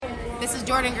This is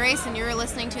Jordan Grace, and you're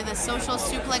listening to the Social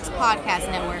Suplex Podcast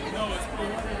Network.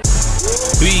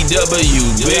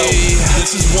 BWB,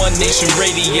 this is One Nation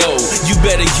Radio. You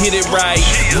better get it right.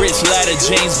 Rich Latta,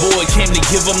 James Boyd came to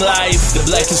give them life. The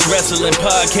Blackest Wrestling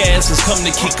Podcast has come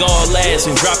to kick all ass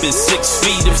and drop it 6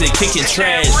 feet if they kicking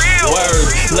trash.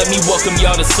 Word, let me welcome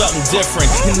y'all to something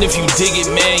different. And if you dig it,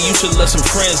 man, you should let some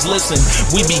friends listen.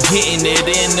 We be getting it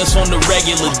in, this on the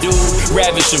regular dude.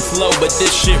 Ravish and flow, but this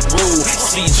shit rude.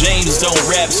 See, James don't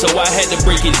rap, so I had to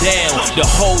break it down. The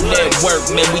whole network,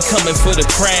 man, we coming for the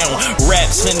crown.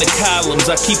 Raps in the columns,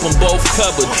 I keep them both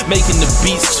covered. Making the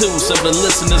beats too, so the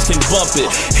listeners can bump it.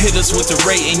 Hit us with the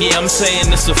rating, yeah, I'm saying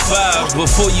it's a 5.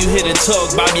 Before you hit it,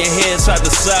 talk, bob your head side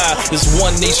to side. It's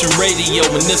One Nation Radio,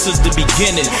 and this is the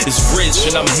beginning. It's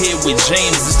Rich, and I'm here with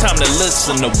James. It's time to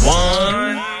listen to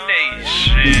One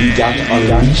Nation. We got to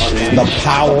unleash the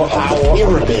power of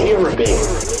the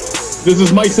pyramid. This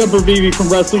is Mike Sempervive from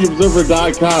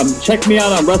WrestlingObserver.com. Check me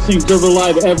out on Wrestling Observer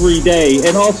Live every day.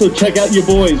 And also check out your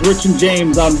boys, Rich and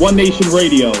James, on One Nation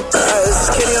Radio. This is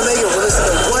Kenny Omega. We're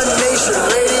listening to One Nation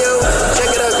Radio.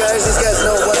 Check it out, guys. These guys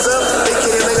know what's up. Big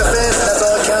Kenny Omega fans, that's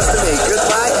all that counts to me.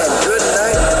 Goodbye and good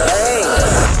night.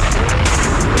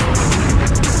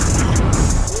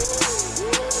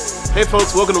 Bang. Hey,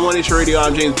 folks. Welcome to One Nation Radio.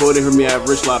 I'm James Boyd. And for me, I have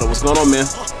Rich Latta. What's going on, man?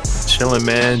 Chilling,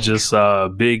 man. Just a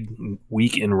big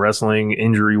week in wrestling,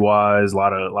 injury wise. A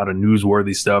lot of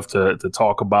newsworthy stuff to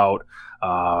talk about.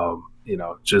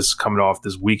 Just coming off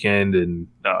this weekend and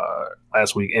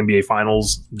last week NBA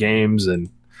Finals games and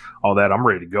all that. I'm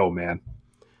ready to go, man.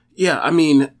 Yeah, I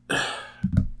mean,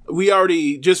 we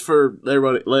already, just for let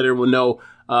everyone know,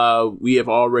 we have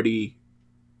already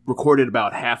recorded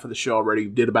about half of the show already.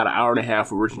 Did about an hour and a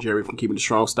half with Rich and Jerry from Keeping It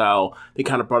Strong Style. They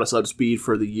kind of brought us up to speed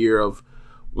for the year of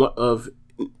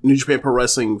New Japan Pro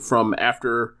Wrestling from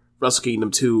after Wrestle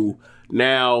Kingdom to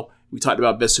now. We talked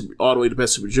about all the way to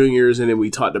Best Super Juniors, and then we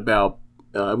talked about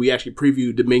we actually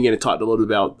previewed Dominion and talked a little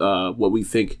bit about what we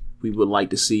think we would like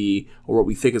to see or what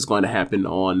we think is going to happen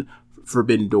on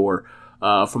Forbidden Door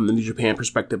from the New Japan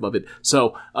perspective of it.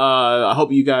 So I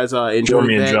hope you guys enjoyed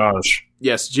Jeremy that. And Josh.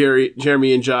 Yes,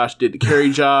 Jeremy and Josh did the carry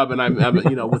job, and I'm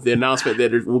with the announcement that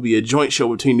there will be a joint show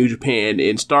between New Japan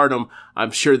and Stardom,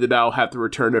 I'm sure that I'll have to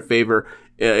return their favor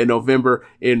in November.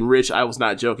 And Rich, I was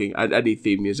not joking. I need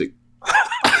theme music.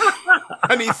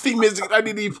 I need theme music. I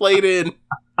need to be played in.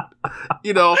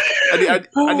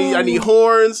 I need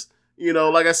horns.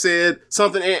 Like I said,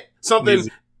 something sound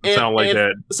like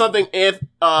that. Something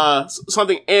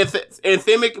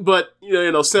anthemic, but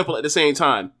simple at the same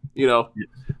time.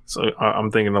 So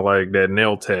I'm thinking of like that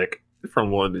nail tech from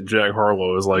one that Jack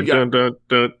Harlow is like dun dun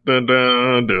dun dun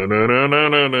dun dun dun dun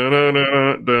dun dun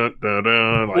dun dun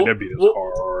dun. Like that beat is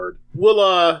hard.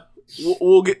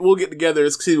 We'll get together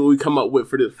and see what we come up with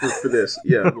for this.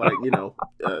 Yeah, like 'cause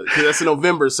that's in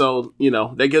November, so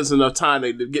that gives us enough time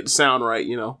to get the sound right.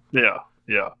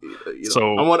 Yeah.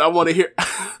 So I want to hear.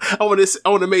 I want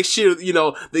to make sure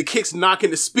the kicks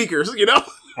knocking the speakers.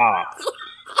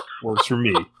 Works for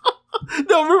me.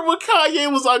 No, remember when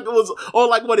Kanye was on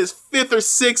like his 5th or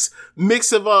 6th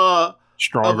mix of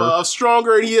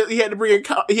Stronger, and he had to bring in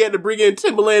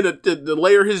Timbaland to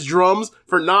layer his drums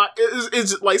for not.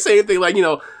 It's like same thing, like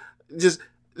just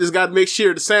got to make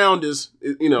sure the sound is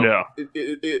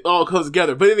it all comes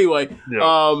together. But anyway,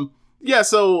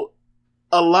 so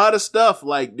a lot of stuff,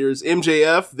 like there's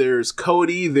MJF, there's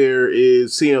Cody, there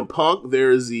is CM Punk,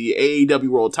 there's the AEW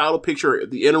World Title picture,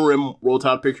 the interim World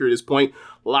Title picture at this point.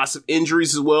 Lots of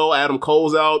injuries as well. Adam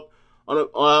Cole's out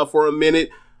for a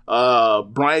minute.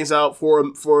 Bryan's out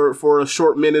for a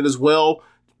short minute as well.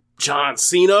 John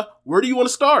Cena. Where do you want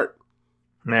to start?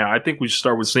 Now, I think we should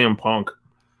start with CM Punk.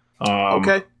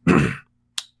 Okay.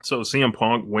 So CM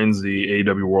Punk wins the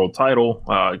AEW World Title.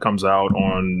 It comes out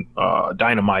on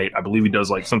Dynamite. I believe he does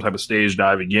like some type of stage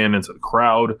dive again into the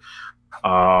crowd.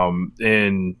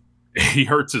 And he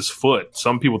hurts his foot.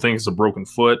 Some people think it's a broken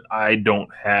foot. I don't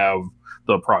have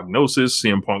the prognosis.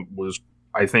 CM Punk was,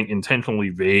 I think, intentionally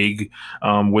vague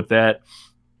with that.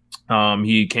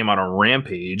 He came out on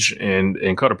Rampage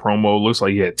and cut a promo. Looks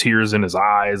like he had tears in his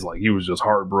eyes, like he was just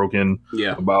heartbroken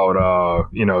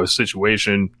about his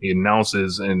situation. He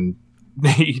announces and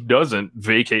he doesn't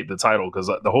vacate the title because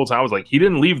the whole time I was like, he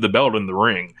didn't leave the belt in the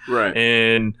ring, right?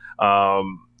 And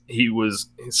he was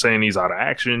saying he's out of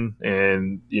action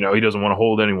and he doesn't want to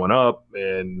hold anyone up,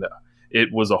 and it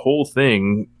was a whole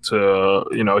thing to,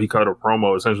 he cut a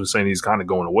promo essentially saying he's kind of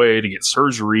going away to get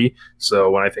surgery. So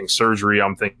when I think surgery,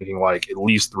 I'm thinking like at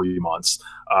least 3 months.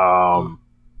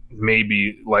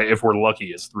 Maybe like if we're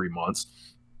lucky, it's 3 months.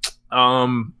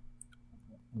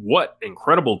 What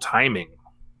incredible timing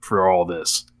for all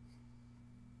this.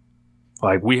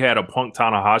 Like, we had a Punk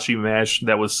Tanahashi match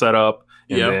that was set up,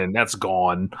 and then that's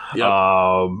gone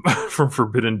from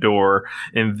Forbidden Door.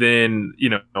 And then,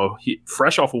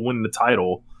 fresh off of winning the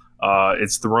title,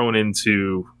 it's thrown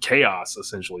into chaos,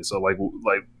 essentially. So,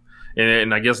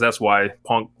 and I guess that's why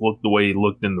Punk looked the way he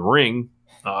looked in the ring.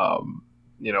 That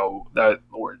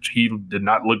he did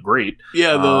not look great.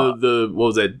 Yeah, the what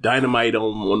was that, Dynamite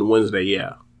on Wednesday?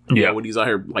 Yeah, when he's out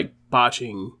here like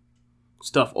botching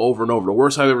stuff over and over, the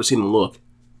worst I've ever seen him look.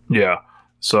 Yeah,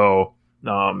 so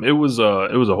it was a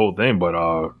whole thing,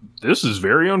 but this is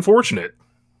very unfortunate.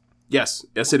 Yes,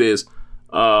 it is.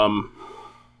 I'm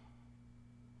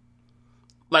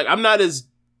not as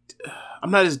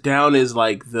down as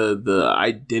like the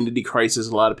identity crisis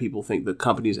a lot of people think the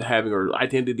company's having, or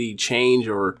identity change,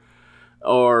 or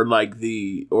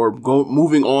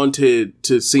moving on to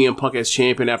CM Punk as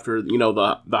champion after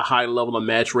the high level of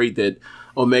match rate that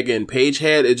Omega and Page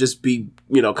had. It just be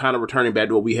kind of returning back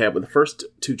to what we had with the first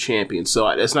two champions. So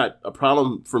that's not a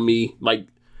problem for me.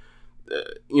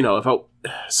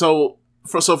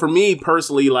 For me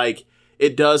personally, like,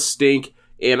 it does stink,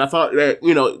 and I thought that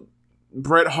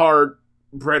Bret Hart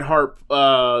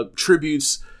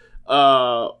tributes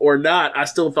or not, I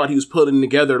still thought he was putting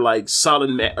together like solid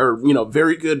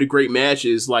very good to great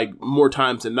matches, like, more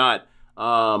times than not,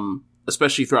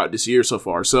 especially throughout this year so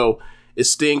far. So it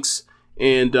stinks,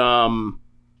 and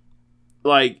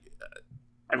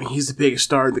he's the biggest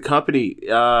star in the company.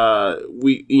 We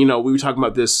were talking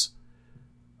about this,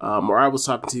 or I was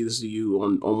talking to you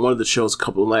on one of the shows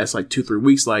last 2-3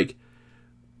 weeks, like,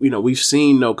 we've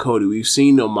seen no Cody, we've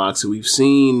seen no Moxley, we've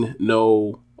seen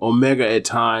no Omega at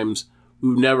times.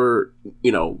 We've never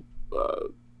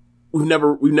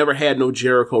had no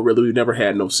Jericho, really. We've never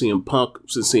had no CM Punk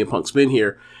since CM Punk's been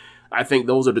here. I think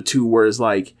those are the two where it's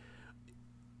like,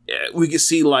 we could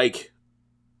see like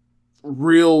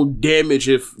real damage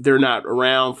if they're not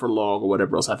around for long or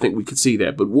whatever else. I think we could see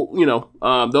that, but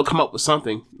they'll come up with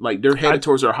something. Like, they're headed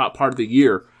towards their hot part of the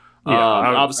year. Yeah,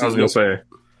 I was gonna say.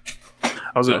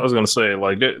 I was going to say,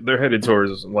 like, they're headed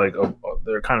towards, like,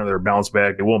 they're kind of their bounce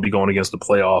back. They won't be going against the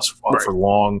playoffs for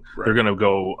long. Right. They're going to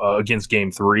go against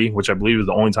Game 3, which I believe is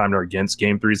the only time they're against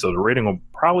Game 3. So the rating will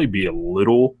probably be a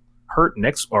little hurt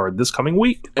this coming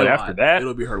week. But after that,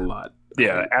 it'll be hurt a lot.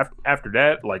 Yeah, after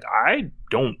that, like, I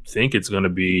don't think it's going to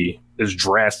be as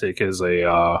drastic as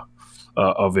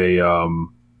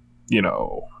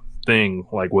thing,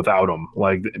 like, without them,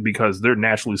 like, because they're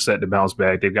naturally set to bounce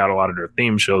back. They've got a lot of their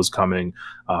theme shows coming.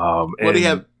 They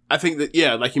have, I think that,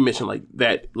 like you mentioned, like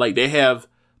that, like, they have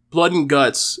Blood and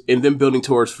Guts, and then building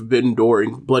towards Forbidden Door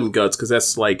and Blood and Guts, because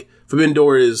that's like, Forbidden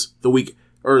Door is the week,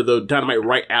 or the Dynamite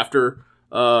right after,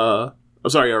 or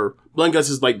Blood and Guts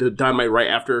is like the Dynamite right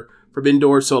after Forbidden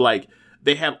Door. So, like,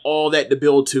 they have all that to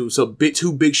build to. So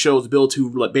two big shows to build to,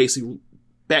 like, basically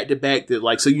back to back, that,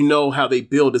 like, so how they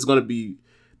build is going to be,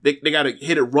 They got to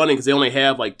hit it running because they only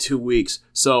have like 2 weeks.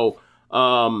 So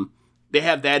they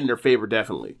have that in their favor,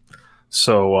 definitely.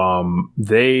 So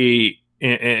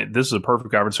and this is a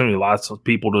perfect opportunity. Lots of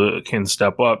people can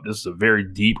step up. This is a very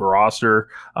deep roster.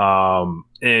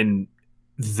 And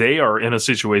they are in a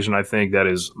situation, I think, that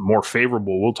is more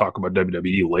favorable. We'll talk about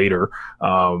WWE later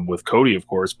with Cody, of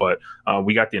course. But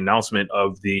we got the announcement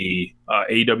of the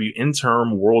AEW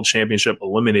Interim World Championship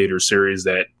Eliminator Series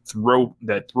that throw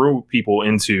people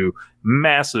into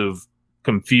massive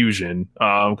confusion,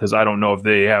 because I don't know if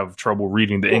they have trouble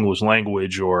reading the English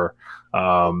language or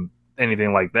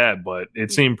anything like that. But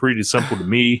it seemed pretty simple to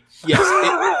me. Yes.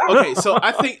 Okay. So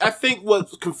I think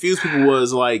what confused people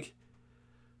was, like,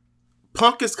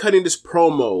 Punk is cutting this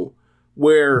promo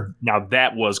where... Now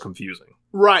that was confusing.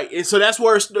 Right. And so that's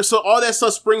where... So all that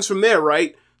stuff springs from there,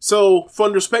 right? So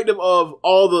from the perspective of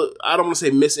all the... I don't want to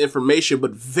say misinformation,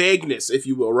 but vagueness, if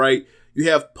you will, right? You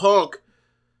have Punk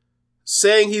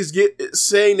saying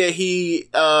that he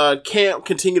can't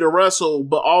continue to wrestle,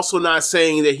 but also not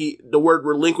saying that the word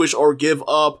relinquish or give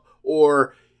up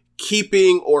or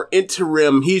keeping or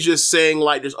interim. He's just saying,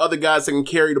 like, there's other guys that can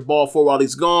carry the ball for while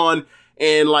he's gone.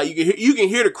 And, like, you can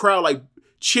hear the crowd, like,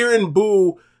 cheer and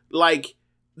boo, like,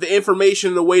 the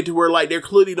information in a way to where, like, they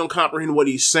clearly don't comprehend what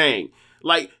he's saying.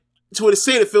 Like, to an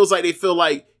extent, it feels like they feel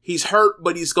like he's hurt,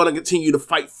 but he's going to continue to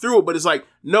fight through it. But it's like,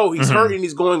 no, he's hurt and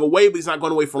he's going away, but he's not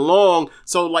going away for long.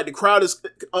 So, like, the crowd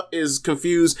is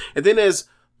confused. And then as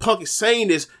Punk is saying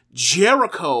this,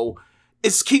 Jericho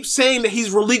keeps saying that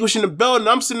he's relinquishing the belt. And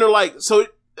I'm sitting there like, so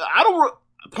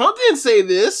Punk didn't say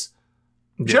this.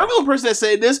 Jericho the person that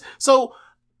said this. So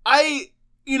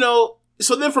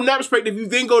so then from that perspective, you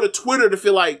then go to Twitter to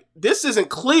feel like this isn't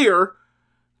clear.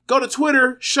 Go to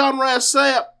Twitter, Sean Ross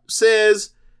Sapp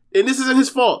says, and this isn't his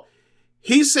fault,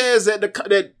 he says that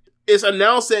that it's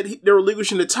announced that they're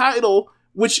relinquishing the title,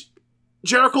 which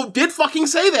Jericho did fucking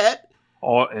say that.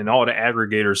 All the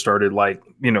aggregators started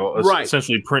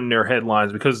essentially printing their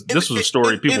headlines because this was a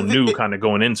story people knew kind of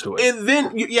going into it. And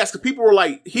then, yes, because people were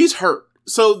like, he's hurt.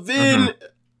 So then,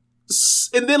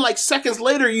 and then like seconds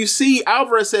later, you see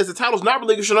Alvarez says the title's not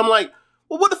relinquished. And I'm like,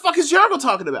 well, what the fuck is Jericho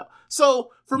talking about?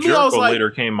 So for me, I was like, later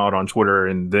came out on Twitter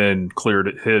and then cleared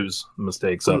his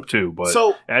mistakes up too. But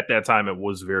at that time, it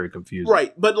was very confusing.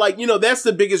 Right. But that's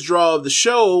the biggest draw of the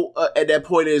show at that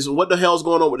point is what the hell's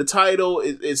going on with the title?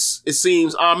 It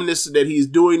seems ominous that he's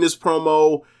doing this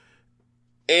promo.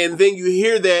 And then you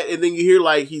hear that, and then you hear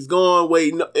he's gone,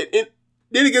 wait, no, then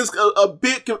it gets a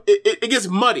bit, it gets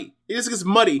muddy. It just gets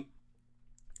muddy.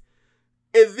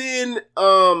 And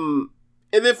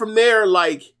then from there,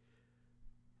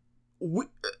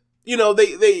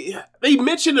 they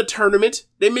mentioned a tournament.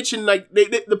 They mentioned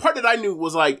the part that I knew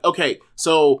was okay,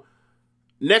 so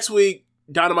next week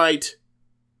Dynamite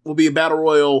will be a battle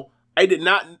royal. I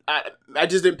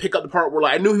just didn't pick up the part where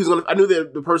I knew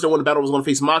that the person that won the battle was going to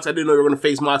face Moxley. I didn't know they were going to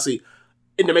face Moxley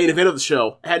in the main event of the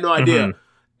show. I had no idea. Mm-hmm.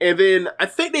 And then I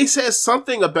think they said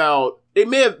something about, they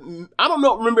may have, I don't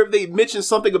know, remember if they mentioned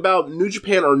something about New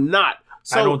Japan or not.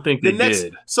 So I don't think they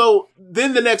did. So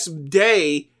then the next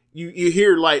day, you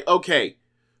hear okay,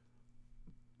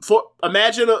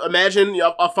 imagine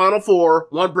a Final Four.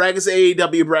 One bracket's the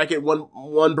AEW bracket.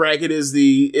 One bracket is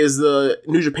the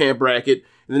New Japan bracket.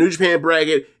 And the New Japan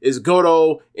bracket is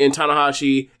Goto and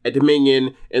Tanahashi at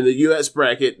Dominion. And the US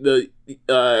bracket, the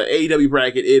AEW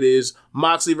bracket, it is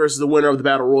Moxley versus the winner of the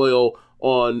Battle Royal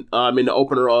on in the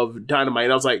opener of Dynamite.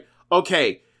 And I was like,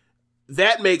 okay,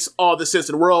 that makes all the sense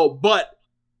in the world, but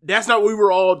that's not what we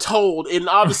were all told. And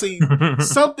obviously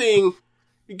something,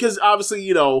 because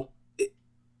obviously,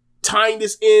 tying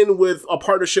this in with a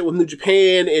partnership with New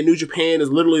Japan, and New Japan is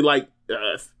literally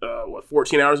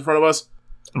 14 hours in front of us.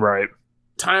 Right.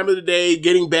 Time of the day,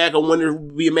 getting back on when there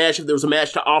would be a match, if there was a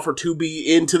match to offer to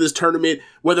be into this tournament,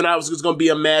 whether or not it was going to be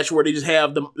a match where they just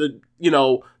have the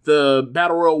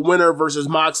Battle Royal winner versus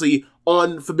Moxley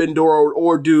on Forbidden Door,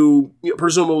 or do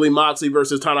presumably Moxley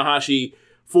versus Tanahashi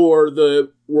for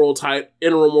the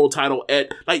interim world title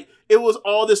at it was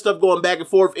all this stuff going back and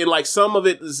forth, and some of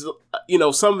it is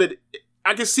some of it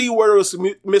I can see where there was some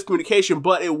miscommunication,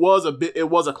 but it was a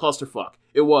clusterfuck.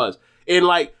 It was. And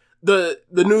the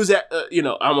news that I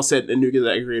almost said the news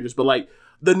aggregators, but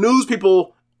the news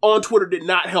people on Twitter did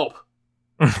not help.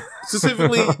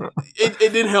 Specifically, it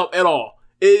didn't help at all.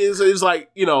 It was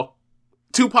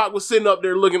Tupac was sitting up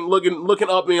there looking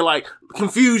up, being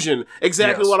confusion,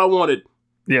 exactly what I wanted.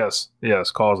 Yes,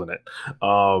 causing it.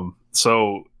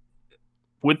 So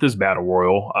with this battle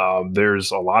royal,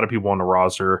 there's a lot of people on the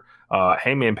roster.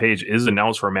 Hangman Page is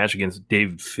announced for a match against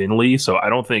David Finlay, so I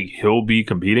don't think he'll be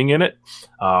competing in it.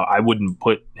 I wouldn't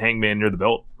put Hangman near the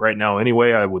belt right now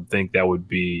anyway. I would think that would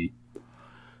be...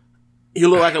 He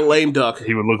look like a lame duck.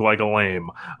 He would look like a lame.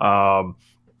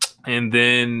 And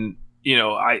then,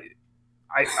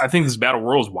 I think this battle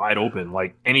royal is wide open.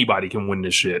 Anybody can win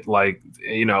this shit. I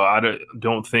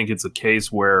don't think it's a case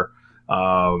where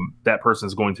that person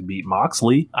is going to beat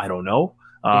Moxley. I don't know.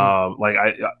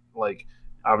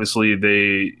 Obviously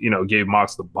they, gave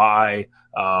Mox the bye.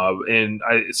 And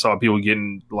I saw people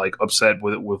getting upset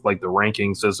with the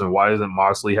ranking system. Why doesn't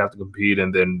Moxley have to compete?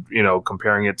 And then,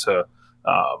 comparing it to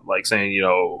saying,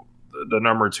 the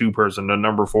number 2 person, the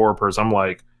number 4 person. I'm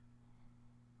like,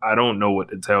 I don't know what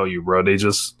to tell you, bro. They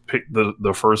just picked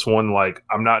the first one.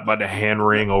 I'm not about to hand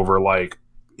ring over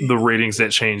the ratings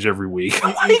that change every week.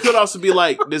 You could also be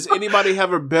does anybody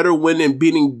have a better win than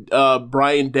beating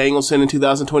Bryan Danielson in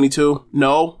 2022?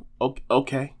 No?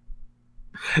 Okay.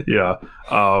 Yeah.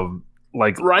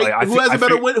 Right? Who has a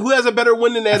better win? Who has a better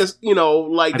win than that? Is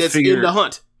that's in the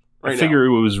hunt. Right I figure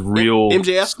now. It was real.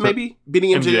 MJF maybe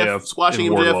beating MJF squashing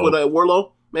MJF with a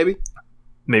Wardlow maybe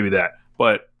that,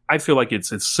 but. I feel like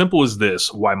it's as simple as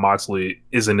this, why Moxley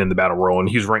isn't in the battle royal and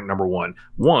he's ranked number 1.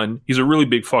 1, he's a really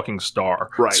big fucking star.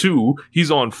 Right. 2,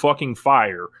 he's on fucking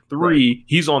fire. 3,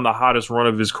 he's on the hottest run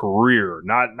of his career.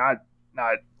 Not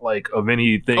of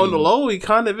anything. On the low, he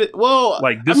kind of,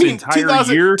 entire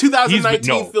year.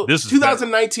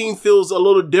 2019 feels a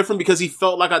little different because he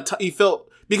felt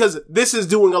because this is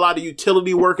doing a lot of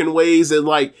utility work in ways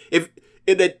that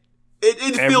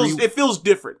It feels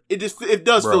different. It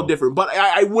does feel different, but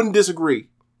I wouldn't disagree.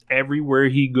 Everywhere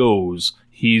he goes,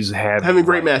 he's having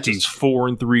great matches. He's 4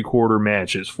 3/4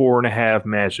 matches, 4.5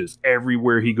 matches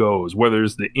everywhere he goes. Whether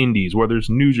it's the Indies, whether it's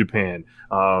New Japan,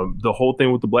 the whole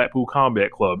thing with the Blackpool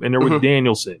Combat Club, and there with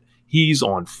Danielson, he's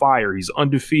on fire. He's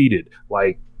undefeated.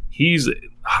 Like, he's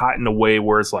hot in a way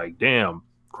where it's like, damn,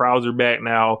 crowds are back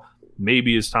now.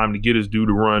 Maybe it's time to get his due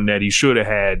to run that he should have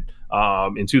had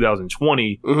in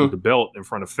 2020 with the belt in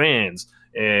front of fans.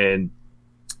 And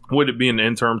with it being an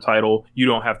interim title, you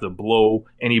don't have to blow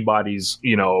anybody's,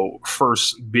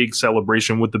 first big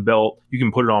celebration with the belt. You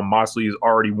can put it on Moxley. He's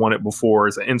already won it before.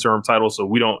 It's an interim title, so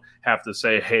we don't have to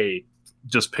say, hey,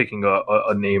 just picking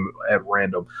a name at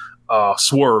random.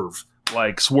 Swerve.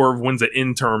 Like, Swerve wins an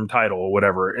interim title or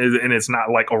whatever, and it's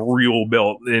not like a real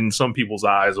belt in some people's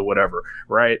eyes or whatever,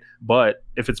 right? But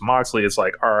if it's Moxley, it's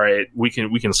like, all right, we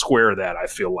can square that. I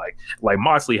feel like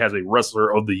Moxley has a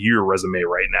Wrestler of the Year resume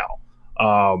right now,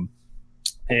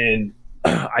 and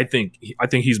I think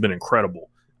he's been incredible.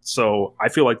 So I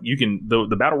feel like you can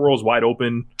the battle royal is wide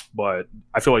open, but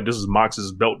I feel like this is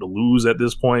Mox's belt to lose at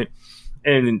this point.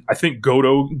 And I think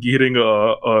Goto getting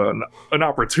an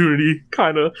opportunity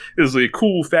kind of is a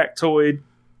cool factoid.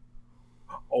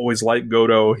 Always like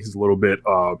Goto. He's a little bit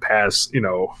past,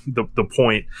 the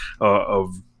point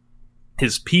of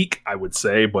his peak, I would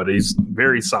say, but he's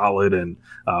very solid. And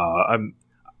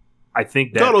I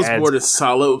think that Goto's more than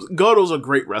solid. Goto's a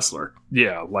great wrestler.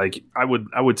 Yeah, like I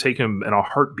would take him in a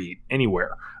heartbeat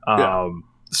anywhere.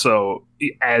 So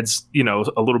it adds, a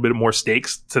little bit more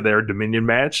stakes to their Dominion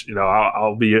match.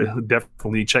 I'll be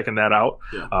definitely checking that out.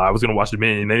 Yeah. I was going to watch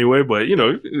Dominion anyway, but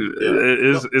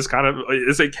it's kind of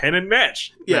it's a canon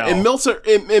match. Yeah, now. And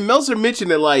Meltzer mentioned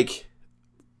that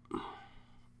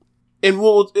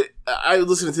I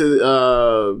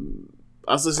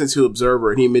was listening to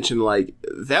Observer, and he mentioned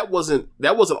that wasn't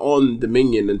on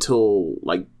Dominion until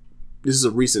this is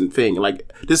a recent thing.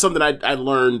 This is something I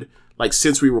learned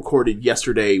since we recorded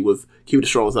yesterday with Keep It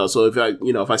Strong Without. So if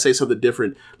I say something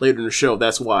different later in the show,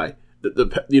 that's why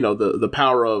the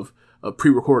power of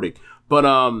pre-recording. But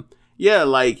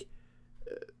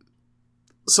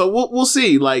so we'll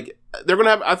see. They're gonna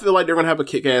have. I feel like they're gonna have a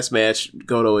kick-ass match,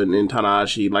 Goto and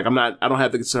Tanahashi. I don't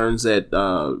have the concerns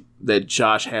that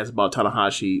Josh has about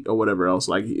Tanahashi or whatever else.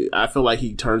 I feel like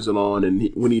he turns it on, and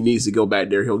when he needs to go back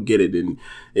there, he'll get it. And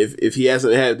if he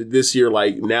hasn't had it this year,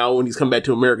 now when he's come back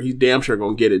to America, he's damn sure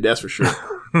gonna get it. That's for sure.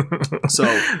 So,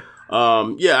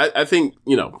 I think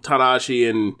Tanahashi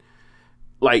and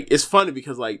it's funny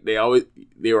because they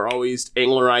were always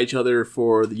angling at each other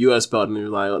for the U.S. belt, and they're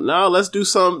like, no, let's do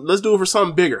it for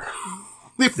something bigger.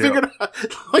 They figured out,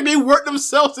 they worked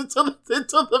themselves into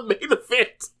the main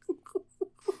event.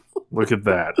 Look at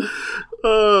that.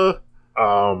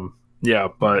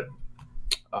 But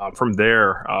from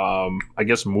there, I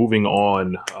guess moving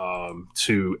on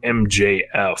to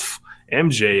MJF.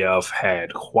 MJF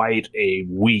had quite a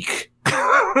week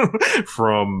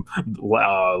from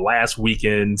last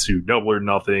weekend to Double or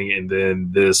Nothing, and then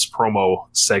this promo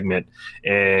segment,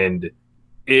 and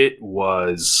it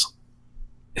was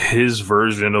his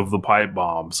version of the pipe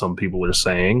bomb, some people are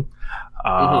saying.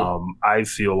 I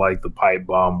feel like the pipe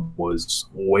bomb was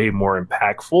way more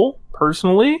impactful,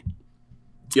 personally.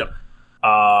 Yep.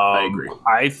 I agree.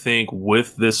 I think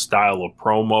with this style of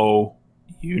promo,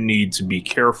 you need to be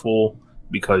careful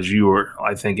because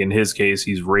I think in his case,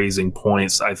 he's raising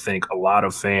points I think a lot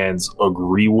of fans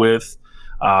agree with.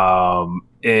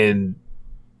 And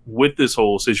with this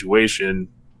whole situation,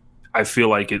 I feel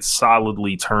like it's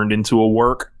solidly turned into a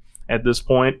work at this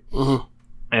point.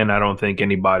 And I don't think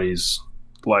anybody's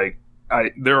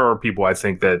there are people I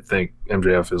think that think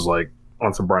MJF is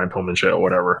on some Brian Pillman shit or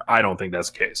whatever. I don't think that's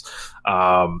the case.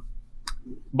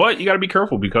 But you got to be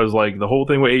careful because the whole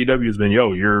thing with AEW has been,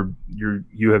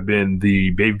 you have been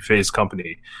the babyface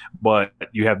company, but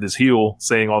you have this heel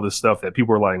saying all this stuff that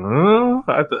people are like,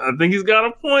 I think he's got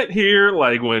a point here.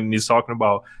 When he's talking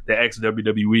about the ex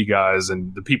WWE guys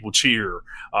and the people cheer,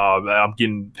 I'm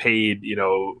getting paid,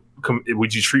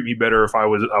 would you treat me better if I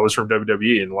was from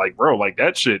WWE? And bro,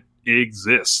 that shit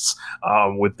exists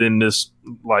within this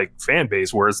fan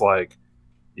base where it's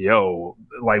who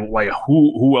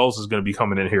else is going to be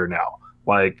coming in here now?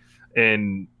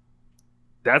 And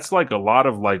that's a lot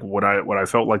of what I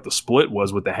felt like the split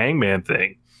was with the Hangman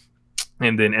thing,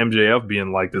 and then MJF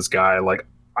being this guy.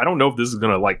 I don't know if this is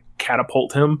going to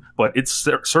catapult him, but it's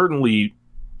certainly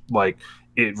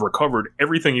it recovered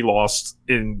everything he lost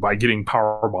by getting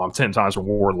powerbombed 10 times from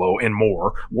Wardlow and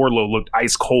more. Wardlow looked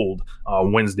ice cold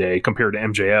Wednesday compared to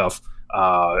MJF.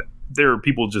 There are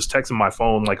people just texting my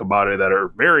phone about it that are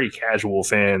very casual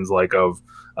fans of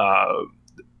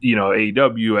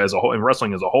AEW as a whole and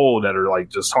wrestling as a whole that are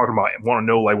just talking about, want to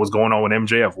know what's going on with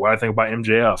MJF, what I think about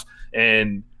MJF.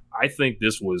 And I think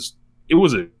it was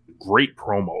a great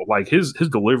promo. His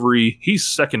delivery, he's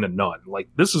second to none.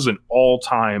 This is an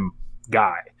all-time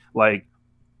guy. Like,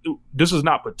 this is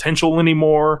not potential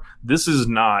anymore. This is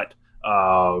not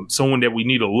someone that we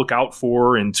need to look out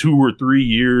for in 2 or 3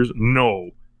 years. No,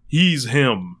 he's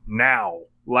him now.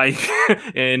 Like,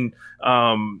 and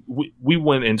we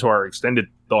went into our extended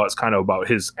thoughts kind of about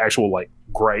his actual like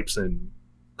gripes and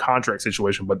contract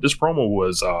situation, but this promo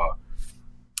was I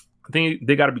think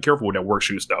they got to be careful with that work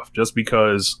shoot stuff, just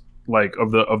because like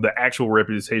of the actual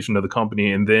reputation of the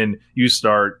company. And then you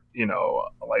start,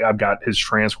 like I've got his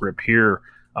transcript here,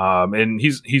 and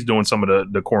he's doing some of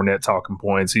the Cornette talking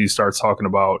points. He starts talking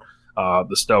about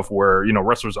the stuff where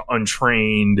wrestlers are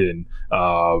untrained, and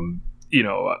some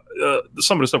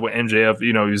of the stuff with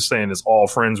MJF, he's saying it's all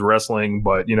friends wrestling,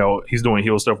 but he's doing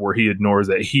heel stuff where he ignores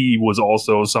that he was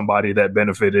also somebody that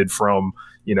benefited from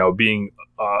being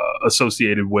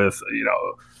associated with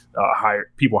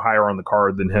higher people higher on the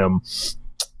card than him.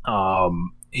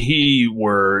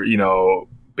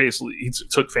 Basically he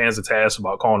took fans to task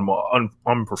about calling them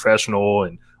unprofessional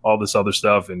and all this other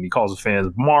stuff, and he calls the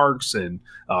fans marks and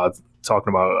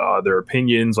talking about their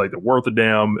opinions like they're worth a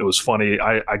damn. It was funny.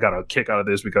 I got a kick out of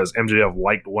this because MJF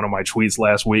liked one of my tweets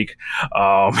last week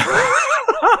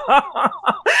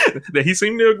that he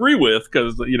seemed to agree with,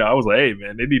 because I was like, hey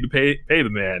man, they need to pay the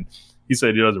man. He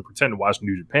said he doesn't pretend to watch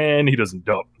New Japan. He doesn't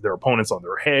dump their opponents on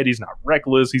their head. He's not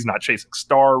reckless. He's not chasing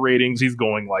star ratings. He's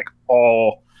going like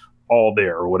all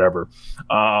there or whatever.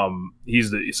 He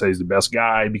says he's the best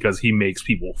guy because he makes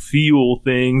people feel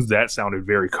things. That sounded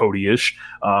very Cody-ish.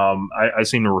 I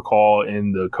seem to recall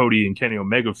in the Cody and Kenny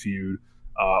Omega feud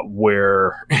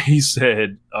where he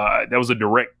said that was a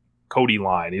direct Cody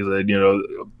line. He said,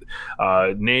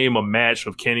 name a match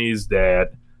of Kenny's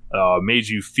that made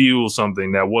you feel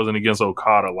something that wasn't against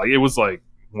Okada. Like, it was like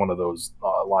one of those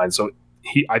lines. So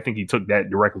I think he took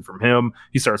that directly from him.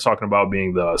 He starts talking about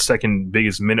being the second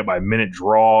biggest minute-by-minute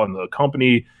draw in the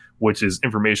company, which is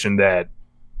information that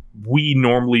we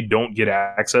normally don't get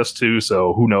access to.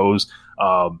 So who knows?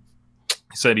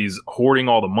 He said he's hoarding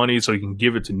all the money so he can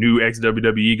give it to new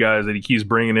ex-WWE guys that he keeps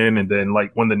bringing in. And then, like,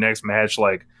 when the next match,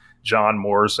 like, John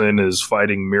Morrison is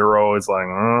fighting Miro, it's like,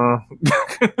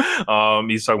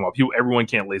 he's talking about people. Everyone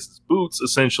can't lace his boots,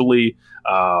 essentially.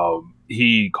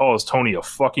 He calls Tony a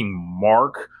fucking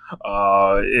mark,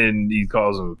 and he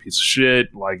calls him a piece of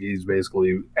shit. Like, he's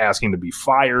basically asking to be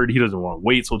fired. He doesn't want to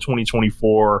wait till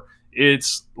 2024.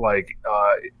 It's like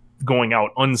going out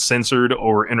uncensored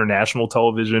over international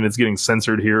television. It's getting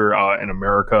censored here in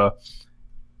America.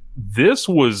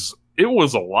 It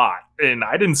was a lot, and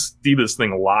I didn't see this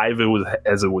thing live. It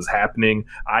was happening.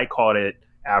 I caught it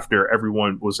after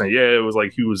everyone was saying, yeah, it was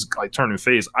like he was like turning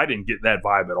face. I didn't get that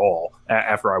vibe at all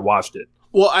after I watched it.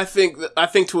 Well, I think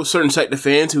to a certain sect of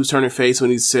fans, he was turning face when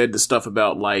he said the stuff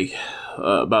about like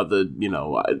about the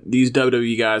these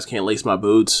WWE guys can't lace my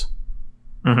boots.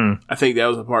 Mm-hmm. I think that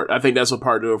was a part. I think that's a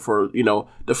part of it for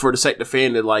for the sect of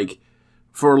fan that like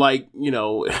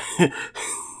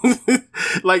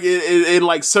like in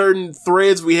like certain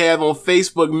threads we have on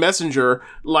Facebook Messenger,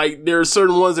 like there are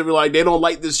certain ones that be like, they don't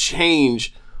like this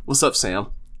change. What's up,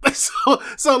 Sam?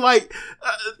 So like,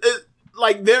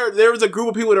 like there was a group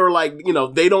of people that were like,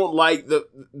 they don't like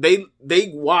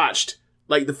they watched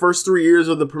like the first 3 years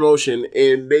of the promotion,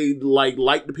 and they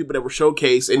like the people that were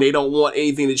showcased, and they don't want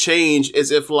anything to change,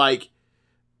 as if like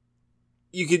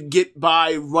you could get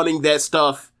by running that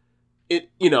stuff,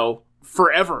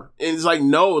 forever. And it's like,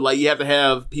 no, like you have to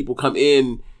have people come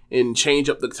in and change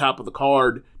up the top of the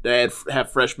card to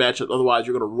have fresh matchups. Otherwise,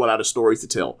 you're going to run out of stories to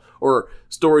tell, or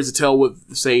stories to tell with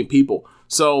the same people.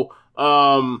 So,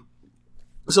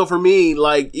 so for me,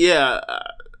 like, yeah,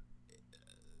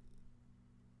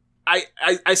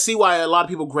 I see why a lot of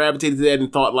people gravitated to that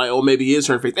and thought like, oh, maybe he is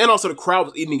turning face. And also the crowd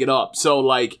was eating it up. So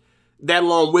like that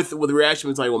along with the reaction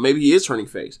was like, well, maybe he is turning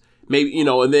face. Maybe,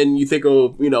 and then you think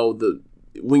of,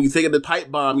 when you think of the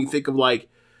pipe bomb, you think of like,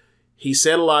 he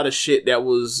said a lot of shit that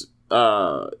was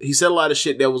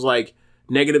like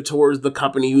negative towards the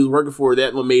company he was working for.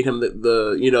 That what made him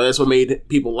that's what made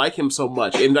people like him so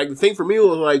much. And like the thing for me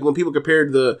was like, when people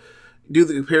do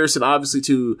the comparison obviously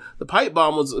to the pipe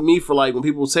bomb, was me for like, when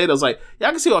people say that, I was like, yeah,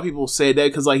 I can see why people say that,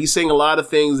 because like he's saying a lot of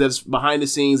things that's behind the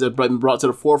scenes that have been brought to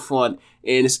the forefront,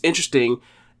 and it's interesting.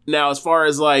 Now, as far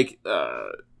as like,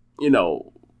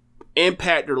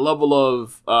 impact or level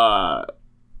of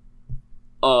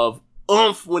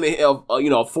oomph when it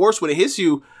force when it hits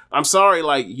you, I'm sorry,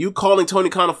 like you calling Tony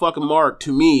Khan a fucking mark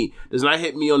to me does not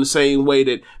hit me on the same way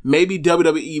that maybe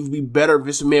WWE would be better if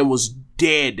Vince McMahon was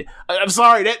dead. I'm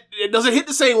sorry, that it doesn't hit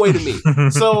the same way to me.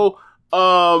 So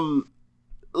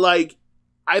like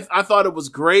I thought it was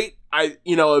great.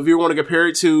 if you want to compare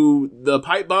it to the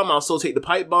pipe bomb, I'll still take the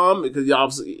pipe bomb because it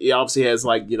obviously has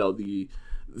like,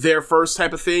 their first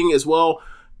type of thing as well.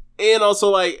 And also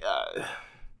like,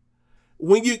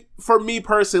 for me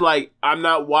personally, like I'm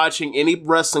not watching any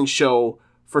wrestling show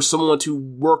for someone to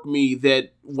work me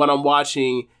that what I'm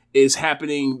watching is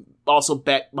happening also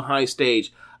back behind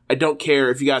stage. I don't care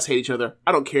if you guys hate each other.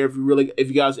 I don't care if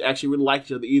you guys actually really like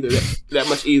each other either, that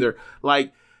much either.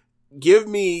 Like, give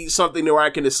me something where I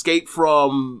can escape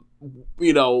from,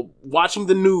 watching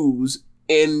the news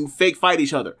and fake fight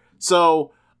each other.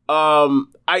 So,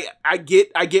 I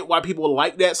get why people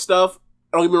like that stuff.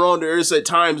 Don't get me wrong. There is at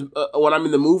times when I'm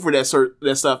in the mood for that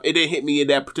stuff. It didn't hit me at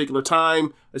that particular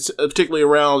time, particularly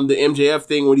around the MJF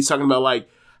thing when he's talking about like,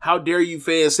 how dare you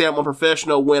fans say I'm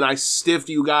unprofessional when I stiffed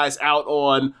you guys out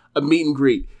on a meet and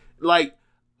greet? Like,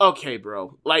 okay,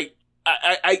 bro. Like,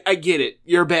 I get it.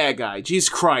 You're a bad guy. Jesus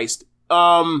Christ.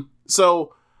 So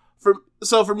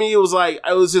for me, it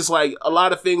was just like a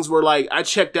lot of things were like, I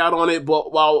checked out on it,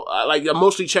 but while like I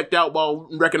mostly checked out while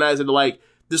recognizing like,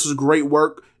 this was great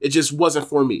work. It just wasn't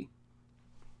for me.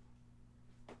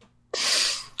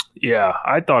 Yeah,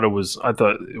 I thought it was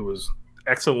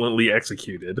excellently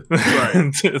executed,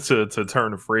 right? to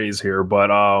turn a phrase here, but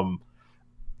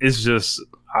it's just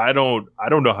I don't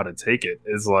know how to take it.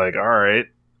 It's like, all right,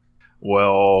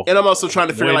 well, and I'm also trying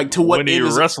to figure like to what end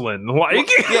is wrestling like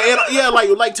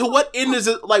like to what end is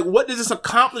it, like what does this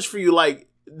accomplish for you? Like,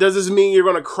 does this mean you're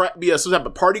gonna be some type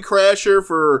of party crasher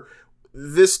for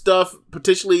this stuff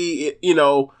potentially?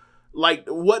 Like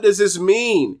what does this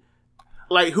mean?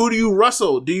 Like, who do you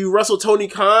wrestle? Do you wrestle Tony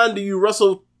Khan? Do you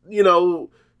wrestle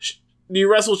do you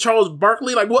wrestle Charles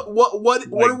Barkley? Like where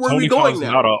are we going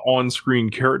now? Not an on-screen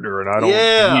character, and I don't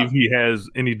believe he has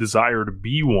any desire to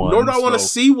be one. Nor do I want to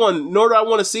see one. Nor do I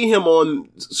want to see him on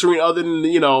screen, other than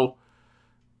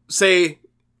say,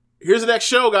 "Here's the next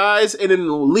show, guys," and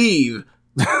then leave.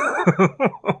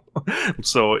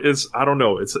 So I don't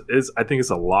know. I think it's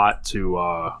a lot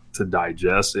to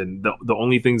digest, and the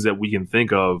only things that we can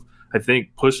think of, I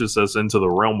think, pushes us into the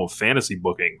realm of fantasy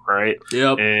booking, right?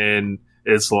 Yep. And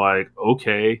it's like,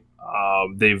 okay,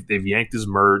 they've yanked his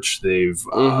merch. They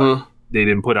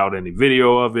didn't put out any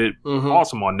video of it. Mm-hmm.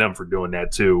 Awesome on them for doing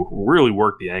that too. Really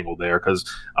worked the angle there because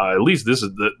at least this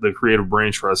is the creative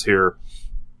brain trust here.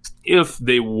 If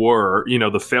they were,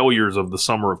 the failures of the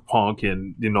Summer of Punk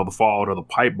and, the fallout of the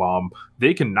pipe bomb,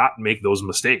 they cannot make those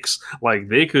mistakes. Like,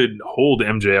 they could hold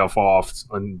MJF off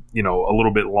and, a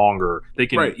little bit longer. They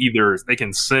can they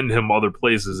can send him other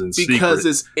places in secret. Because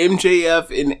it's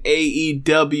MJF in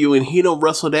AEW and he don't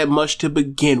wrestle that much to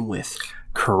begin with.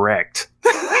 Correct.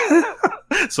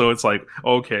 So it's like,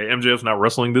 okay, MJF's not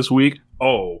wrestling this week.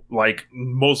 Oh, like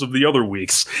most of the other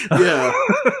weeks. Yeah.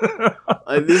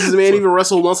 Like, this man even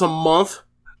wrestle once a month?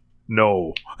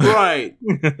 No. Right.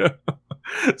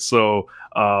 So,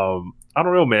 I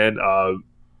don't know, man.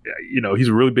 He's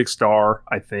a really big star.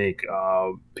 I think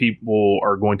people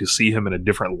are going to see him in a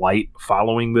different light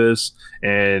following this.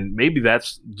 And maybe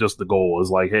that's just the goal,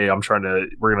 is like, hey,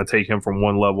 we're going to take him from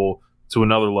one level to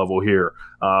another level here.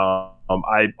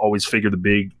 I always figured the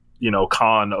big,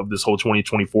 con of this whole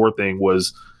 2024 thing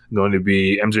was going to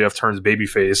be MJF turns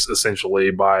babyface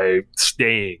essentially by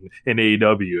staying in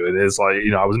AEW. And it's like,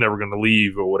 I was never going to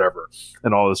leave or whatever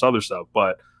and all this other stuff.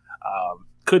 But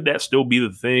could that still be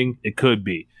the thing? It could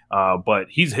be. But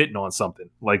he's hitting on something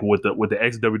like with the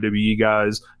ex-WWE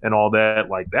guys and all that.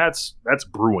 Like that's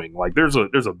brewing. Like there's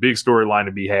a big storyline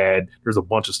to be had. There's a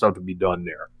bunch of stuff to be done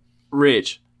there.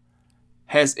 Rich,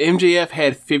 has MJF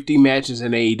had 50 matches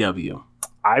in AEW?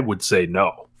 I would say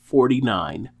no.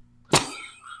 49.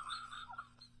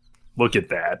 Look at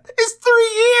that. It's 3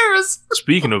 years.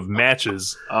 Speaking of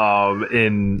matches,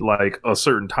 in like a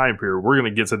certain time period, we're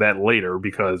going to get to that later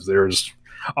because there's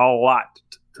a lot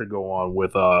to go on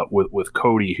with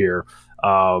Cody here.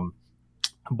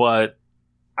 But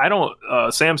I don't,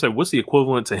 Sam said, what's the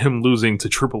equivalent to him losing to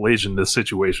Triple H in this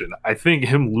situation? I think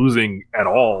him losing at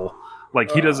all,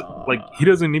 he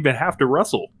doesn't even have to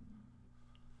wrestle.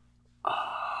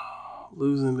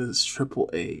 Losing this Triple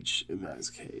H in that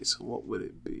case, what would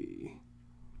it be?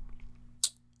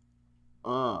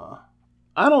 I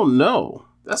don't know.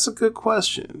 That's a good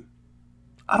question.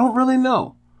 I don't really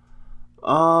know.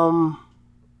 Because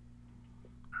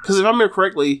if I remember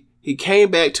correctly, he came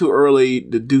back too early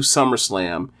to do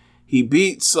SummerSlam. He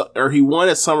won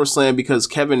at SummerSlam because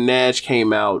Kevin Nash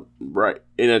came out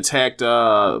and attacked.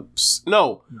 No,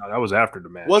 that was after the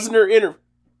match. Wasn't there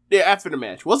Yeah, after the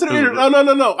match. Wasn't it?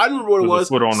 No. I remember what it was.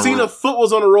 Cena's foot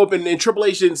was on the rope and Triple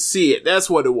H didn't see it. That's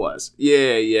what it was.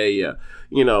 Yeah.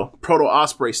 Proto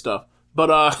Osprey stuff.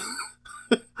 But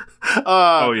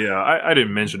Oh yeah, I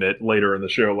didn't mention it later in the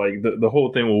show. Like the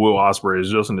whole thing with Will Ospreay is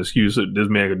just an excuse that this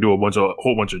man could do a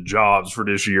whole bunch of jobs for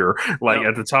this year, like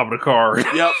at the top of the card.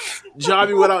 Yep,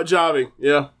 jobbing without jobbing.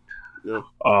 Yeah.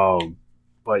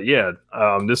 But yeah,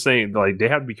 this thing, like, they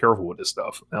have to be careful with this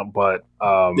stuff. But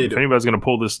if anybody's gonna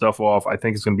pull this stuff off, I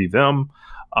think it's gonna be them.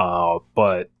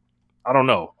 But I don't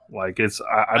know. Like,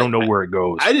 I don't know where it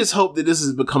goes. I just hope that this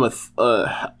has become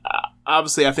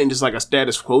obviously, I think just like a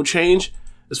status quo change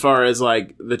as far as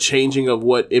like the changing of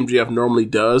what MJF normally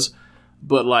does.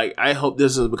 But like, I hope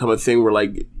this has become a thing where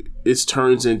like it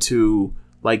turns into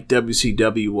like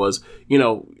WCW was, you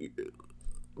know,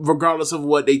 regardless of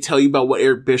what they tell you about what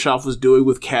Eric Bischoff was doing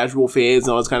with casual fans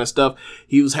and all this kind of stuff,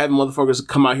 he was having motherfuckers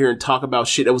come out here and talk about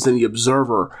shit that was in the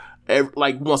Observer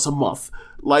like once a month.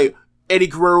 Like, Eddie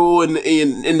Guerrero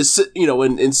and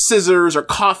Scissors or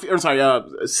Coffee. I'm sorry,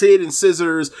 Sid and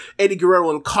Scissors, Eddie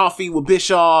Guerrero and Coffee with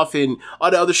Bischoff and all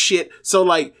the other shit. So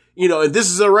like, you know, and this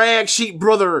is a rag sheet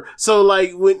brother. So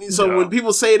like when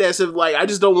people say that, so like I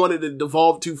just don't want it to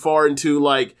devolve too far into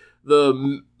like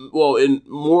in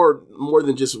more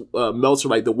than just Meltzer,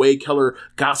 like the Wade Keller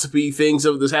gossipy things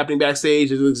of this happening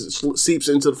backstage. It seeps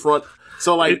into the front.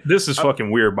 So like this is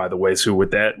fucking weird, by the way, too,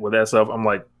 with that stuff. I'm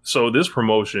like, so this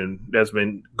promotion that's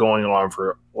been going on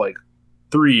for like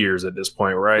 3 years at this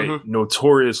point, right? Mm-hmm.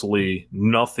 Notoriously,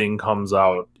 nothing comes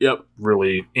out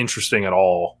really interesting at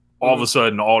all. All of a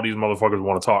sudden, all these motherfuckers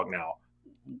want to talk now.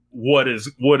 What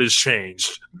has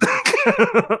changed?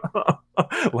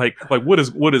 like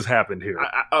what has happened here?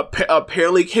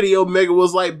 Apparently, Kenny Omega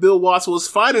was like Bill Watts was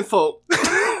fighting folk.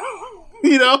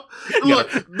 You know,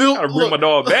 I bring my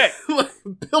dog back.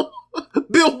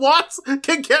 Bill Watts,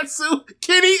 Kagetsu,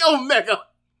 Kenny Omega,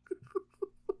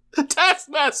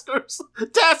 Taskmasters.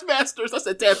 I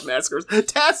said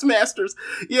Taskmasters.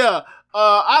 Yeah.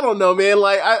 I don't know, man.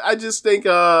 Like, I just think,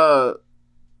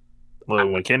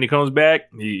 when Kenny comes back,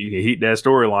 he can heat that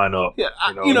storyline up. Yeah,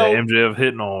 that MJF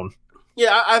hitting on.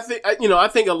 Yeah, I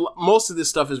think most of this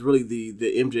stuff is really the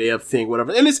MJF thing,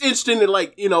 whatever. And it's interesting that,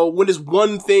 like, you know, when it's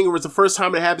one thing or it's the first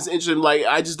time it happens, it's interesting. Like,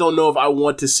 I just don't know if I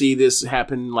want to see this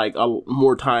happen like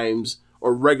more times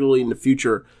or regularly in the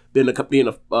future, being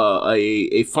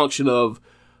a function of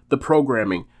the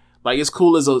programming. Like, it's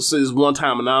cool as a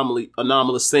one-time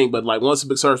anomalous thing, but like once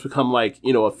it starts to become like,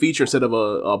 you know, a feature instead of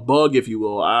a bug, if you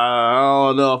will, I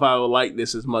don't know if I would like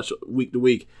this as much week to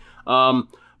week.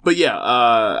 But yeah,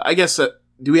 I guess,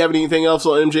 do we have anything else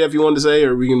on MJF you wanted to say,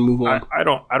 or we can move on? I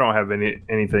don't have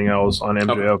anything else on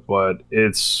MJF, okay. But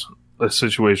it's a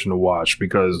situation to watch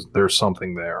because there's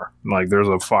something there. Like, there's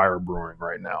a fire brewing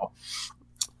right now.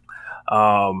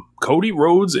 Cody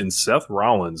Rhodes and Seth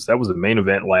Rollins. That was the main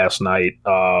event last night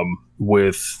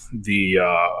with the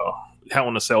Hell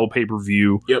in a Cell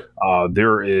pay-per-view. Yep.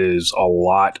 There is a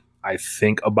lot, I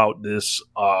think, about this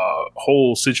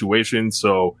whole situation.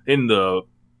 So in the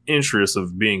interest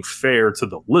of being fair to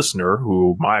the listener,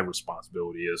 who my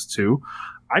responsibility is to,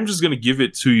 I'm just going to give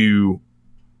it to you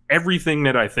everything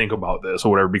that I think about this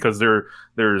or whatever, because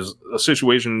there's a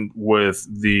situation with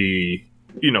the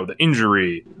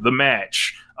injury, the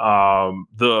match,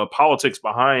 the politics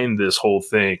behind this whole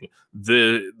thing,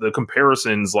 the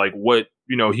comparisons, like what,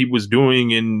 he was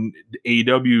doing in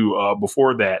AEW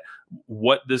before that,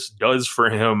 what this does for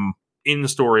him in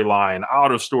storyline,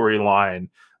 out of storyline,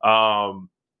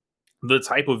 the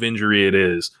type of injury it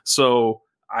is. So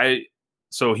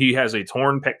he has a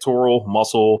torn pectoral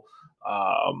muscle.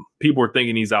 People are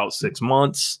thinking he's out 6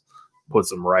 months.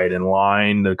 Puts him right in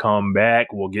line to come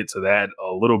back. We'll get to that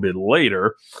a little bit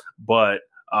later. But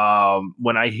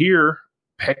when I hear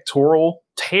pectoral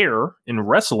tear in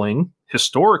wrestling,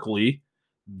 historically,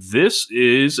 this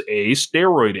is a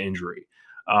steroid injury.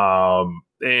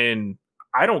 And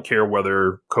I don't care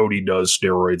whether Cody does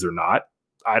steroids or not.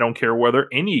 I don't care whether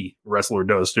any wrestler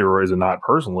does steroids or not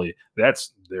personally.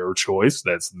 That's their choice.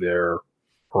 That's their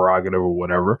prerogative or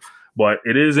whatever. But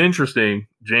it is interesting.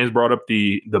 James brought up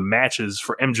the matches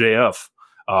for MJF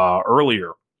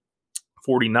earlier.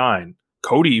 49.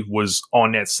 Cody was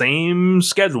on that same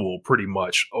schedule pretty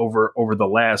much over the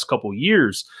last couple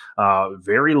years.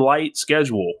 Very light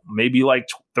schedule, maybe like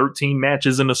 13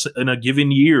 matches in a given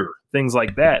year, things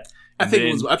like that. I think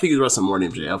he was wrestling more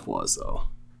than MJF was, though.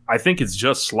 I think it's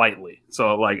just slightly.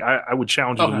 So like I would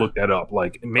challenge you to look that up.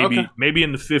 Like maybe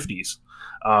in the 50s.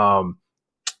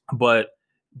 But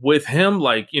with him,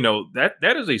 like,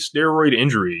 that is a steroid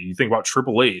injury. You think about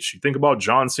Triple H, you think about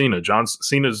John Cena. John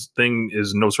Cena's thing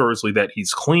is notoriously that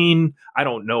he's clean. I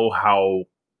don't know how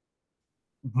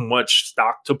much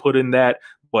stock to put in that,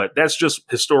 but that's just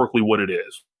historically what it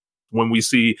is. When we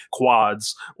see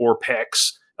quads or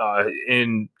pecs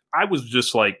And I was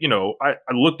just like, you know, I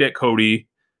looked at Cody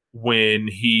when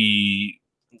he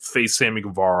faced Sammy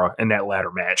Guevara in that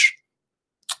ladder match.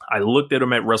 I looked at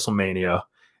him at WrestleMania,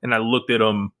 and I looked at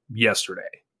him yesterday,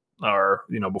 or,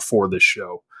 you know, before this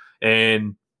show.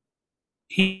 And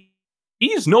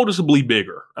he's noticeably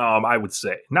bigger, I would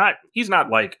say. He's not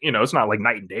like, you know, it's not like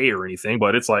night and day or anything,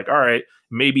 but it's like, all right,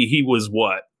 maybe he was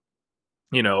what?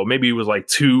 You know, maybe he was like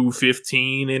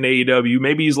 215 in AEW.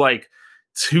 Maybe he's like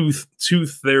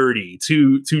 230,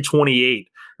 228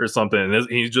 or something. And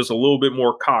he's just a little bit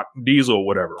more cock diesel,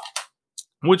 whatever,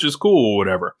 which is cool,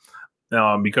 whatever.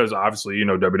 Because obviously, you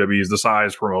know, WWE is the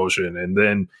size promotion. And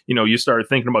then, you know, you start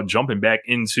thinking about jumping back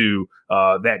into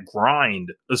that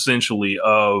grind, essentially,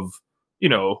 of, you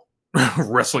know,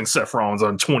 wrestling Seth Rollins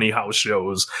on 20 house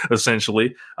shows,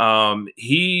 essentially.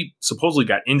 He supposedly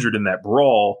got injured in that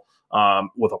brawl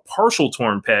with a partial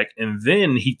torn pec, and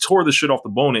then he tore the shit off the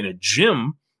bone in a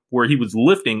gym where he was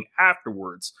lifting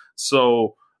afterwards.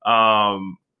 So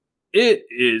it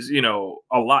is, you know,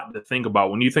 a lot to think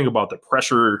about. When you think about the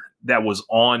pressure that was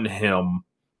on him,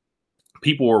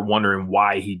 people were wondering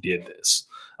why he did this.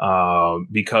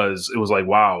 Because it was like,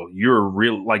 wow, you're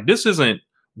real. Like, this isn't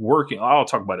working. I'll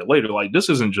talk about it later. Like, this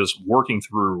isn't just working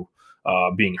through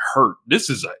being hurt. This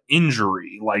is an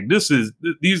injury. Like,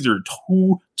 these are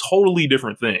two totally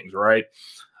different things, right?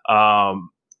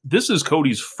 This is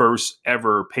Cody's first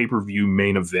ever pay-per-view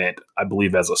main event, I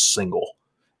believe, as a single.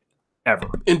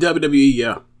 Ever. In WWE,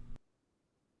 yeah.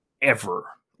 Ever.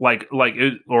 Like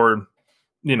it, or,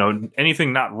 you know,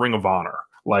 anything not Ring of Honor,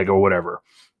 like, or whatever.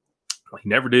 He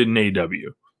never did in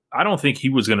AEW. I don't think he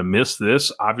was going to miss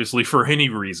this, obviously, for any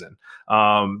reason.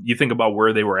 You think about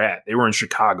where they were at. They were in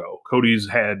Chicago. Cody's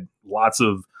had lots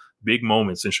of big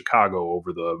moments in Chicago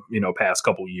over the, you know, past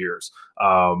couple years.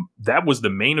 That was the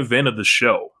main event of the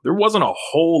show. There wasn't a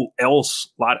whole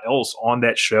lot else on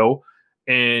that show.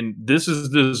 And this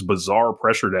is this bizarre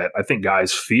pressure that I think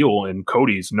guys feel, and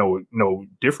Cody's no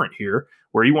different here,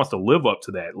 where he wants to live up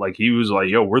to that. Like, he was like,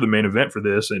 yo, we're the main event for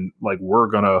this, and like, we're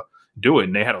going to do it.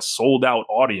 And they had a sold out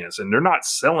audience, and they're not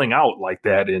selling out like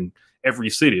that in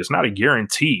every city. It's not a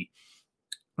guarantee.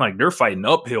 Like, they're fighting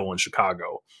uphill in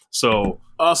Chicago. So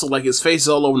also, like, his face is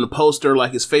all over the poster,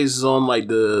 like his face is on like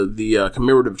the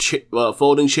commemorative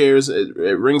folding chairs at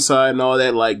ringside and all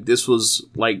that. Like, this was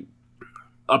like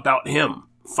about him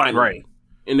finally, right,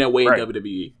 in that way, right, in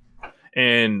WWE.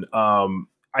 And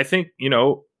I think, you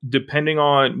know, depending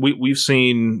on, we've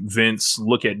seen Vince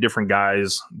look at different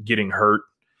guys getting hurt,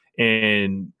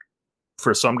 and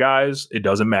for some guys it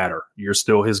doesn't matter, you're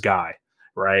still his guy,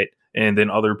 right? And then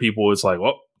other people, it's like,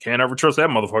 well, can't ever trust that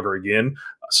motherfucker again.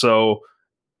 So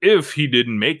if he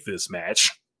didn't make this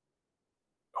match,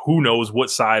 who knows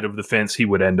what side of the fence he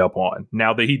would end up on.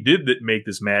 Now that he did make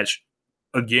this match,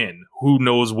 again, who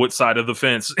knows what side of the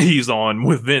fence he's on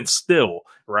with Vince still,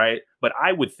 right? But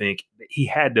I would think that he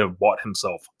had to have bought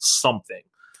himself something.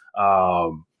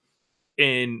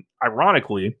 And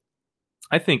ironically,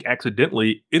 I think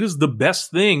accidentally, it is the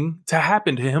best thing to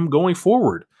happen to him going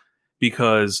forward.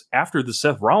 Because after the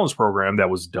Seth Rollins program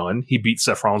that was done, he beat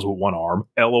Seth Rollins with one arm.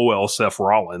 LOL, Seth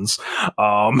Rollins.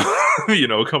 You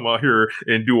know, come out here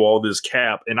and do all this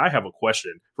cap. And I have a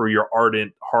question for your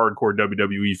ardent, hardcore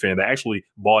WWE fan that actually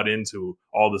bought into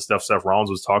all the stuff Seth Rollins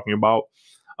was talking about.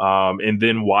 And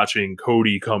then watching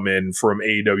Cody come in from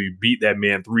AEW, beat that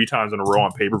man 3 times in a row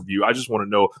on pay-per-view. I just want to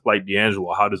know, like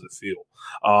D'Angelo, how does it feel?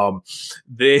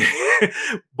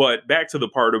 But back to the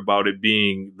part about it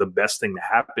being the best thing to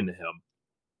happen to him.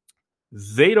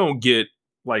 They don't get,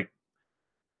 like,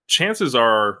 chances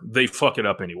are they fuck it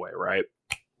up anyway, right?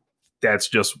 That's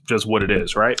just what it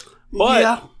is, right? But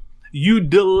yeah, you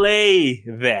delay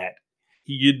that.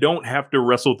 You don't have to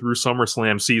wrestle through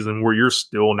SummerSlam season where you're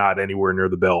still not anywhere near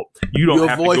the belt. You don't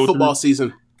have to go football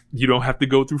season. You don't have to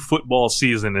go through football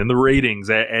season and the ratings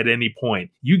at any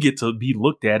point. You get to be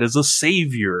looked at as a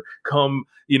savior come,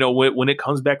 you know, when it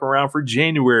comes back around for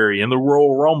January and the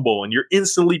Royal Rumble, and you're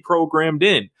instantly programmed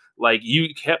in. Like,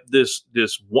 you kept this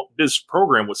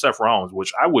program with Seth Rollins,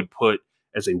 which I would put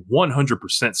as a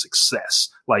 100% success.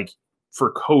 Like,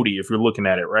 for Cody, if you're looking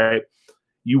at it, right?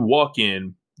 You walk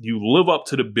in, you live up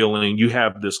to the billing, you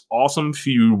have this awesome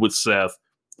feud with Seth.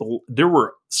 There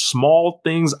were small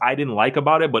things I didn't like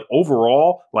about it, but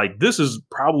overall, like, this is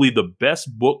probably the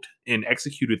best booked and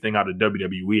executed thing out of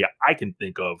WWE I can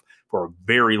think of for a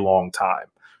very long time,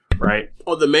 right?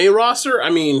 Oh, the main roster?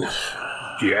 I mean,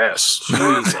 yes.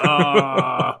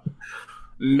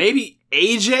 Maybe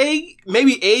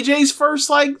AJ's first,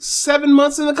 like, 7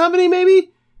 months in the company, maybe?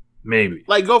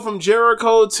 Like, go from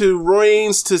Jericho to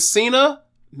Reigns to Cena?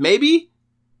 Maybe.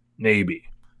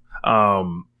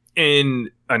 And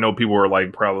I know people are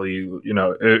like, probably, you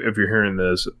know, if you're hearing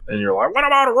this and you're like, what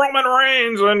about Roman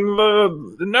Reigns and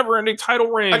the never-ending title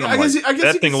reign? I guess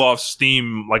that thing lost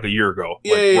steam like a year ago.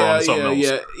 Yeah.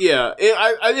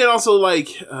 And also, like,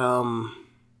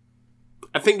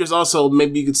 I think there's also,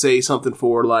 maybe you could say something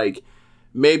for, like,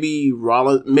 maybe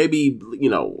Rollins, maybe, you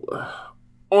know,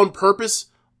 on purpose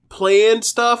planned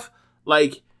stuff.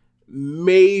 Like,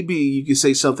 maybe you could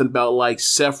say something about, like,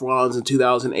 Seth Rollins in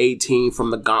 2018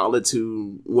 from the Gauntlet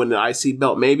to win the IC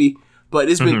belt, maybe. But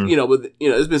it's been,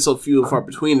 it's been so few and far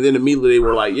between. And then immediately they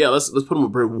were like, yeah, let's put him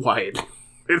with Bray Wyatt.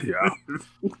 Yeah.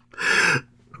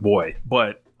 Boy.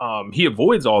 But he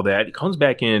avoids all that. He comes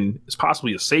back in as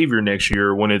possibly a savior next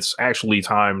year when it's actually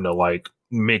time to, like,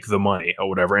 make the money or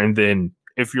whatever. And then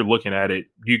if you're looking at it,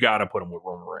 you got to put him with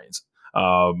Roman Reigns.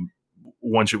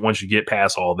 Once you get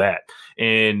past all that.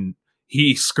 And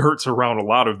he skirts around a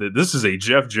lot of it. This is a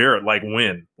Jeff Jarrett like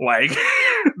win. Like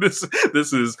this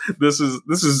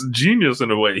is genius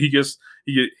in a way. He gets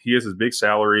his big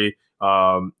salary.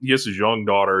 He gets his young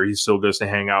daughter. He still gets to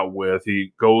hang out with.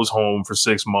 He goes home for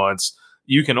 6 months.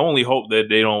 You can only hope that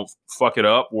they don't fuck it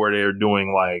up where they're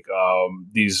doing like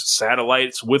these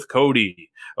satellites with Cody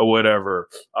or whatever,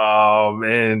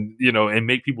 and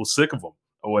make people sick of him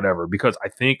or whatever. Because I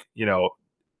think,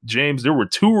 James, there were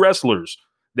 2 wrestlers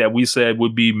that we said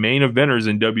would be main eventers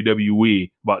in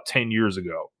WWE about 10 years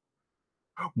ago.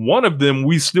 One of them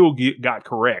we still got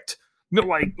correct.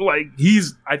 I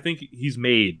think he's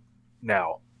made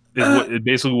now. Is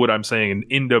basically what I'm saying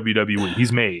in WWE.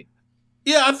 He's made.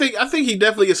 Yeah, I think he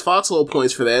definitely gets Foxhole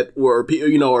points for that, or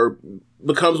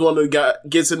becomes one of the guys,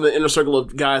 gets in the inner circle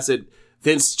of guys that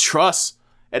Vince trusts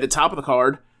at the top of the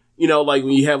card. Like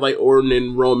when you have like Orton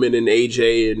and Roman and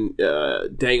AJ and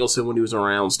Danielson when he was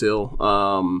around still.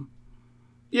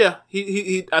 Yeah,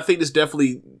 he I think this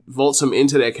definitely vaults him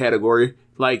into that category.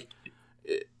 Like,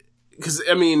 because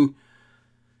I mean,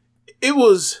 it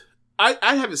was I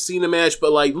haven't seen the match,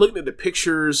 but like looking at the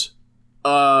pictures,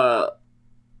 like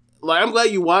I'm glad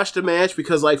you watched the match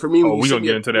because like for me, we're gonna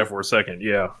get into that for a second.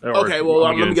 Yeah. Okay. Well,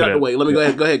 let me get out of the way. Let me go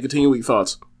ahead. Continue with your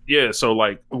thoughts. Yeah, so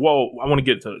I want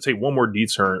to take one more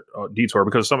detour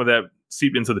because some of that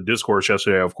seeped into the discourse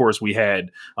yesterday. Of course, we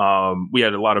had a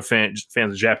lot of fans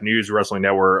of Japanese wrestling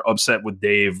that were upset with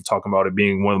Dave talking about it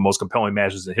being one of the most compelling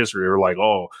matches in history. They were like,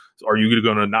 "Oh, are you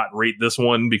going to not rate this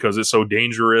one because it's so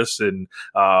dangerous?" And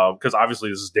because obviously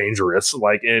this is dangerous.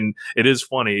 And it is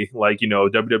funny.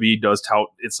 WWE does tout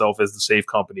itself as the safe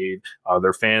company.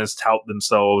 Their fans tout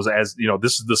themselves as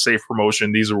this is the safe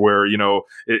promotion. These are where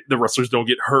the wrestlers don't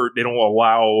get hurt. They don't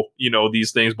allow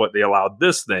these things, but they allowed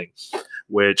this thing,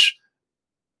 which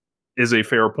is a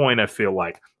fair point. I feel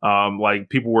like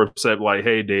people were upset, like,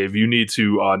 hey Dave, you need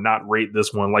to not rate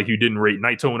this one like you didn't rate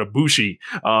Naito and Ibushi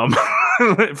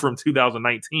from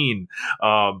 2019.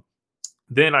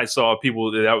 Then I saw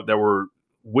people that were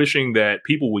wishing that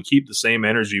people would keep the same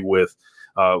energy with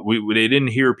they didn't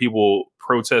hear people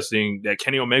protesting that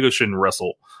Kenny Omega shouldn't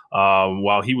wrestle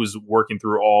while he was working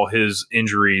through all his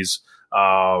injuries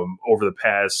over the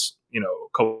past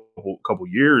couple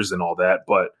years and all that.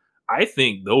 But I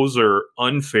think those are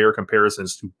unfair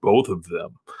comparisons to both of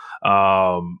them.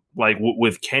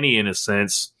 With Kenny, in a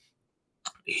sense,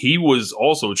 he was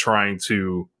also trying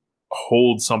to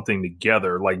hold something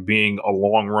together, like being a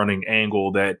long running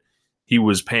angle that he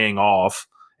was paying off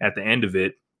at the end of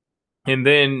it. And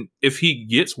then if he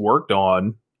gets worked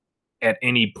on at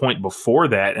any point before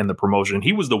that in the promotion,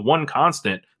 he was the one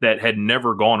constant that had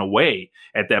never gone away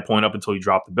at that point up until he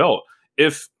dropped the belt.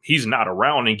 If he's not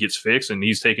around and gets fixed and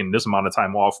he's taking this amount of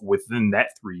time off within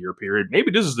that 3-year period,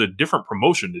 maybe this is a different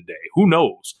promotion today. Who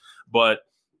knows? But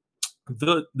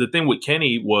the thing with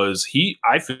Kenny was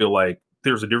I feel like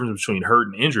there's a difference between hurt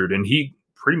and injured, and he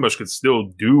pretty much could still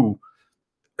do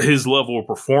his level of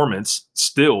performance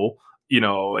still,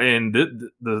 and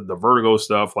the vertigo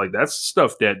stuff, like that's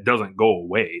stuff that doesn't go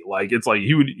away. Like it's like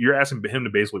you're asking him to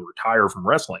basically retire from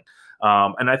wrestling.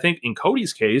 And I think in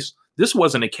Cody's case, this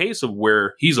wasn't a case of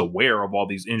where he's aware of all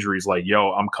these injuries. Like,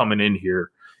 yo, I'm coming in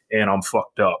here and I'm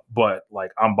fucked up, but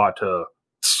like I'm about to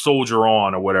soldier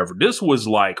on or whatever. This was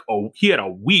like, he had a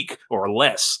week or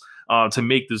less to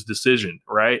make this decision,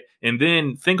 right? And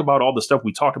then think about all the stuff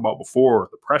we talked about before,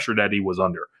 the pressure that he was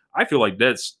under. I feel like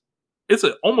it's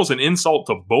almost an insult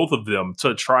to both of them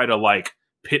to try to like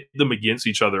pit them against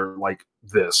each other like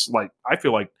this. Like, I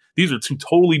feel like these are 2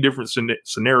 totally different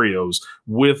scenarios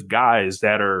with guys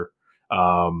that are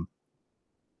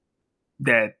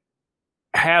that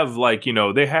have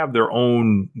they have their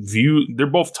own view. They're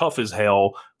both tough as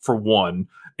hell for one,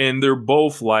 and they're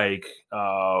both in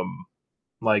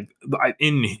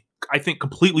I think,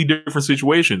 completely different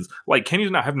situations. Like, Kenny's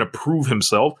not having to prove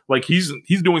himself. Like, he's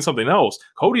doing something else.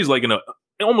 Cody's like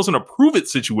almost in a prove it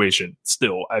situation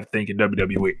still, I think, in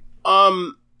WWE.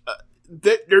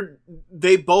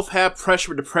 They both have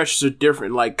pressure, but the pressures are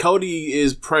different. Like, Cody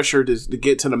is pressured to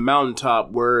get to the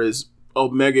mountaintop, whereas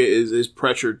Omega is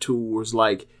pressured towards,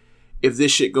 like, if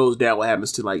this shit goes down, what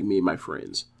happens to, like, me and my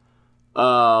friends?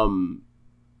 And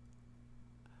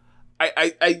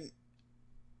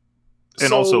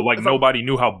also, like, nobody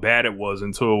knew how bad it was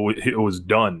until it was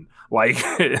done. Like,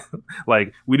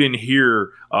 like we didn't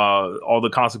hear all the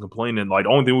constant complaining. Like, the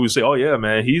only thing we would say, oh yeah,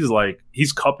 man,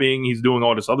 he's cupping, he's doing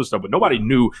all this other stuff, but nobody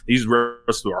knew these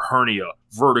wrestlers were hernia,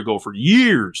 vertigo for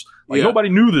years. Like, nobody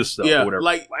knew this stuff or whatever.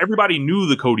 Like, everybody knew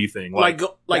the Cody thing. Like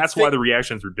that's why the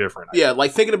reactions were different. Yeah,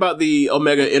 like thinking about the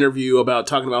Omega interview about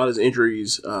talking about his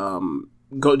injuries.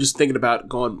 Just thinking about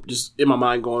just in my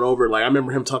mind going over it. Like, I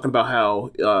remember him talking about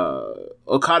how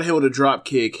Okada hit with a drop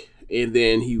kick, and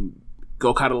then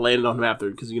Okada landed on him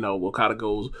after, because, Okada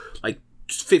goes like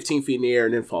 15 feet in the air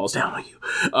and then falls down on you.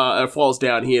 Falls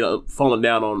down. He ended up falling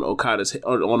down on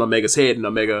on Omega's head, and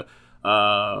Omega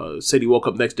said he woke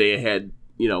up next day and had,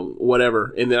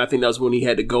 whatever. And then I think that was when he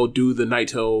had to go do the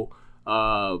Naito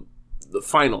the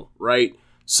final, right?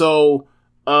 So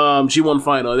G1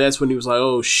 final. That's when he was like,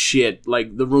 oh shit,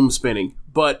 like the room's spinning.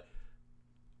 But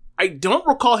I don't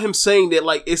recall him saying that,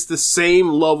 like, it's the same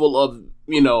level of,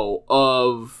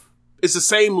 it's the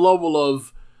same level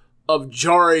of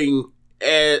jarring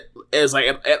as like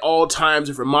at all times,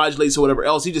 if it modulates or whatever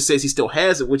else. He just says he still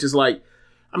has it, which is like,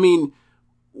 I mean,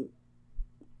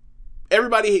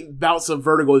 everybody bouts of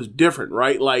vertigo is different,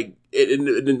 right? Like,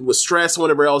 it with stress or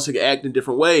whatever else, he can act in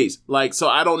different ways. Like, so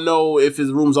I don't know if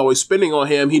his room's always spinning on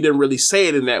him. He didn't really say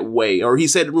it in that way, or he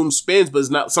said the room spins, but it's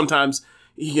not. Sometimes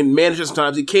he can manage it,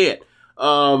 sometimes he can't.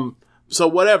 So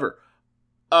whatever.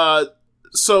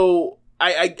 So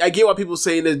I get why people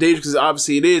saying it's dangerous, because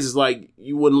obviously it is. It's like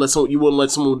you wouldn't let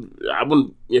someone. I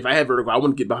wouldn't, if I had vertigo, I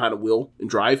wouldn't get behind a wheel and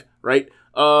drive, right?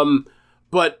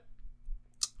 But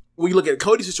when you look at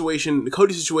Cody's situation, the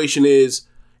Cody situation is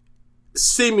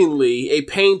seemingly a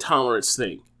pain tolerance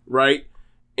thing, right?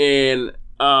 And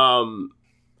I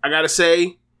gotta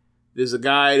say, there's a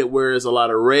guy that wears a lot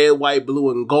of red, white,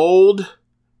 blue, and gold,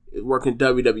 working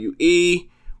WWE.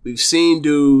 We've seen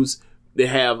dudes that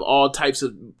have all types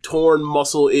of torn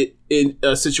muscle in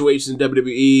situations in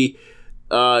WWE.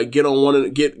 Get on one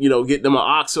and get them an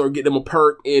ox or get them a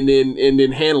perk, and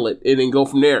then handle it and then go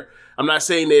from there. I'm not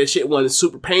saying that shit wasn't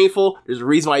super painful. There's a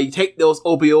reason why you take those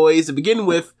opioids to begin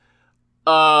with.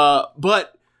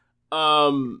 But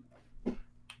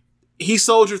he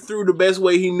soldiered through the best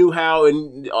way he knew how,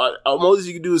 and most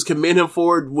you can do is commend him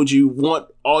for it. Would you want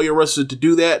all your wrestlers to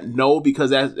do that? No,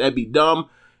 because that'd be dumb.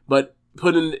 But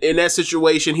put in that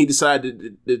situation, he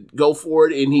decided to go for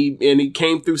it, and he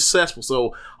came through successful.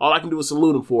 So all I can do is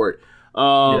salute him for it.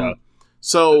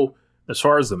 So as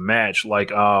far as the match,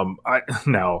 like, I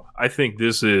think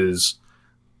this is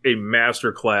a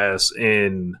masterclass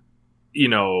in,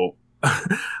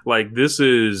 like, this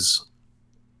is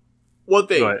one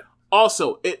thing.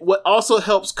 Also, what also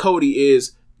helps Cody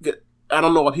is, I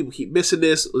don't know why people keep missing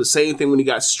this. The same thing when he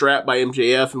got strapped by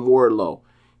MJF and Wardlow.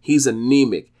 He's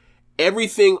anemic.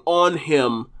 Everything on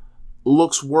him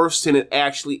looks worse than it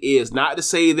actually is. Not to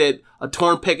say that a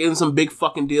torn pec isn't some big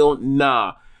fucking deal.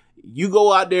 Nah. You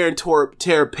go out there and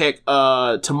tear a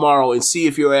pec tomorrow and see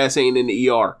if your ass ain't in the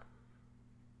ER.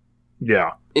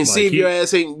 Yeah. And see if your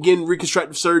ass ain't getting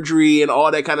reconstructive surgery and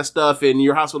all that kind of stuff, and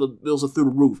your hospital bills are through the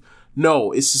roof.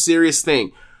 No, it's a serious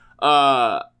thing.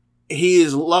 He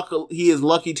is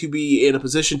lucky to be in a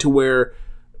position to where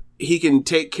he can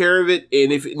take care of it,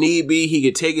 and if it need be, he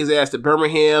could take his ass to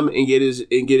Birmingham and get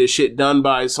his shit done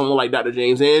by someone like Dr.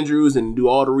 James Andrews and do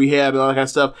all the rehab and all that kind of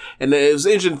stuff. And it was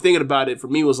interesting thinking about it for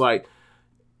me was like,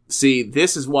 see,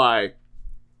 this is why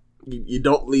you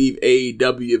don't leave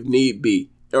AEW if need be.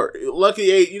 Or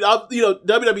luckily,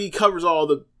 WWE covers all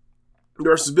the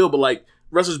wrestlers' bill, but like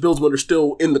wrestlers' bills when they're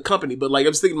still in the company. But like, I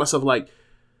was thinking to myself, like,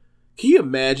 can you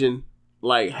imagine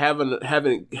like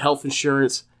having health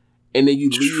insurance, and then you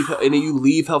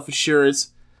leave health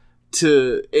insurance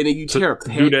and then you tear up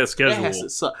do that schedule?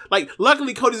 Like,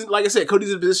 luckily, Cody's in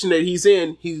a position that he's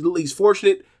in. He's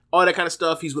fortunate, all that kind of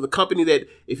stuff. He's with a company that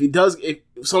if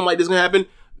something like this is gonna happen,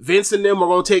 Vince and them are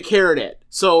gonna take care of that,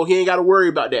 so he ain't got to worry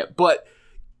about that. But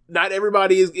not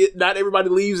everybody is going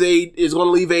to leave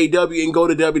AEW and go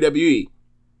to WWE.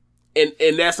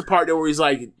 And that's the part where he's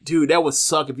like, dude, that would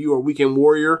suck if you were a weekend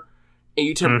warrior and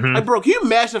you like, bro, can you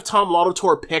imagine if Tom Lawler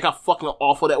tore a pec, how fucking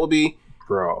awful that would be?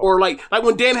 Bro. Or like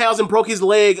when Danhausen broke his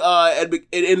leg at the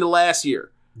end of last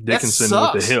year. Dickinson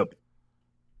with the hip.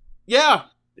 Yeah.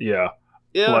 Yeah.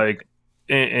 Like,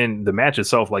 and the match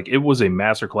itself, like, it was a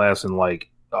masterclass in like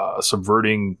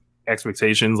subverting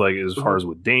expectations, like as far as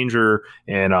with danger.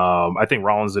 And I think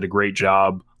Rollins did a great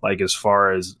job, like as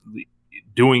far as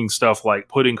doing stuff like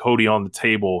putting Cody on the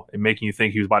table and making you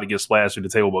think he was about to get splashed through the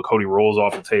table, but Cody rolls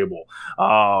off the table.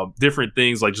 Different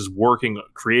things like just working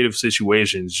creative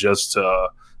situations just to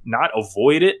not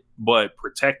avoid it, but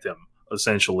protect him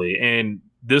essentially. And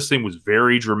this thing was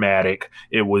very dramatic.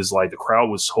 It was like the crowd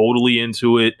was totally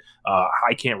into it.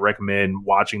 I can't recommend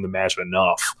watching the match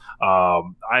enough.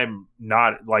 I'm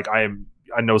not like I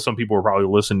know some people are probably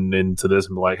listening to this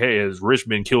and be like, hey, has Rich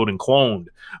been killed and cloned?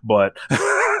 But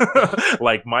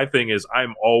like my thing is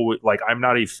I'm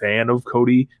not a fan of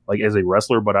Cody like as a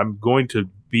wrestler, but I'm going to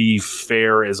be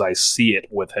fair as I see it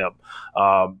with him.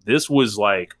 This was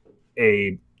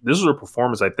a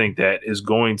performance I think that is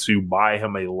going to buy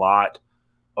him a lot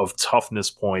of toughness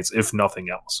points, if nothing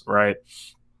else, right?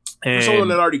 And for someone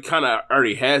that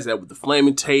already has that with the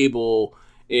flaming table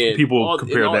and people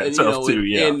compare that stuff too,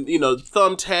 yeah. And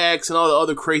thumbtacks and all the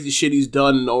other crazy shit he's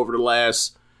done over the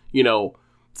last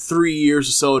 3 years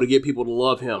or so to get people to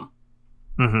love him.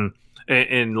 Mm-hmm.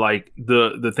 And like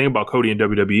the thing about Cody in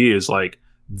WWE is like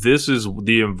this is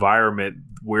the environment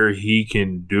where he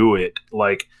can do it.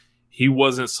 Like he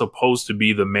wasn't supposed to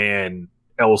be the man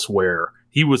elsewhere.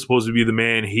 He was supposed to be the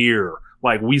man here.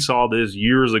 Like we saw this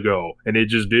years ago and it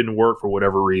just didn't work for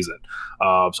whatever reason.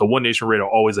 So One Nation Radio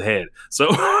always ahead. So,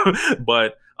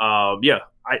 but yeah,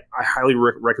 I highly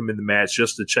recommend the match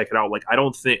just to check it out. Like, I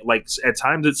don't think like at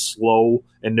times it's slow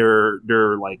and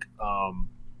they're like,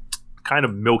 kind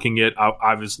of milking it.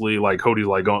 Obviously, like Cody's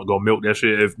like go milk that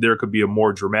shit. If there could be a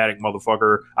more dramatic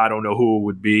motherfucker, I don't know who it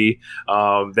would be.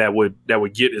 That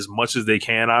would get as much as they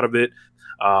can out of it.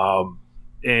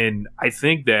 And I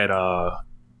think that I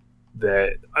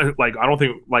don't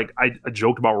think like I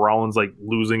joked about Rollins like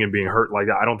losing and being hurt like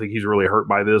that. I don't think he's really hurt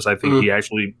by this. I think he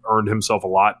actually earned himself a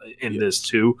lot in this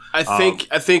too. I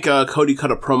think Cody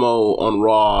cut a promo on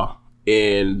Raw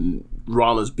and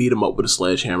Rollins beat him up with a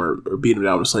sledgehammer or beat him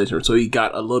down with a sledgehammer, so he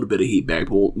got a little bit of heat back.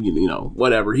 But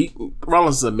whatever.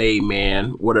 Rollins is a made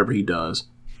man. Whatever he does.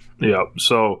 Yeah.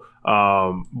 So,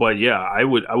 but yeah, I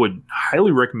would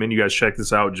highly recommend you guys check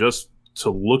this out just to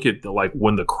look at the like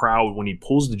when he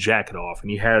pulls the jacket off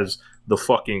and he has the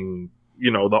fucking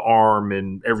the arm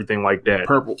and everything like that.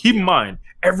 Purple. Keep in mind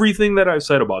everything that I've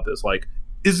said about this. Like,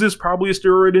 is this probably a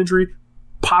steroid injury?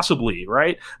 Possibly,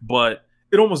 right? But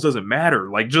it almost doesn't matter.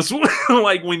 Like, just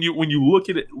like when you look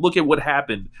at what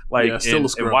happened, like and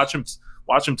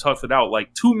watch him tough it out.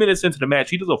 Like 2 minutes into the match,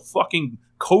 he does a fucking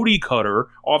Cody cutter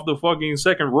off the fucking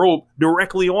second rope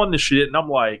directly on the shit, and I'm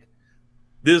like,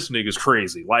 this nigga's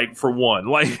crazy. Like, for one,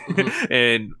 like,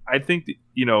 and I think that,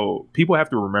 people have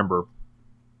to remember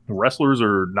wrestlers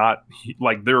are not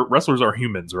like wrestlers are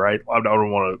humans, right? I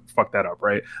don't want to fuck that up,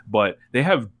 right? But they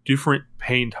have different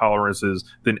pain tolerances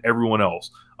than everyone else.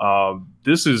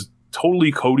 This is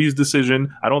totally Cody's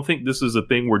decision. I don't think this is a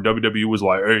thing where WWE was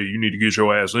like, hey, you need to get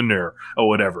your ass in there or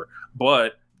whatever.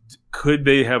 But could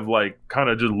they have like kind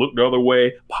of just looked the other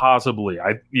way? Possibly.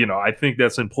 I think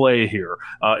that's in play here,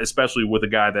 especially with a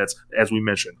guy that's, as we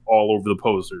mentioned, all over the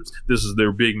posters. This is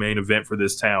their big main event for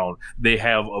this town. They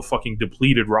have a fucking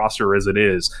depleted roster as it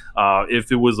is.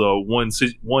 If it was a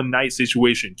one night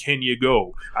situation, can you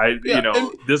go?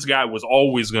 This guy was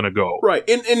always gonna go. Right.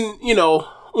 And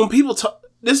when people talk,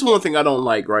 this is one thing I don't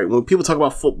like, right? When people talk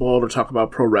about football or talk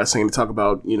about pro wrestling and talk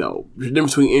about, the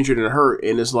difference between injured and hurt,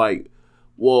 and it's like,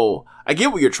 whoa, I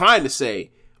get what you're trying to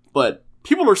say, but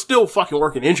people are still fucking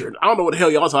working injured. I don't know what the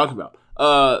hell y'all talking about.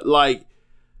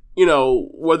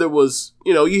 Whether it was,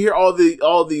 you hear all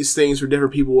these things from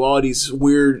different people, all these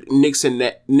weird nicks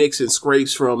and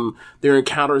scrapes from their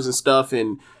encounters and stuff,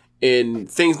 and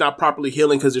things not properly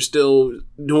healing because they're still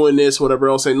doing this, whatever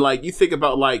else. And like, you think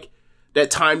about like that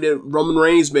time that Roman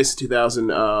Reigns missed in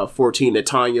 2014 that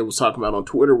Tanya was talking about on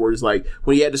Twitter, where he's like,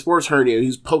 when he had the sports hernia, he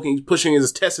was pushing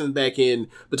his intestines back in,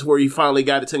 but to where he finally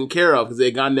got it taken care of because they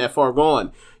had gotten that far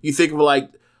gone. You think of like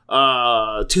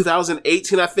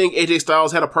 2018, I think AJ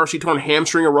Styles had a partially torn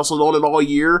hamstring and wrestled on it all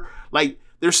year. Like,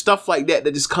 there's stuff like that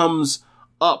just comes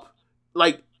up.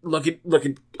 Like, look at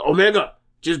Omega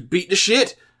just beat the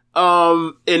shit.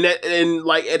 And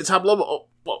like at the top level,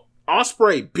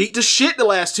 Ospreay beat the shit the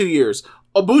last 2 years.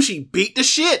 Ibushi beat the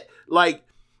shit. Like,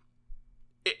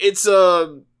 it's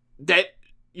that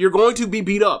you're going to be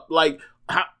beat up. Like,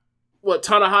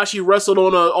 Tanahashi wrestled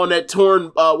on that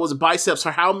torn was it biceps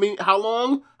for how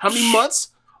long? How many months?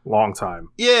 Long time.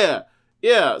 Yeah.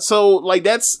 So like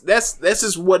that's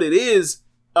just what it is.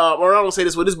 or I don't say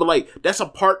this with this, but like that's a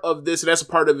part of this, and that's a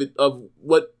part of it of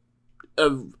what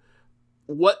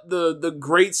the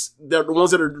greats, the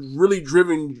ones that are really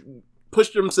driven,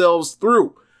 push themselves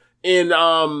through, and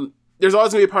there's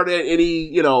always gonna be a part of any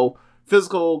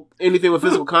anything with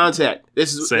physical contact.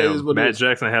 This is what Matt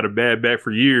Jackson had a bad back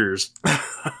for years.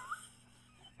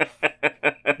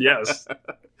 Yes.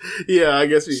 Yeah, I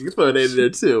guess you can put it in there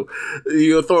too.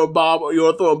 You're throwing Bob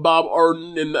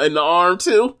Orton in the arm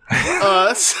too.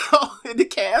 So in the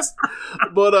cast.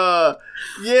 But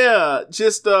yeah,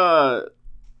 just there's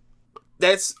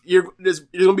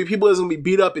gonna be people that's gonna be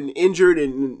beat up and injured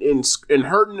and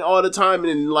hurting all the time,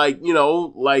 and like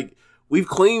we've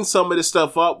cleaned some of this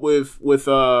stuff up with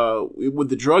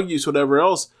the drug use, whatever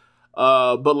else.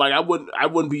 But like I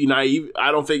wouldn't be naive.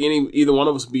 I don't think either one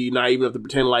of us would be naive enough to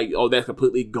pretend like, oh, that's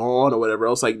completely gone or whatever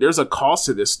else. Like there's a cost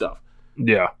to this stuff.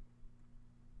 Yeah.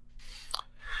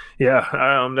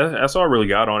 That's all I really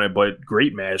got on it. But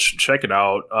great match. Check it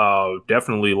out.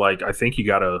 Definitely. Like I think you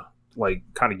gotta like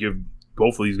kind of give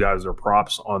both of these guys their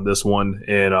props on this one.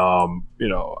 And I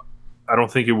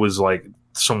don't think it was like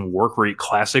some work rate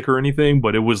classic or anything,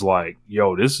 but it was like,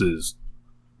 yo, this is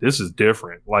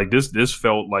different. Like this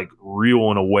felt like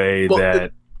real in a way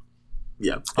that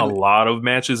a lot of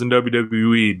matches in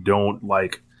WWE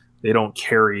don't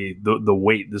carry the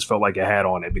weight this felt like it had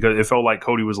on it, because it felt like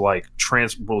Cody was like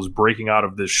was breaking out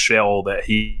of this shell that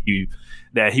he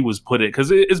was put in,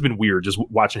 because it's been weird just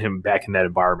watching him back in that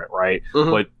environment, right?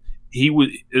 Mm-hmm. But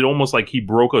it almost like he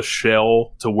broke a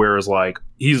shell to where it's like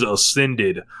he's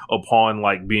ascended upon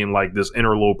like being like this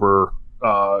interloper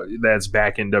that's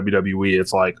back in WWE.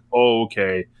 It's like, oh,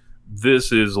 okay, this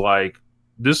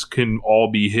can all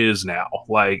be his now.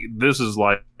 Like this is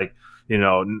like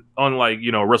unlike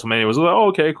WrestleMania was like, oh,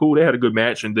 okay, cool, they had a good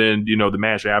match, and then the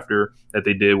match after that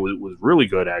they did was really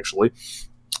good actually.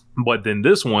 But then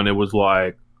this one, it was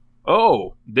like,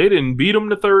 oh, they didn't beat him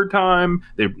the third time.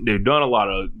 They've done a lot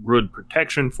of good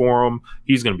protection for him.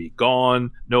 He's going to be gone.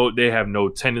 No, they have no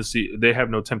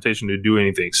temptation to do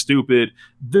anything stupid.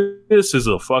 This is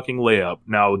a fucking layup.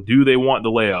 Now, do they want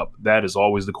the layup? That is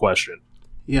always the question.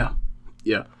 Yeah.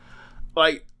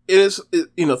 Like it is,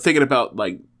 thinking about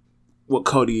like what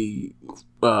Cody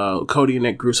and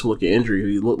that gruesome looking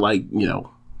injury. He looked like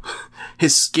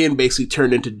his skin basically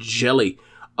turned into jelly.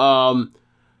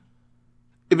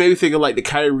 It made me think of like the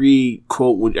Kyrie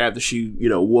quote after she,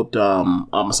 whooped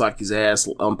Masaki's ass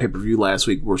on pay-per-view last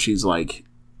week, where she's like,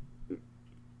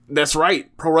 "That's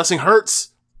right, pro wrestling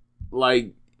hurts."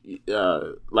 Like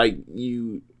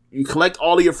you collect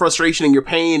all of your frustration and your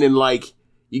pain, and like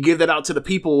you give that out to the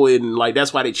people, and like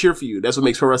that's why they cheer for you. That's what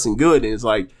makes pro wrestling good. And it's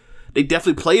like they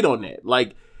definitely played on that.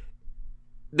 Like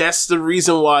that's the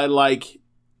reason why, like,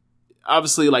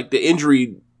 obviously, like the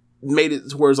injury made it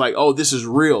to where it's like, oh, this is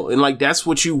real. And like, that's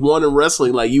what you want in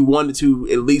wrestling. Like you want it to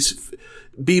at least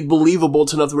be believable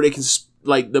to enough where they can,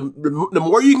 like, the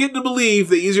more you can get to believe,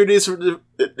 the easier it is for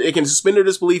they can suspend their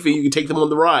disbelief and you can take them on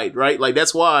the ride, right? Like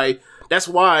that's why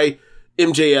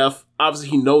MJF, obviously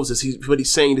he knows this, but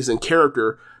he's saying this in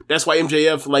character. That's why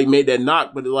MJF like made that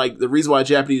knock. But like the reason why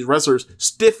Japanese wrestlers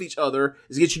stiff each other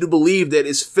is to get you to believe that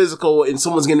it's physical and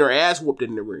someone's getting their ass whooped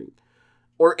in the ring.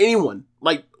 Or anyone.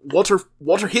 Like Walter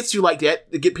hits you like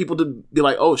that to get people to be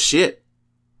like, oh shit.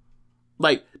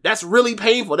 Like that's really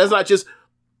painful. That's not just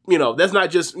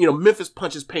Memphis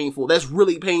Punch is painful. That's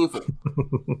really painful.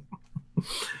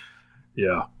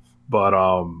 Yeah. But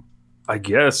I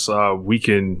guess we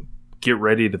can get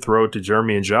ready to throw it to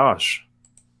Jeremy and Josh.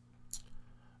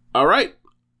 All right.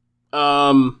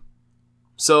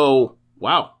 So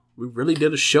wow, we really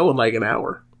did a show in like an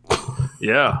hour.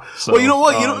 Yeah. So, well, you know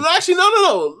what? Actually,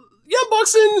 no. Young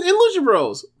Bucks and Lucha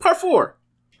Bros, Part 4.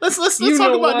 Let's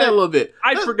talk about that a little bit.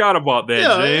 I forgot about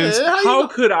that, James. How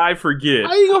could I forget?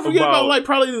 How you gonna forget about like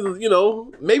probably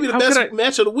maybe the best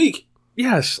match of the week?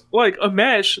 Yes, like a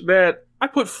match that I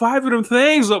put 5 of them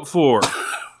things up for.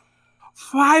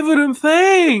 5 of them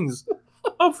things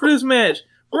up for this match,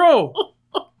 bro.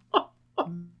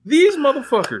 These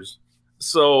motherfuckers.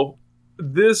 So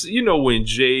this, when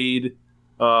Jade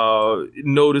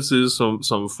notices some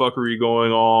fuckery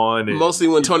going on, and mostly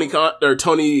when Tony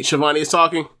Schiavone is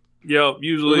talking. Yep,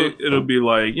 usually it'll be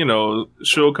like,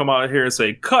 she'll come out here and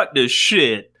say, "Cut this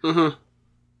shit." Mm-hmm.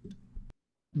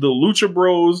 The Lucha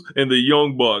Bros and the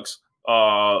Young Bucks,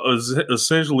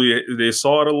 essentially, they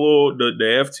saw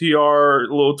the FTR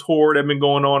little tour that been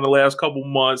going on the last couple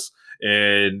months,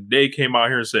 and they came out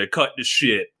here and said, "Cut this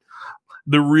shit.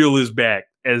 The real is back."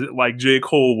 As like J.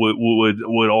 Cole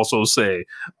would also say,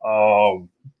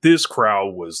 this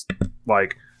crowd was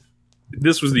like,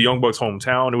 this was the Young Bucks'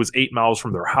 hometown. It was 8 miles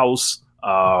from their house.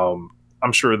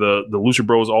 I'm sure the Lucha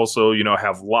Bros also,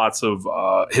 have lots of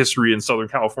history in Southern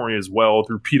California as well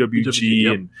through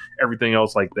PWG and everything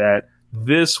else like that.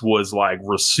 This was like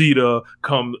Reseda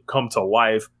come to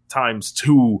life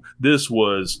 ×2. This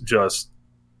was just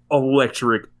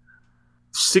electric.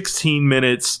 16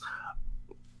 minutes.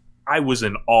 I was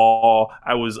in awe.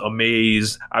 I was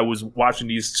amazed. I was watching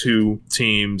these two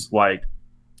teams like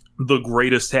the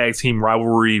greatest tag team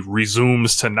rivalry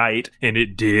resumes tonight, and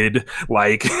it did.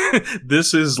 Like,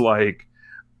 this is like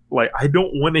I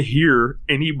don't want to hear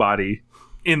anybody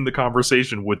in the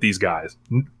conversation with these guys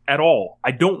at all. I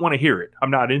don't want to hear it.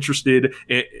 I'm not interested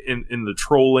in the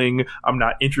trolling. I'm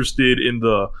not interested in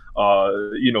the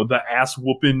the ass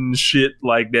whooping shit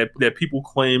like that people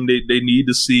claim they need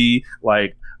to see.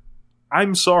 Like,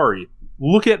 I'm sorry.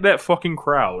 Look at that fucking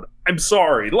crowd. I'm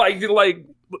sorry. Like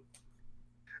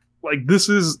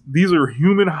these are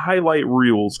human highlight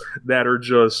reels that are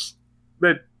just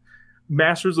that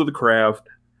masters of the craft,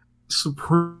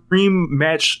 supreme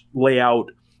match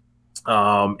layout,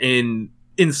 and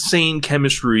insane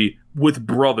chemistry with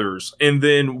brothers. And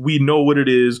then we know what it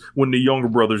is when the younger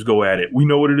brothers go at it. We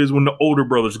know what it is when the older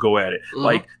brothers go at it. Mm-hmm.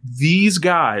 Like, these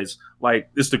guys, like,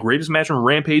 it's the greatest match in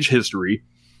Rampage history.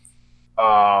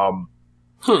 And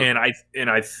I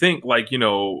think, like,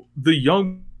 the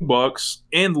Young Bucks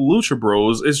and the Lucha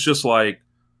Bros, it's just like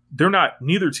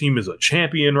neither team is a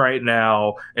champion right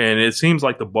now, and it seems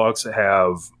like the Bucks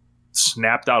have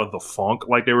snapped out of the funk.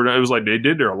 Like, it was like they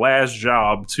did their last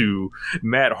job to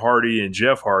Matt Hardy and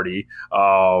Jeff Hardy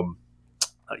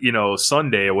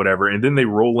Sunday or whatever, and then they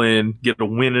roll in, get a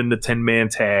win in the 10-man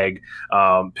tag,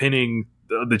 pinning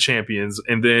the champions,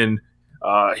 and then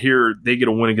here they get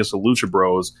a win against the Lucha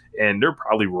Bros, and they're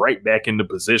probably right back into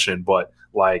position. But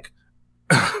like,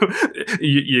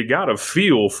 you gotta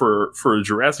feel for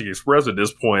Jurassic Express at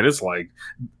this point. It's like,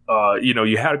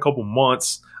 you had a couple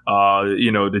months,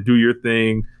 to do your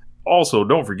thing. Also,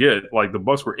 don't forget, like, the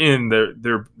Bucks were in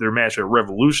their match at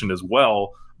Revolution as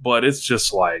well. But it's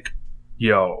just like,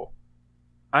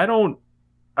 I don't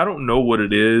know what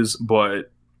it is,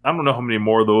 but I don't know how many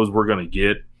more of those we're gonna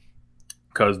get.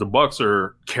 Because the Bucks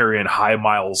are carrying high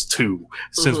miles too,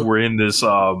 since we're in this,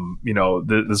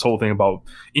 this whole thing about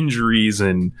injuries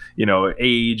and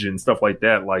age and stuff like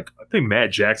that. Like, I think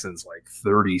Matt Jackson's like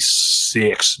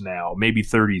 36 now, maybe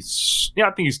 30. Yeah,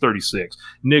 I think he's 36.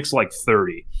 Nick's like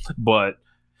 30, but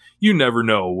you never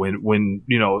know when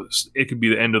it could be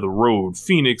the end of the road.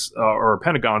 Phoenix or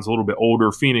Pentagon's a little bit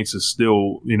older. Phoenix is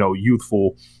still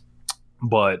youthful,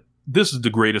 but this is the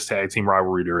greatest tag team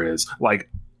rivalry there is. Like,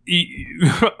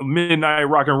 Midnight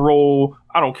Rock and Roll,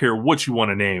 I don't care what you want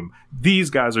to name.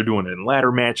 These guys are doing it in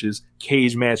ladder matches,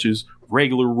 cage matches,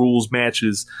 regular rules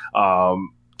matches.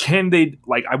 Can they,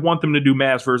 like, I want them to do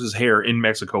mask versus hair in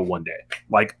Mexico one day.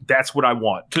 Like, that's what I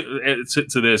want to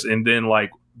this. And then,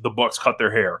 like, the Bucks cut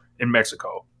their hair in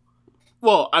Mexico.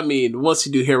 Well, I mean, once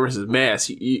you do hair versus mask,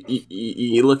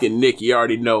 you look at Nick, you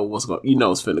already know it's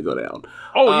finna go down.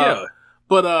 Oh, yeah.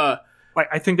 But, like,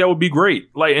 I think that would be great.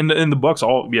 Like, in the Bucks,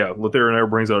 Lothario never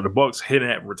brings out the Bucks hitting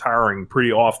at retiring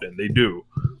pretty often. They do.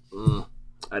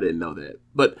 I didn't know that,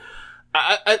 but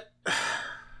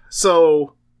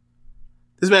so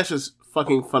this match is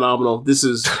fucking phenomenal. This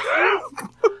is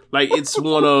like, it's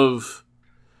one of,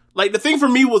 like, the thing for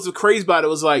me was the craze about it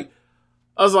was like,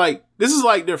 I was like, this is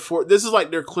like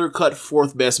their clear cut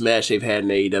fourth best match they've had in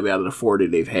AEW out of the 4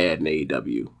 that they've had in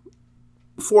AEW.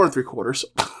 4 3/4.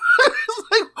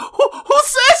 Who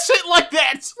says shit like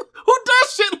that? Who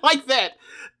does shit like that?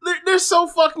 They're so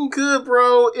fucking good,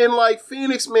 bro. And, like,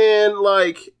 Phoenix, man,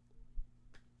 like,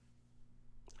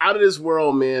 out of this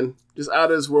world, man. Just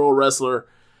out of this world wrestler.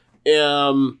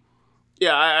 You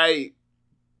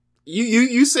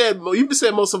said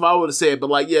most of what I would have said, but,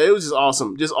 like, yeah, it was just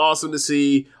awesome. Just awesome to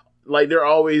see. Like, they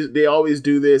always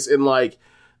do this, and, like,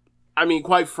 I mean,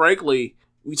 quite frankly,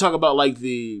 we talk about, like,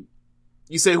 you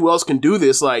say who else can do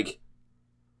this, like,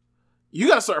 you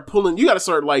gotta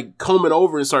start like combing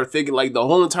over and start thinking, like, the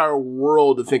whole entire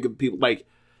world to think of people. Like,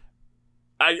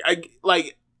 I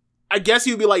guess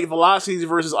you'd be like Velocities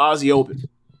versus Aussie Open.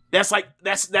 That's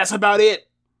about it.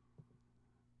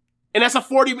 And that's a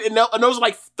 40, and those are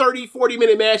like 30,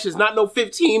 40-minute matches, not no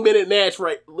 15-minute match,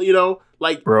 right?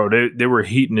 Like, bro, they were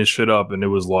heating this shit up, and it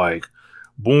was like,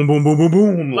 boom, boom, boom, boom,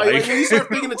 boom. Like when you start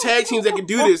thinking of tag teams that can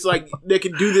do this, like, they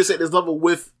can do this at this level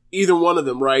with either one of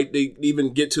them, right? They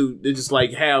even get to, they just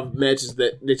like have matches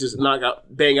that they just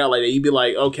bang out like that. You'd be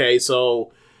like, okay,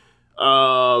 so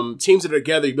teams that are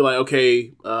together, you'd be like,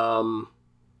 okay, off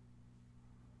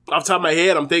the top of my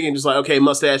head, I'm thinking just like, okay,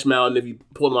 Mustache Mountain, if you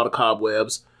pull them out of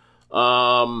cobwebs.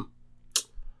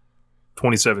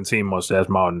 2017 Mustache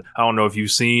Mountain. I don't know if you've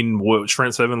seen what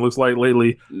Trent Seven looks like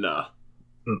lately. Nah.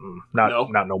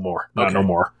 Not no more. Not Okay. no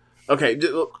more. Okay.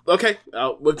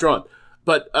 Withdrawn.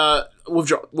 But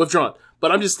withdrawn.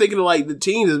 But I'm just thinking of like the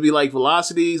teams would be like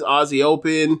Velocities, Aussie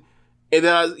Open, and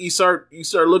then you start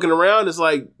looking around. It's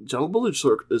like Jungle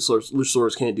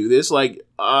Luchasaurus can't do this. Like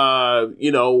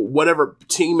whatever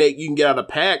teammate you can get out of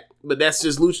the pack, but that's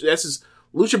just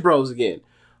Lucha Bros again.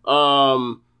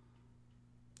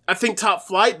 I think Top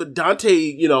Flight, but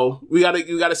Dante, we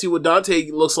gotta see what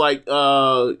Dante looks like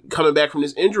coming back from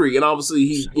this injury, and obviously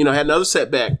he had another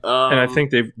setback. And I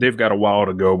think they've got a while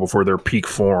to go before their peak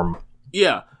form.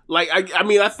 Yeah, like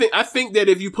I think that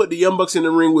if you put the Young Bucks in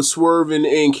the ring with Swerve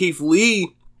and Keith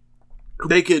Lee,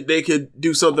 they could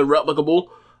do something replicable,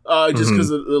 just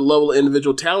because of the level of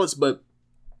individual talents. But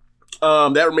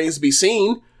that remains to be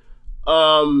seen.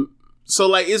 So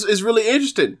like it's really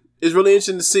interesting. It's really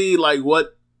interesting to see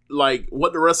what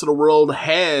the rest of the world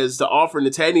has to offer in the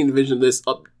tag team division that's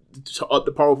up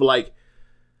to par with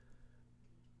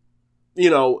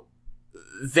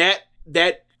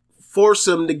that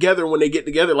foursome together when they get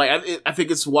together. Like I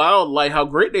think it's wild, like how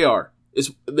great they are.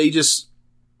 They just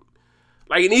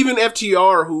like, and even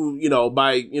FTR, who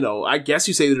I guess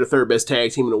you say they're the third best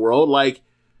tag team in the world. Like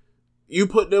you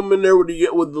put them in there with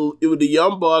the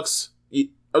Young Bucks.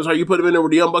 I'm sorry, you put them in there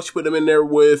with the Young Bucks, you put them in there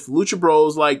with Lucha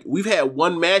Bros. Like, we've had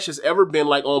one match that's ever been,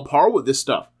 like, on par with this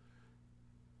stuff.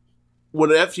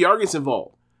 When the FTR gets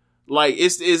involved. Like,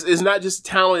 it's not just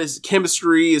talent, it's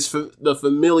chemistry, it's the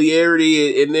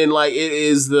familiarity, and then, like, it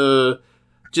is the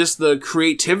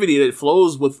creativity that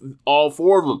flows with all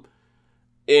four of them.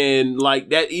 And, like,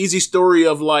 that easy story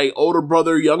of, like, older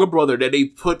brother, younger brother that they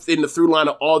put in the through line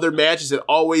of all their matches that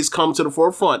always come to the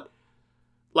forefront.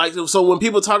 Like, so when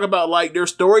people talk about, like, their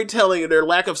storytelling and their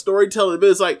lack of storytelling, but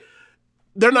it's like,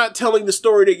 they're not telling the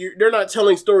story they're not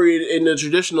telling story in the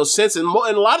traditional sense. And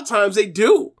a lot of times they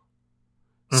do.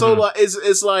 Mm-hmm. So, like,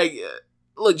 it's like,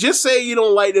 look, just say you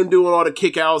don't like them doing all the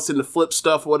kickouts and the flip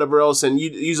stuff or whatever else, and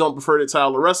you don't prefer the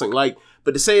style of wrestling. Like,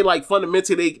 but to say, like,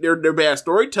 fundamentally they're bad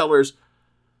storytellers,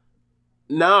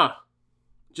 nah.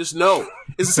 Just no.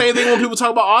 It's the same thing when people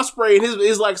talk about Ospreay and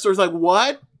his like stories, like,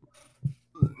 what?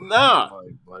 Nah.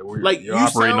 Like you're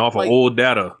operating off of old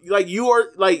data. Like you are,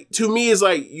 like, to me, is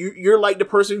like you're like the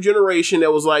person generation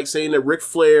that was like saying that Ric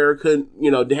Flair couldn't,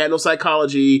 had no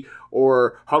psychology,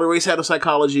 or Harley Race had no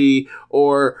psychology,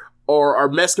 or our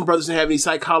Mexican brothers didn't have any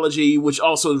psychology, which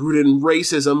also is rooted in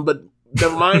racism. But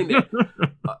never mind it.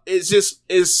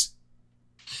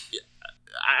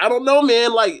 I don't know,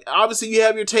 man. Like, obviously you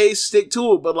have your taste, stick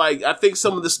to it. But like, I think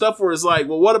some of the stuff where it's like,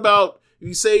 well, what about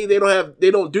you say they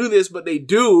don't do this, but they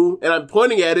do, and I'm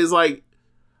pointing at it, is like,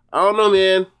 I don't know,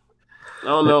 man. I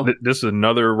don't know. This is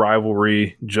another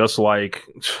rivalry, just like,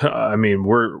 I mean,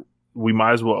 we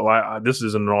might as well, this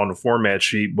isn't on the format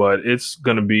sheet, but it's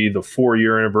going to be the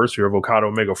 4-year anniversary of Okada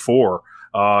Omega 4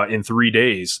 in 3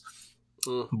 days.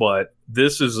 But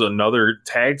this is another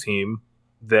tag team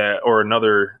or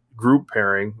another group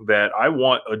pairing that I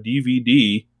want a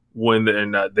DVD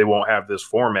they won't have this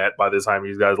format by the time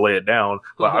these guys lay it down.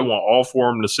 But I want all four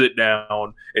of them to sit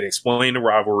down and explain the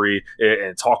rivalry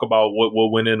and talk about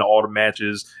what went into all the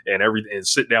matches and everything, and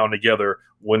sit down together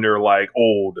when they're like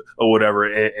old or whatever,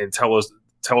 and tell us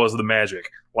the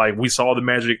magic. Like, we saw the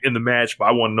magic in the match, but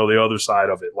I want to know the other side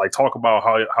of it. Like, talk about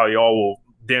how y'all will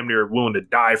damn near willing to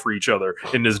die for each other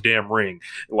in this damn ring.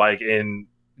 Like, and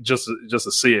just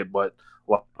to see it, but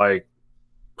like.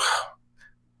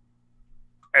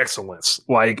 Excellence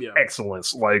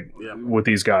with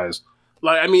these guys.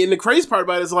 Like, I mean, the crazy part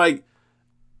about it is, like,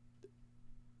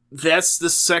 that's the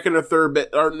second or third best,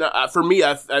 or not, for me,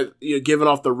 I giving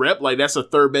off the rep, like, that's the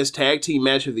third best tag team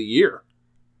match of the year.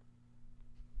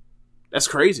 That's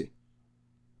crazy.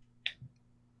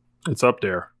 It's up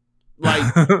there.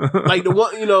 Like, like the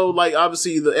one, like,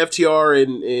 obviously the FTR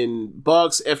and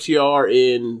Bucks, FTR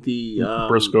in the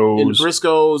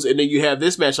Briscoes, and then you have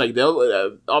this match. Like,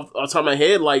 off the top of my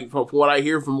head, like, from what I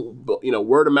hear from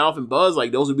word of mouth and buzz,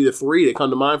 like, those would be the three that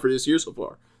come to mind for this year so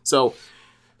far. So,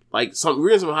 like, we're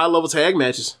in some high level tag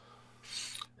matches.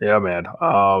 Yeah, man.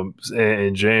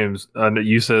 And James,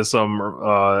 you said something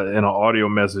in an audio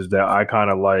message that I kind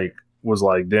of like was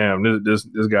like, damn, this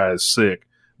guy is sick,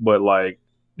 but like,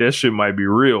 that shit might be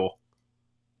real.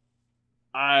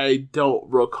 I don't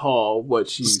recall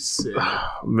what you said.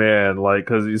 Man, like,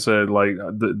 because you said, like,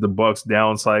 the Bucks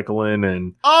down cycling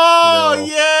and... Oh,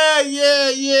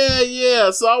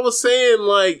 yeah. So I was saying,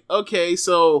 like, okay,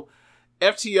 so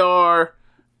FTR,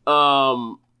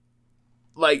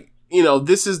 like,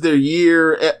 this is their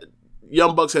year.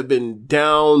 Young Bucks have been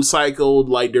down cycled,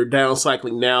 like they're down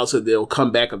cycling now, so they'll come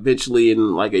back eventually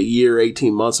in like a year,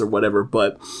 18 months or whatever.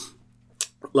 But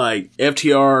like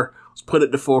FTR was put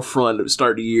at the forefront at the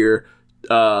start of the year.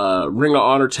 Ring of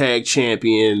Honor tag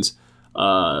champions,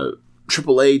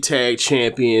 AAA tag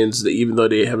champions, even though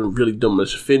they haven't really done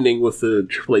much defending with the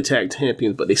AAA tag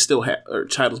champions, but they still have or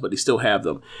titles, but they still have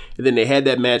them. And then they had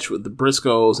that match with the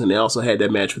Briscoes, and they also had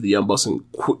that match with the Young Bucks in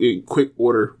quick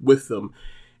order with them.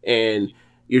 And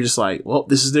you're just like, well,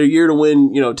 this is their year to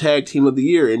win, tag team of the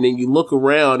year. And then you look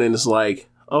around and it's like,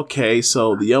 okay,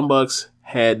 so the Young Bucks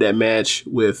had that match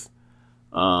with,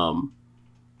 I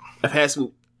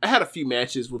had a few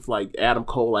matches with like Adam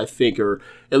Cole, I think, or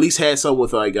at least had some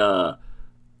with like,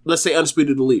 let's say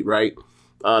Undisputed Elite, right?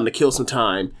 To kill some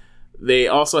time. They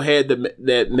also had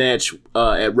that match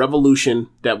at Revolution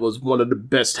that was one of the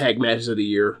best tag matches of the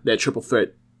year, that triple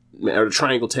threat or the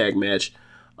triangle tag match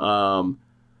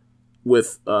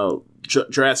with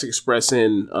Jurassic Express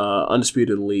and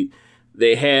Undisputed Elite.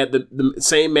 They had the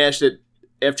same match that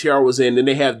FTR was in, and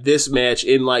they have this match,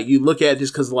 and like you look at this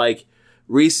because like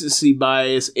recency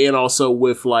bias and also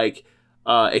with like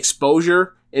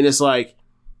exposure, and it's like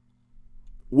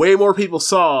way more people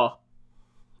saw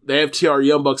the FTR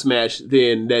Young Bucks match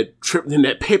than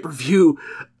that pay-per-view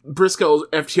Briscoe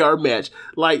FTR match.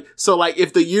 Like, so like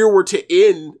if the year were to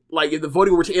end, like if the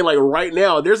voting were to end like right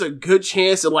now, there's a good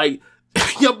chance that like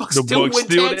Young Bucks still win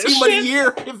tag team of the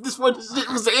year if this one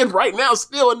was to end right now,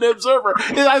 still in the Observer.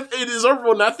 It is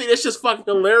Observer, and I think that's just fucking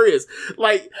hilarious.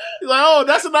 Like, oh,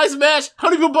 that's a nice match. How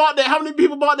many people bought that? How many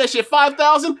people bought that shit?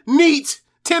 5,000? Neat.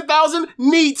 10,000?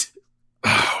 Neat.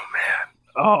 Oh, man.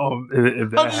 Oh, if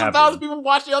that hundreds of thousands of people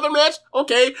watch the other match?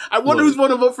 Okay. I wonder who's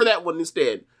going to vote for that one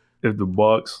instead. If the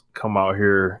Bucks come out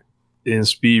here and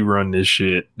speed run this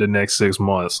shit the next 6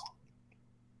 months,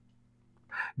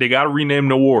 they got to rename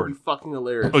the award. Fucking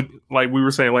hilarious. Like we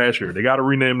were saying last year, they got to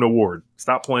rename the award.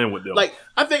 Stop playing with them. Like,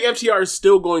 I think FTR is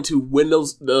still going to win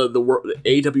the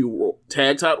AEW World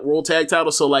Tag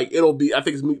Title. So like it'll be, I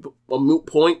think it's a moot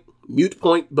point.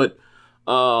 But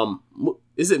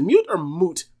is it mute or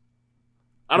moot?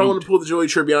 I don't want to pull the Joey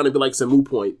Tribbiani and be like it's a moot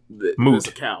point. Moot. It's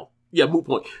a cow. Yeah, moot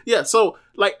point. Yeah, so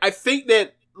like I think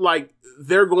that like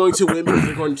they're going to win because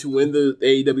they're going to win the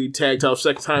AEW tag title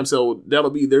second time, so that'll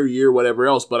be their year, whatever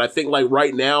else. But I think like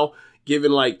right now,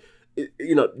 given like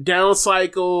down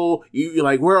cycle, you're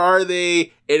like, where are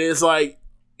they? And it's like,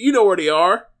 you know where they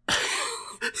are.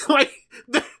 Like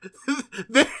they're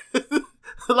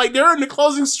like they're in the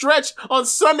closing stretch on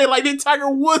Sunday, like they Tiger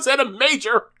Woods at a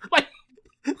major. Like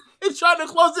they're trying to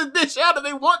close this dish out if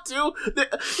they want to.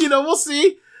 We'll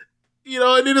see.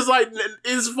 And it is like,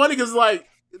 it's funny because like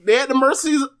they had the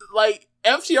mercy, like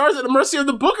FTR's at the mercy of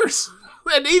the bookers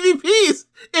and EVPs.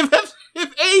 If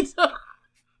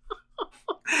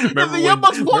the Young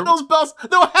Bucks want those belts,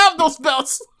 they'll have those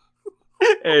belts.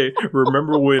 Hey,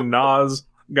 remember when Nas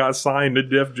got signed to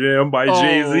Def Jam by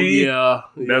Jay-Z? Yeah,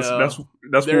 that's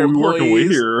what we're working with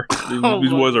here.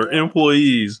 These boys are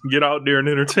employees. Get out there and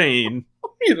entertain,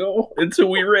 until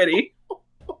we're ready.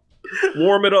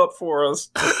 Warm it up for us.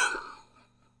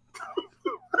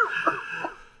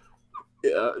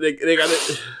 Yeah, they got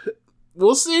it.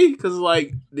 We'll see, because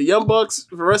like the Young Bucks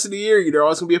for the rest of the year, there's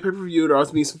always gonna be a pay-per-view. There's always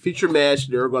gonna be some feature match.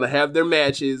 They're gonna have their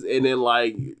matches, and then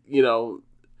like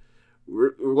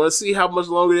we're gonna see how much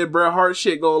longer that Bret Hart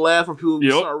shit gonna last for people.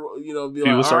 Start, be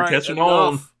people like, start catching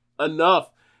on.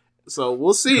 Enough. So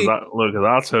we'll see. Because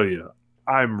I'll tell you,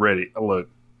 I'm ready.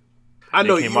 Look, I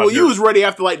know you was ready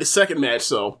after like the second match.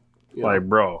 So like,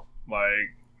 bro,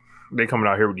 like they coming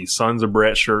out here with these Sons of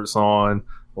Bret shirts on,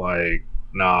 like.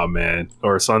 Nah, man.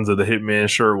 Or Sons of the Hitman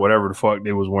shirt, whatever the fuck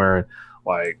they was wearing.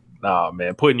 Like, nah,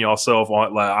 man. Putting yourself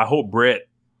on. Like, I hope Brett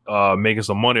making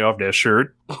some money off that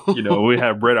shirt. We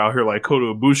have Brett out here like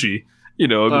Kota Ibushi.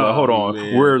 Like, hold on.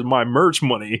 Man. Where's my merch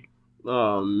money?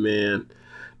 Oh, man.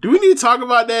 Do we need to talk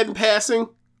about that in passing?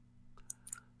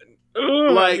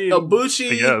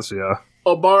 Ibushi. Yes, yeah.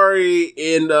 Obari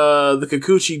and the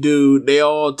Kikuchi dude, they're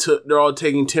all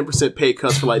taking 10% pay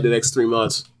cuts for like the next 3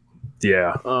 months.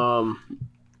 Yeah.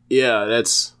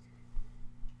 It's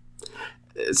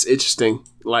interesting.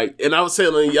 Like, and I was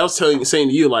saying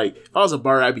to you, like, if I was a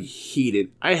bar, I'd be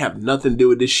heated. I have nothing to do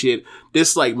with this shit.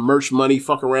 This like merch money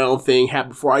fuck around thing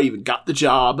happened before I even got the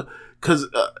job. Cause,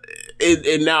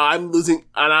 and now I'm losing,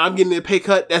 and I'm getting a pay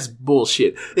cut. That's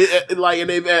bullshit.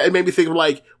 It made me think of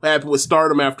like what happened with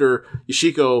Stardom after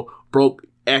Yoshiko broke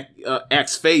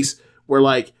Act's face, where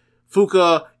like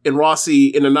Fuka and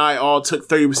Rossi and Anai all took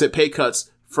 30% pay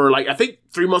cuts for like, I think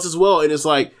 3 months as well. And it's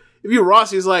like, if you're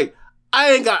Rossi, it's like,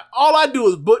 all I do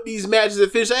is book these matches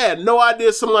and finish. I had no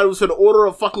idea somebody was going to order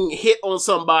a fucking hit on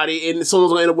somebody and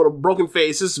someone's going to end up with a broken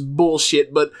face. This is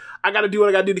bullshit, but I got to do what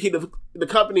I got to do to keep the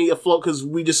company afloat because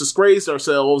we just disgraced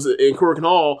ourselves in Korakuen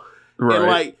Hall. Right. And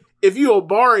like, if you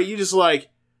Obari, you just like,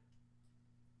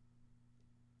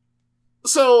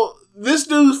 so this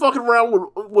dude's fucking around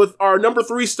with our number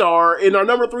 3 star, and our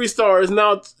number 3 star is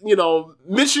now,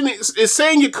 mentioning, is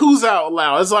saying Yakuza out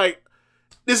loud. It's like,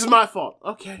 this is my fault.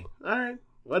 Okay. All right.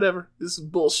 Whatever. This is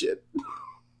bullshit.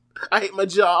 I hate my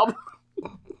job.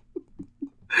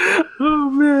 Oh,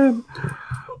 man.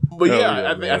 But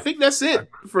I think that's it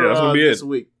for this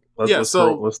week. Let's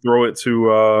throw it to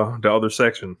the other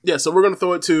section. Yeah, so we're going to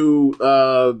throw it to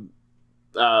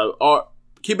our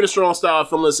Keeping It Strong style,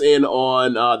 filling us in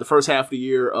on the first half of the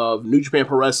year of New Japan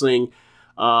Pro Wrestling.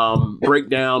 Break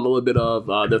down a little bit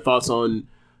of their thoughts on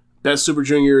Best Super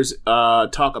Juniors,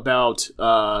 talk about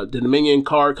the Dominion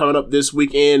card coming up this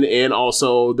weekend, and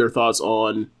also their thoughts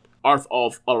on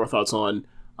all our thoughts on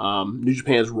New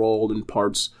Japan's role in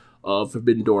parts of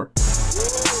Forbidden Door.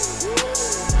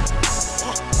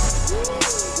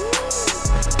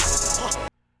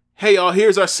 Hey y'all,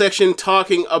 here's our section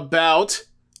talking about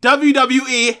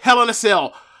WWE Hell in a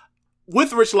Cell.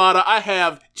 With Rich Latta, I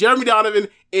have Jeremy Donovan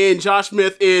and Josh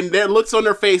Smith, and their looks on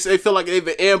their face, they feel like they've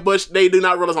been ambushed. They do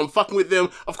not realize I'm fucking with them.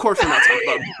 Of course we're not talking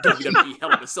about WWE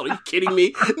Hell in a Cell. Are you kidding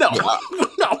me? No.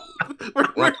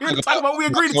 We're here to talk about what we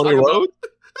agreed to talk about.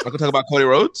 I can talk about Cody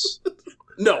Rhodes?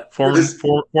 No.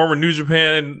 Former New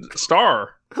Japan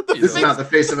star. This is not the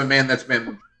face of a man that's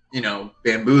been,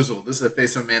 bamboozled. This is the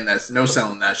face of a man that's no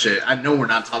selling that shit. I know we're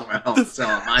not talking about Hell in a Cell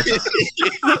on my time.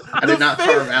 I did not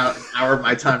carve out an hour of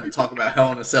my time to talk about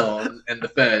Hell in a Cell and the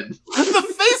Fed.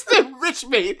 The face that Rich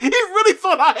made, he really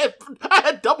thought I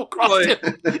had double crossed him.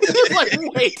 He's like,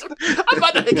 wait, I'm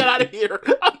about to get out of here.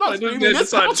 I'm not streaming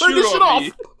this. I'm turning this shit off.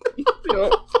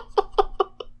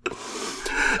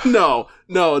 No.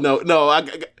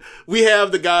 We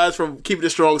have the guys from Keeping It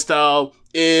Strong style,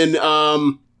 and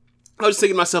I was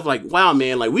thinking to myself, like, wow,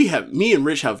 man, like me and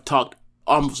Rich have talked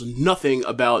almost nothing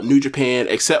about New Japan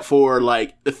except for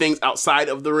like the things outside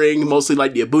of the ring, mostly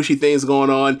like the Ibushi things going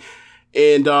on.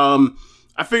 And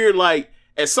I figured like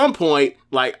at some point,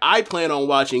 like I plan on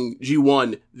watching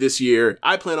G1 this year.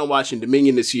 I plan on watching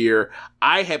Dominion this year.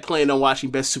 I had planned on watching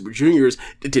Best Super Juniors.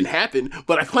 It didn't happen,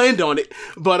 but I planned on it.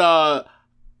 But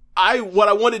what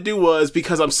I wanted to do was,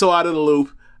 because I'm so out of the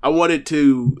loop, I wanted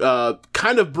to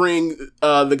kind of bring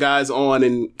the guys on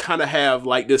and kind of have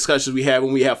like discussions we have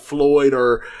when we have Floyd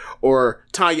or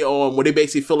Tanya on, where they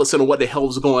basically fill us in on what the hell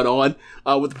is going on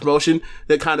with the promotion,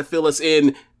 that kind of fill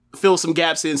some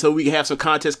gaps in so we can have some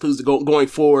context clues going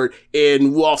forward,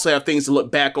 and we'll also have things to look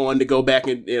back on, to go back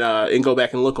and go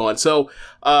back and look on. So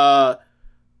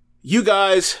you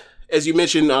guys, as you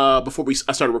mentioned before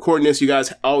I started recording this, you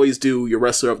guys always do your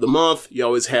Wrestler of the Month. You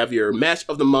always have your Match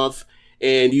of the Month.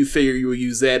 And you figure you will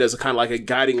use that as a kind of like a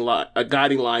guiding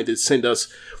line to send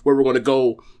us where we're going to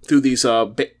go through these,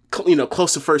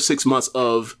 close to first 6 months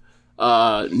of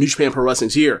New Japan Pro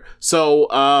Wrestling's year. So,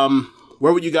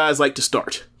 where would you guys like to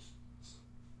start?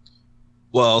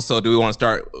 Well, so do we want to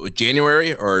start with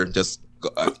January or just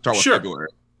start with February?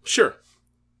 Sure.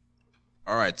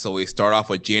 All right, so we start off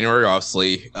with January.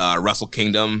 Obviously, Wrestle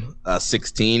Kingdom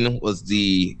 16 was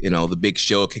the big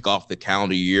show, kick off the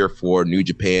calendar year for New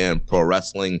Japan Pro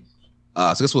Wrestling. So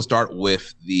I guess we'll start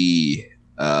with the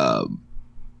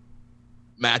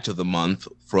match of the month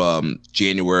from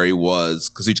January was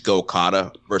Kazuchika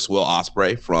Okada versus Will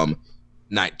Ospreay from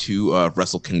night 2 of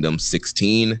Wrestle Kingdom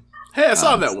 16. Hey, I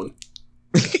saw that one.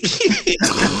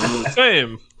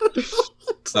 Same.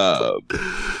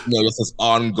 Just this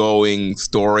ongoing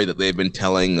story that they've been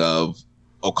telling of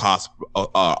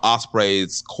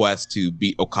Ospreay's quest to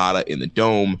beat Okada in the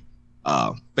Dome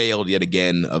failed yet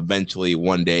again. Eventually,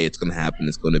 one day it's going to happen.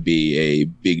 It's going to be a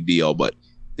big deal, but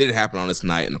it didn't happen on this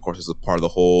night. And of course, it's a part of the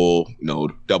whole,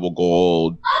 double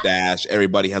gold dash.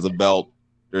 Everybody has a belt.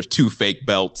 There's 2 fake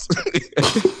belts.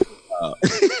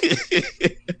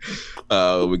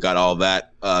 We got all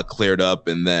that cleared up,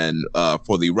 and then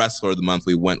for the Wrestler of the Month,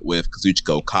 we went with Kazuchika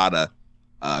Okada.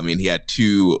 He had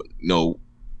 2,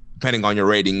 depending on your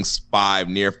ratings, 5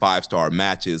 near 5-star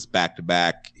matches back to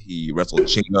back. He wrestled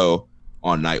Shingo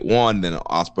on night 1, then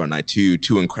Ospreay on night 2.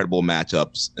 2 incredible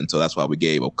matchups, and so that's why we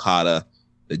gave Okada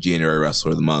the January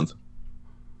Wrestler of the Month.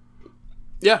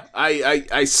 Yeah,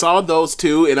 I saw those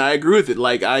 2, and I agree with it.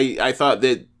 Like I thought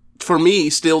that. For me,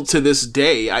 still to this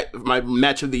day, my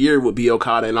match of the year would be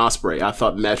Okada and Ospreay. I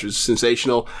thought the match was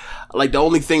sensational. Like, the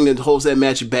only thing that holds that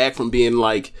match back from being,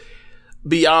 like,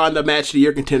 beyond a match of the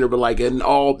year contender, but, like, an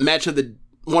all match of the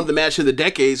one of the matches of the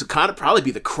decades would kind of probably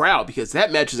be the crowd, because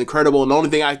that match is incredible. And the only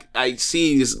thing I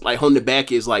see is like holding it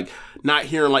back is like not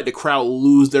hearing like the crowd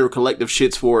lose their collective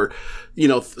shits for, you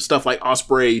know, stuff like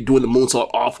Ospreay doing the moonsault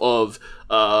off of,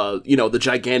 you know, the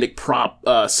gigantic prop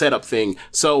setup thing.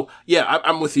 So yeah,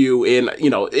 I'm with you. And, you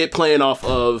know, it playing off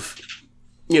of,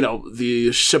 you know, the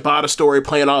Shibata story,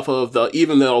 playing off of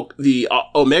the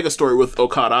Omega story with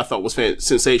Okada, I thought was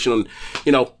sensational. And,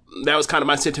 you know, that was kind of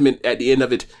my sentiment at the end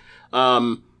of it.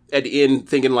 At the end,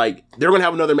 thinking like they're going to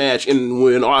have another match, and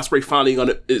when Ospreay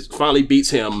finally beats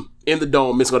him in the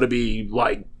Dome, it's going to be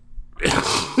like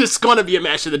it's going to be a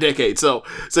match of the decade. So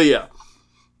yeah.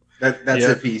 That's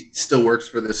if he still works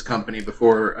for this company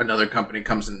before another company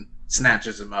comes and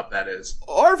snatches him up. That is,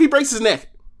 or if he breaks his neck,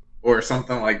 or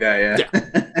something like that.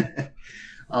 Yeah.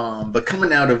 But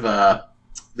coming out of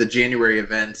the January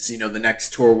events, you know, the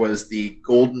next tour was the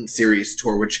Golden Series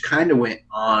tour, which kind of went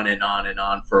on and on and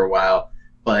on for a while,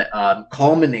 but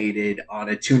culminated on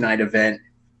a 2-night event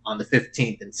on the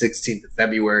 15th and 16th of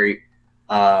February.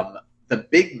 The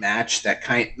big match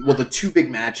the two big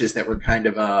matches that were kind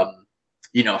of,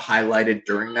 you know, highlighted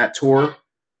during that tour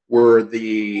were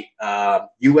the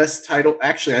U.S. title.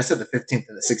 Actually, I said the 15th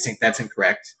and the 16th. That's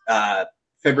incorrect.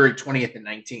 February 20th and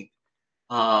 19th.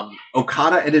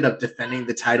 Okada ended up defending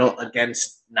the title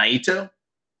against Naito.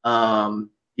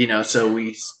 You know, so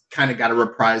we kind of got a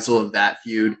reprisal of that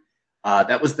feud.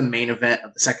 That was the main event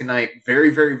of the second night.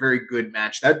 Very, very, very good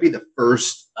match. That would be the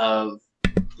first of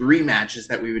 3 matches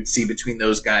that we would see between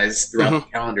those guys throughout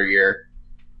the calendar year.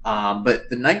 But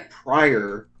the night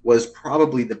prior was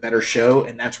probably the better show,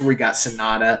 and that's where we got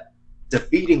Sonata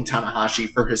defeating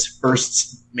Tanahashi for his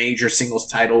first major singles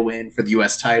title win for the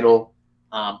U.S. title.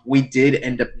 We did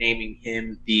end up naming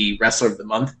him the Wrestler of the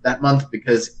Month that month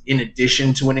because in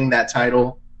addition to winning that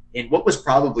title, in what was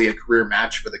probably a career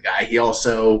match for the guy, he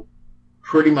also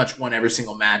pretty much won every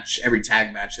single match, every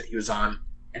tag match that he was on,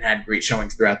 and had great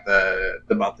showings throughout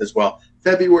the month as well.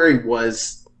 February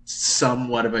was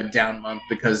somewhat of a down month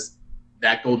because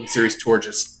that Golden Series tour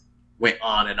just went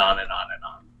on and on and on and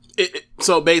on.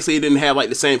 So basically, it didn't have like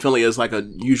the same feeling as like a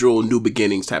usual New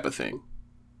Beginnings type of thing.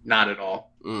 Not at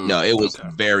all. No, it was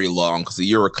very long because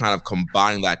you were kind of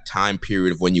combining that time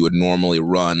period of when you would normally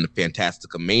run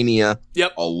Fantastica Mania,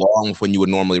 along with when you would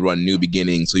normally run New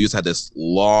Beginnings. So you just had this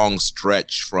long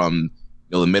stretch from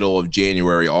the middle of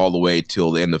January all the way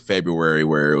till the end of February,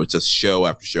 where it was just show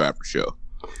after show after show.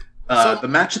 The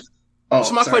match.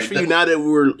 So my question for you, now that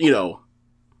we're, you know,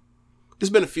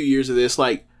 it's been a few years of this,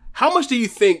 like, how much do you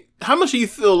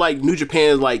feel like New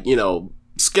Japan's, like, you know,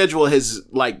 schedule has,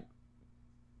 like,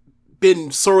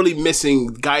 been sorely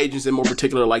missing Gaijins, in more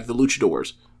particular, like the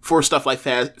Luchadors, for stuff like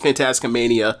Fantastica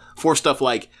Mania, for stuff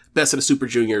like Best of the Super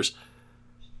Juniors?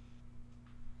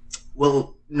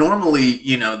 Well, normally,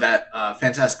 you know, that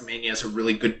Fantastica Mania is a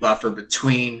really good buffer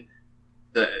between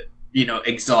the, you know,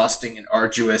 exhausting and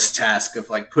arduous task of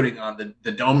like putting on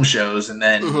the Dome shows and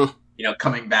then, you know,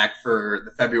 coming back for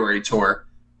the February tour.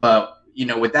 But, you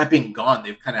know, with that being gone,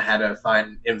 they've kind of had to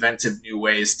find inventive new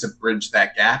ways to bridge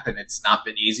that gap, and it's not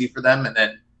been easy for them. And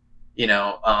then, you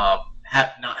know,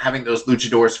 not having those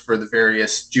luchadors for the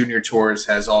various junior tours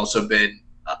has also been,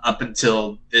 up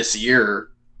until this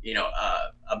year, you know,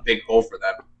 a big hole for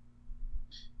them.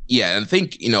 Yeah, and I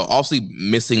think, you know, obviously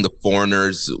missing the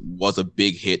foreigners was a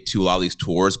big hit to a lot of these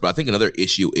tours, but I think another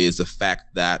issue is the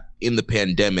fact that in the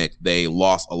pandemic, they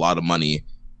lost a lot of money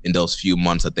in those few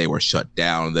months that they were shut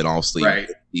down, and then obviously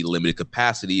the limited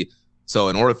capacity. So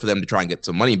in order for them to try and get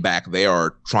some money back, they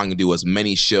are trying to do as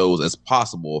many shows as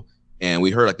possible. And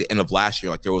we heard like the end of last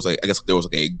year, like there was like, I guess there was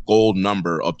like a gold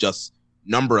number of just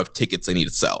number of tickets they need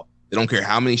to sell. They don't care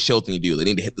how many shows they do. They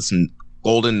need to hit this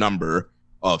golden number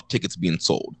of tickets being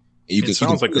sold. And you it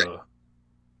sounds like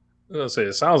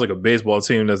it sounds like a baseball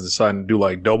team that's deciding to do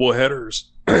like double headers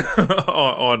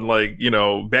on like, you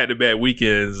know, back-to-back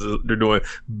weekends. They're doing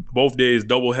both days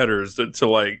double headers to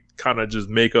like kind of just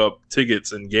make up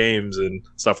tickets and games and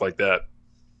stuff like that.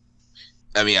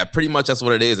 I mean, yeah, pretty much that's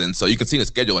what it is. And so you can see in the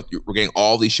schedule, like we're getting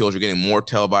all these shows, you're getting more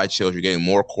televised shows, you're getting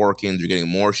more Corkins, you're getting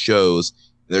more shows.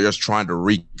 They're just trying to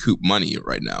recoup money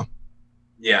right now.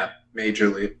 Yeah,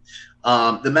 majorly.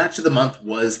 The match of the month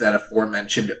was that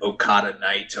aforementioned Okada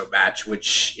Naito match,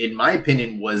 which in my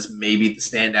opinion was maybe the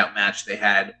standout match they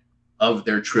had of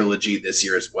their trilogy this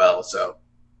year as well. So,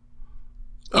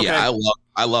 yeah,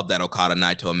 I love that Okada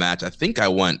Naito match. I think I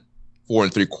went 4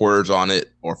 3/4 on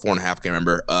it, or 4.5, can't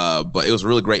remember. But it was a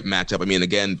really great matchup. I mean,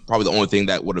 again, probably the only thing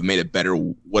that would have made it better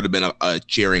would have been a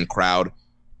cheering crowd.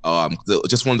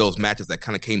 Just one of those matches that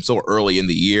kind of came so early in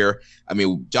the year. I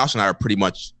mean, Josh and I are pretty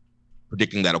much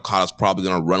predicting that Okada's probably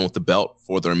going to run with the belt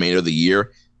for the remainder of the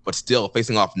year. But still,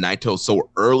 facing off Naito so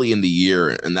early in the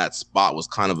year, and that spot was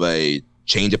kind of a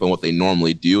change up in what they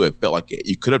normally do. It felt like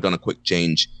you could have done a quick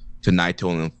change to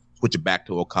Naito and then switch it back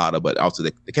to Okada, but also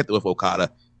they kept it with Okada.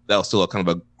 That was still a kind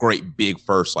of a great big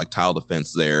first title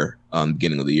defense there the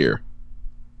beginning of the year.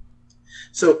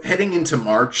 So heading into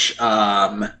March,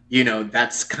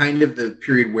 that's kind of the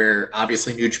period where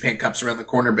obviously New Japan Cup's around the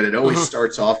corner, but it always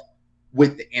starts off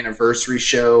with the anniversary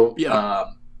show. Yeah.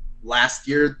 Last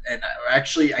year, and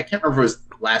actually, I can't remember if it was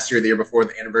last year or the year before,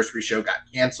 the anniversary show got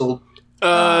canceled.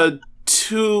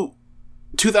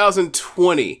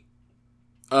 2020.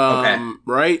 Okay.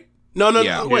 Right? No,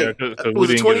 Yeah, wait. because we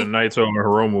didn't get a Naito and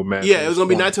Hiromu match. Yeah, it was going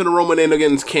to be Naito and Hiromu, and then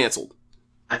again, it's canceled.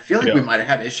 I feel like we might have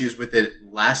had issues with it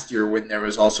last year when there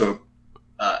was also,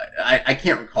 I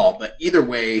can't recall, but either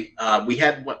way, we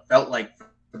had what felt like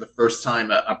for the first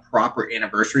time a proper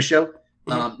anniversary show.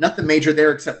 Nothing major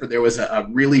there except for there was a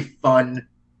really fun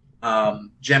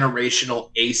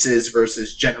generational aces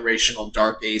versus generational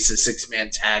dark aces 6-man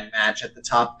tag match at the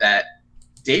top that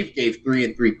Dave gave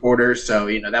 3 3/4. So,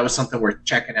 that was something worth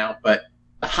checking out. But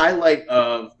the highlight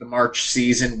of the March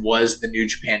season was the New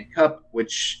Japan Cup,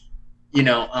 which,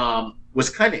 was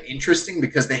kind of interesting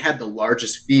because they had the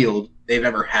largest field they've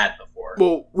ever had before.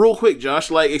 Well, real quick,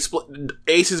 Josh,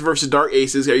 aces versus dark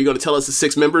aces. Are you going to tell us the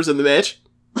 6 members in the match?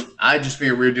 I just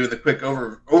figured we were doing the quick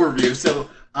overview. So,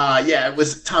 it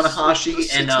was Tanahashi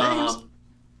and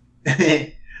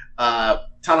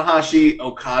Tanahashi,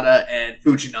 Okada, and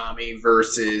Fujinami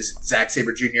versus Zack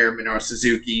Sabre Jr., Minoru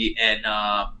Suzuki, and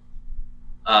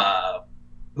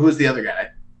who was the other guy?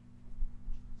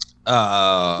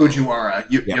 Fujiwara,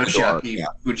 Yoshiaki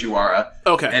Fujiwara.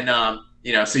 Okay. And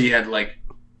so you had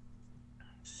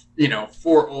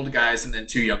 4 old guys and then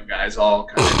 2 young guys, all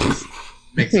kind of just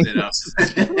mixing it up.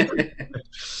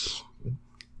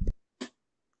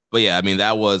 But yeah, I mean,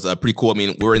 that was pretty cool. I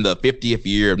mean, we're in the 50th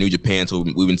year of New Japan, so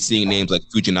we've been seeing names like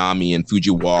Fujinami and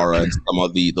Fujiwara and some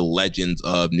of the legends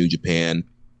of New Japan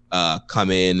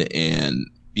come in and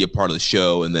be a part of the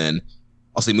show. And then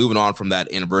also moving on from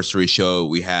that anniversary show,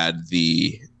 we had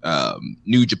the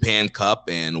New Japan Cup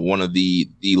and one of the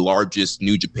largest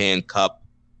New Japan Cup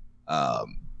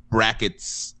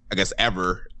brackets, I guess,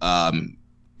 ever.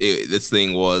 This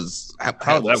thing was how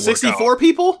did that 64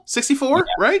 people? 64,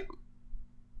 right?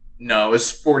 No, it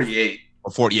was 48.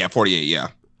 Or 40, yeah, 48, yeah.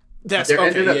 That's There okay,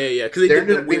 ended up- yeah. Because There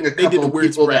ended up being a couple of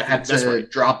people that had That's to right.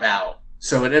 drop out.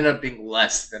 So it ended up being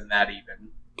less than that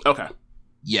even. Okay.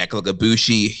 Yeah, because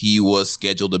Ibushi, he was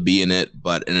scheduled to be in it,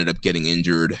 but ended up getting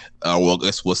injured. I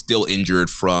guess was still injured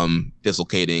from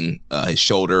dislocating his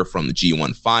shoulder from the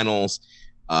G1 finals.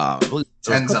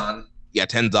 Tenzan. Yeah,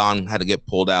 Tenzan had to get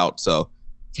pulled out. So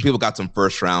some people got some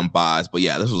first round buys. But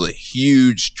yeah, this was a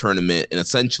huge tournament. And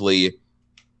essentially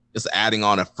just adding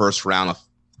on a first round of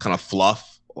kind of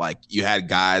fluff. Like you had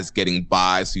guys getting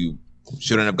buys who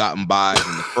shouldn't have gotten buys.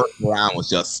 And the first round was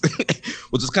just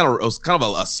kind of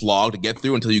a slog to get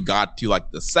through until you got to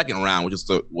the second round, which is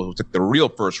the real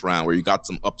first round where you got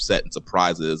some upset and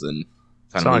surprises and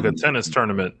kind of like a tennis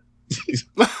tournament.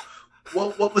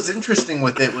 Well, what was interesting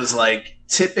with it was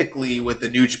typically with the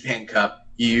New Japan Cup,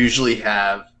 you usually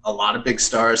have a lot of big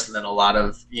stars and then a lot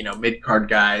of, mid-card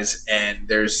guys, and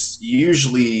there's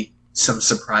usually some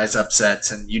surprise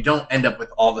upsets, and you don't end up with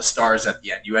all the stars at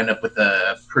the end. You end up with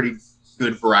a pretty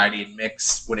good variety and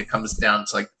mix when it comes down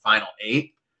to the final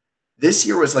 8. This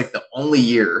year was the only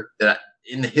year that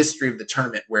in the history of the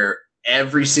tournament where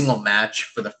every single match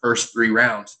for the first 3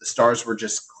 rounds, the stars were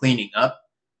just cleaning up,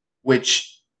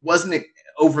 which wasn't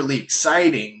overly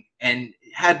exciting and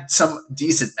had some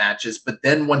decent matches. But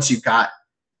then once you got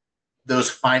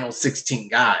those final 16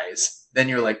 guys, then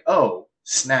you're like, oh,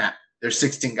 snap. There's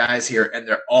 16 guys here and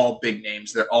they're all big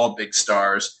names. They're all big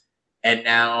stars. And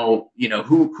now,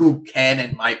 who can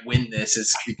and might win this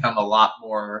has become a lot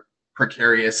more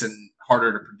precarious and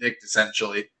harder to predict,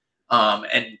 essentially.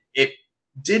 And it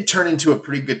did turn into a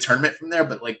pretty good tournament from there,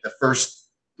 but the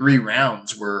first 3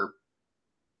 rounds were,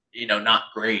 not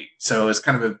great. So it's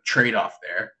kind of a trade-off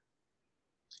there.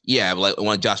 Yeah, like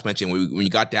what Josh mentioned, when you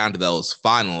got down to those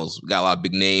finals, we got a lot of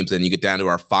big names, and you get down to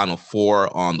our final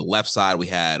 4 on the left side, we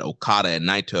had Okada and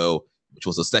Naito, which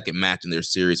was the second match in their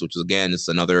series, which is, again, just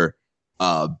another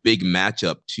big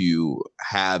matchup to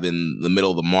have in the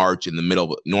middle of the March,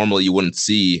 normally you wouldn't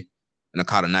see an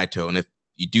Okada Naito, and if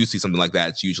you do see something like that,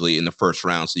 it's usually in the first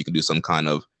round, so you can do some kind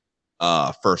of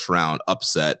first round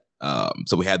upset.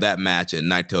 So we had that match,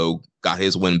 and Naito got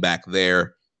his win back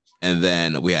there. And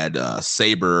then we had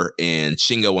Sabre and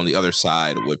Shingo on the other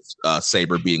side, with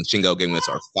Sabre beating Shingo, giving us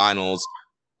our finals.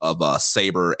 of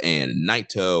Sabre and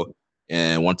Naito.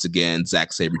 And once again,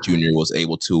 Zack Sabre Jr. was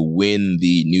able to win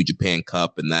the New Japan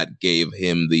Cup, and that gave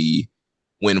him the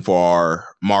win for our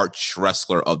March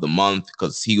Wrestler of the Month,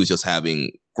 because he was just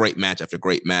having great match after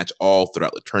great match all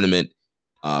throughout the tournament.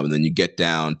 And then you get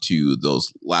down to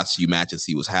those last few matches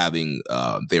he was having.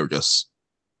 They were just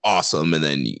awesome. And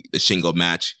then the Shingo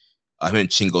match. Him and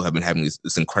Shingo have been having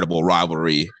this incredible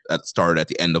rivalry that started at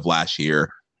the end of last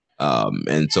year.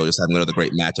 And so just having another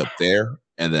great match up there.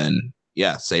 And then,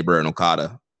 yeah, Sabre and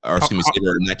Okada. Or excuse me,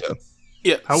 Sabre and Naito.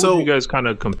 Yeah. How would you guys kind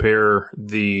of compare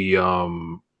the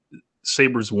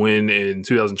Sabre's win in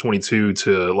 2022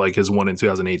 to like his one in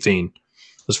 2018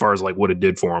 as far as like what it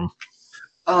did for him?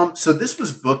 So this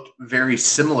was booked very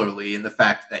similarly in the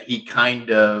fact that he kind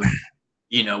of,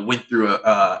 went through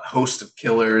a host of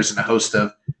killers and a host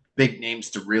of big names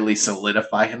to really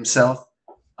solidify himself.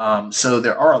 So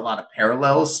there are a lot of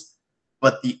parallels.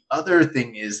 But the other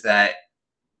thing is that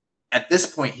at this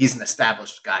point, he's an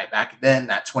established guy. Back then,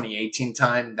 that 2018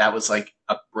 time, that was like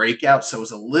a breakout. So it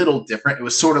was a little different. It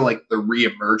was sort of like the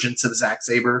reemergence of Zack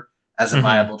Sabre as a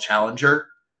viable challenger.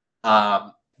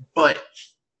 But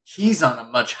he's on a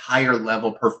much higher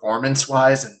level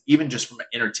performance-wise, and even just from an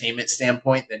entertainment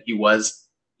standpoint than he was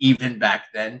even back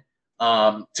then.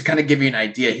 To kind of give you an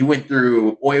idea, he went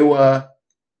through Oiwa,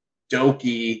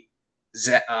 Doki,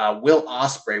 Will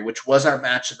Ospreay, which was our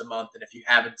match of the month, and if you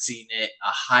haven't seen it, a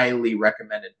highly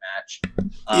recommended match.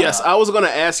 Yes, I was going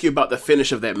to ask you about the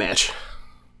finish of that match.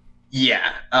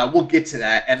 Yeah, we'll get to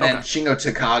that. And then Shingo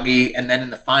Takagi, and then in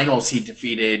the finals, he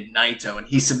defeated Naito, and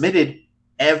he submitted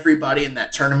everybody in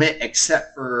that tournament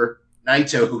except for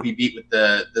Naito, who he beat with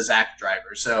the Zack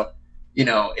driver. So,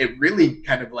 it really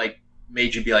kind of like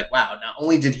made you be like, wow, not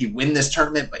only did he win this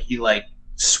tournament, but he like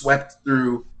swept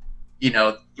through,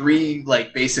 3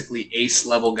 like basically ace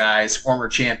level guys, former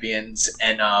champions,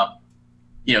 and,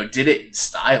 did it in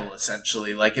style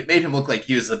essentially. Like it made him look like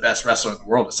he was the best wrestler in the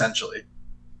world essentially.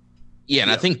 Yeah,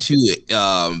 and I think too,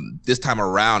 this time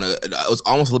around, it was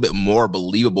almost a little bit more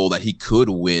believable that he could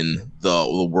win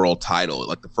the world title.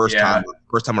 Like the first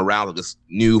time around, like this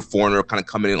new foreigner kind of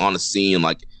coming in on the scene,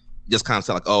 like just kind of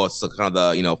said like, oh, it's kind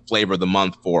of the flavor of the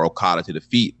month for Okada to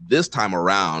defeat. This time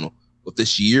around, with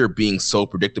this year being so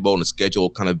predictable and the schedule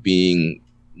kind of being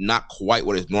not quite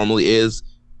what it normally is,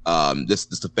 this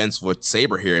defense with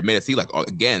Sabre here, it made it seem like,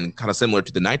 again, kind of similar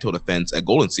to the Naito defense at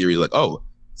Golden Series, like, oh,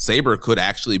 Sabre could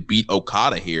actually beat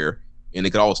Okada here, and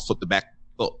they could always flip the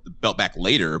belt back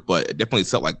later, but it definitely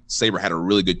felt like Sabre had a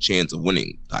really good chance of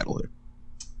winning the title here.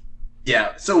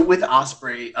 Yeah, so with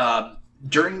Ospreay,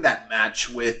 during that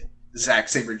match with Zack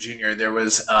Sabre Jr., there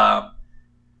was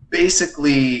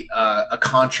basically a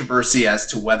controversy as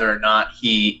to whether or not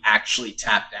he actually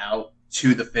tapped out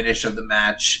to the finish of the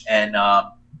match, and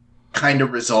kind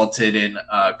of resulted in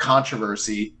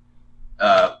controversy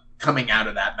coming out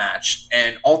of that match.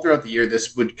 And all throughout the year,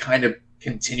 this would kind of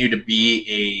continue to be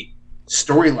a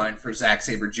storyline for Zack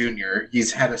Sabre Jr.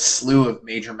 He's had a slew of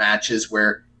major matches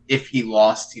where if he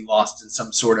lost in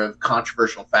some sort of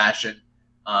controversial fashion.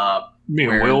 You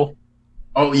mean Will?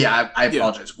 Oh yeah, I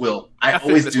apologize, Will. I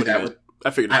always do that.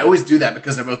 I always do that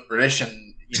because they're both British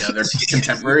and they're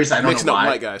contemporaries. I don't Mixing know why. Up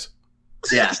white guys.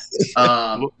 Yeah,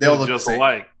 they all look just the same.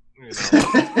 alike.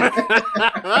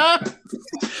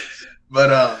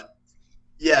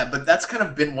 But that's kind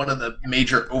of been one of the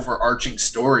major overarching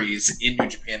stories in New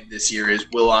Japan this year is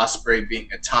Will Ospreay being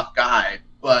a top guy,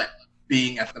 but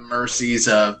being at the mercies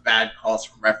of bad calls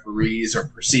from referees or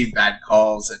perceived bad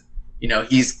calls. And,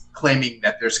 he's claiming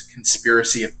that there's a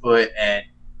conspiracy afoot and,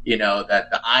 that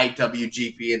the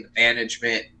IWGP and the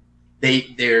management,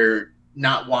 they're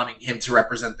not wanting him to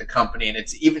represent the company. And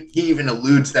he even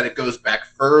alludes that it goes back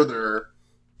further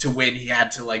to when he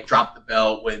had to like drop the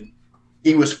belt when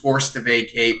he was forced to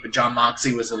vacate, but Jon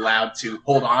Moxley was allowed to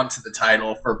hold on to the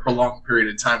title for a prolonged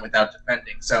period of time without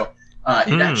defending. So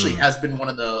it actually has been one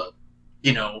of the,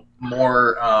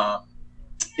 more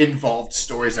involved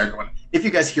stories that are going on. If you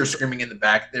guys hear screaming in the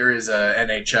back, there is a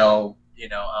NHL,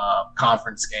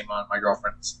 conference game on. My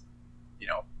girlfriend's,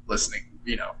 listening.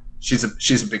 She's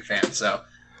a big fan, so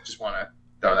just want to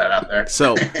throw that out there.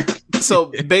 So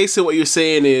basically what you're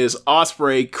saying is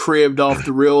Ospreay cribbed off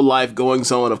the real life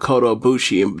goings on of Kota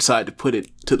Ibushi and decided to put it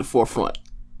to the forefront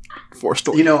for a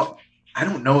story. I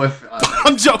don't know if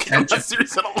I'm joking. I'm not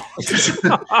serious at all.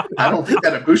 I don't think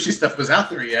that Ibushi stuff was out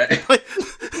there yet.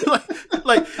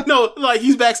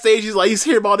 He's backstage. He's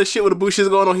hearing about this shit with Ibushi's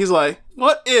going on. He's like,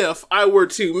 what if I were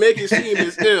to make it seem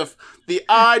as if the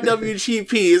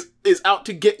IWGP is out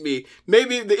to get me?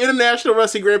 Maybe the International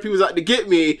Wrestling Grand Prix was out to get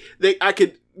me. I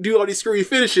could do all these screwy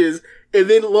finishes, And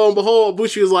then lo and behold,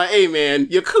 Bushi was like, "Hey man,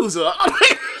 Yakuza."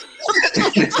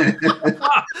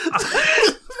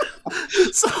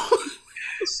 So,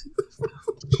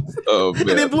 man.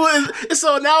 And then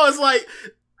so now it's like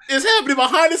it's happening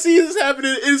behind the scenes. It's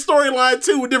happening in storyline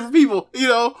too with different people. You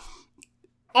know,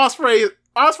 Ospreay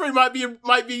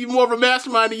might be more of a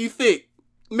mastermind than you think.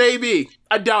 Maybe.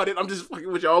 I doubt it. I'm just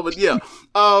fucking with y'all, but yeah.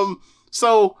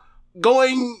 So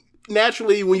going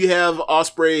naturally when you have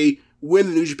Ospreay win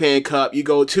the New Japan Cup, you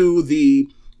go to the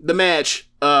match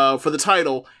for the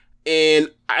title, and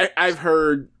I've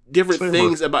heard different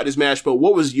things about this match, but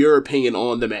what was your opinion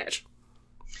on the match?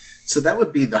 So that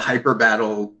would be the Hyper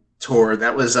Battle Tour.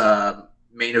 That was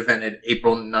main evented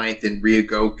April 9th in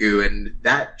Ryogoku, and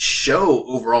that show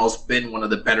overall has been one of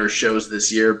the better shows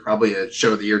this year, probably a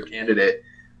show of the year candidate.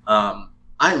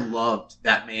 I loved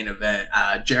that main event.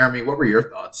 Jeremy, what were your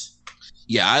thoughts?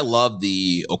 Yeah, I love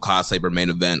the Okada Sabre main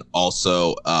event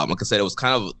also. Like I said, it was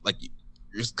kind of like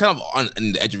you're just kind of on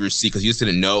the edge of your seat because you just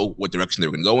didn't know what direction they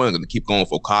were going to go in. They're going to keep going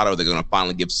with Okada, or they're going to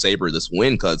finally give Sabre this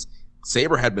win, because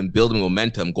Sabre had been building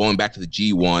momentum going back to the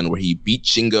G1 where he beat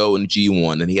Shingo in the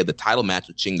G1, and he had the title match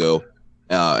with Shingo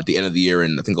at the end of the year,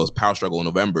 and I think it was Power Struggle in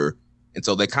November. And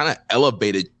so they kind of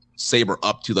elevated Sabre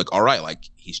up to like, all right, like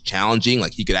he's challenging,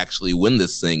 like he could actually win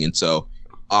this thing. And so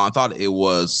I thought it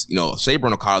was, Sabre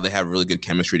and Okada, they have really good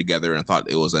chemistry together, and I thought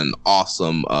it was an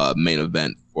awesome main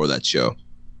event for that show.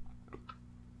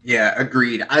 Yeah,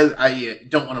 agreed. I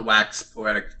don't want to wax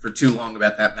poetic for too long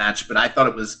about that match, but I thought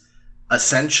it was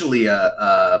essentially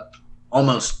a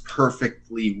almost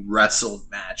perfectly wrestled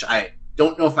match. I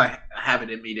don't know if I have it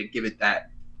in me to give it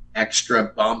that extra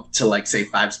bump to, like, say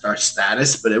 5-star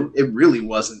status, but it really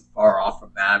wasn't far off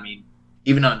from that. I mean,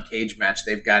 even on Cage Match,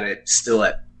 they've got it still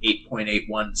at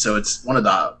 8.81, so it's one of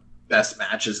the best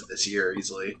matches of this year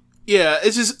easily. Yeah,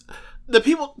 it's just the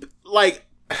people, like,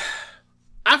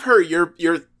 I've heard your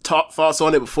thoughts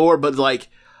on it before, but like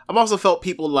I've also felt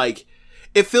people like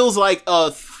it feels like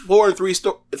a 4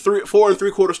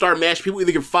 3/4 star match. People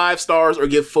either give 5 stars or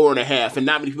give 4.5, and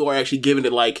not many people are actually giving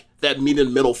it like that meet in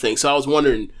the middle thing. So I was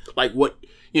wondering, like, what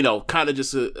kind of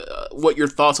just what your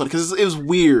thoughts on it, because it was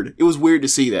weird. It was weird to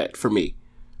see that for me.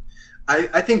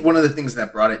 I think one of the things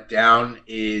that brought it down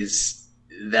is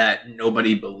that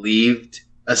nobody believed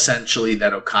essentially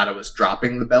that Okada was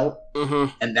dropping the belt,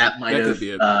 and that might have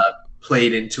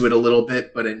played into it a little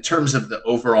bit. But in terms of the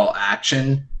overall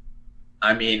action,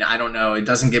 I mean, I don't know. It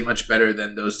doesn't get much better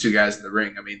than those two guys in the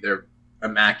ring. I mean, they're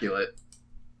immaculate.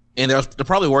 And there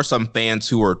probably were some fans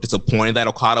who were disappointed that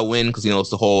Okada win, because, it's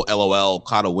the whole LOL,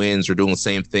 Okada wins. They're doing the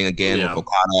same thing again with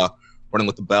Okada running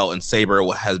with the belt. And Sabre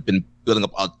has been building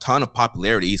up a ton of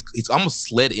popularity. He's almost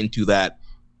slid into that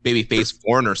babyface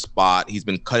foreigner spot. He's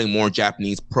been cutting more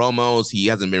Japanese promos. He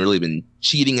hasn't really been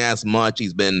cheating as much.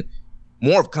 He's been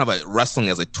more of kind of a wrestling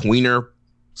as a tweener,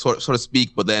 so to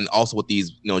speak. But then also with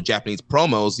these, Japanese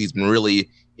promos, he's been really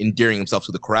endearing himself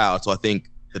to the crowd. So I think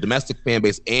the domestic fan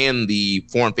base and the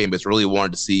foreign fan base really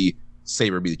wanted to see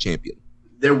Sabre be the champion.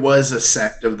 There was a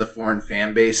sect of the foreign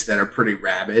fan base that are pretty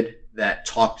rabid, that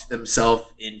talked themselves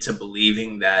into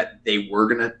believing that they were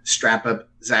going to strap up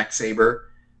Zack Sabre,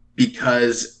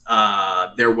 because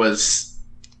there was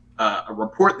a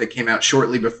report that came out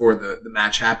shortly before the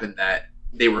match happened that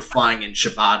they were flying in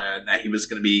Shibata and that he was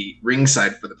going to be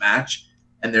ringside for the match.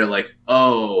 And they're like,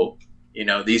 oh,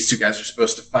 these two guys are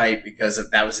supposed to fight because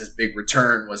that was his big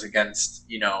return, was against,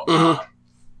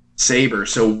 Sabre.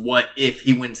 So what if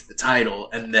he wins the title?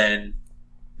 And then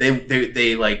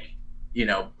they like,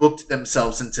 booked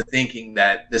themselves into thinking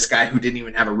that this guy who didn't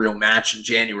even have a real match in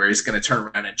January is going to turn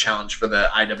around and challenge for the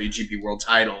IWGP World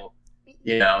Title,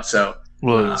 so.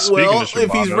 Well,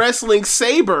 if he's wrestling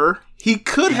Sabre, he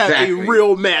could have a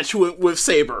real match with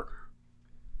Sabre.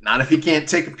 Not if he can't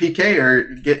take a PK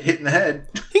or get hit in the head.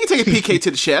 He can take a PK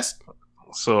to the chest.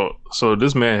 So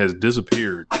this man has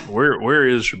disappeared. Where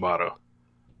is Shibata?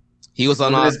 He was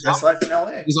on Best Life in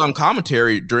LA. He was on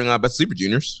commentary during Best Super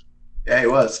Juniors. Yeah, he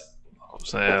was.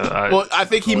 I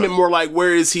think he meant more like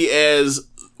where is he as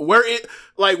where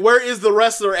is the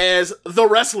wrestler as the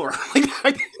wrestler?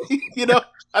 I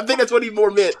think that's what he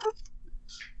more meant.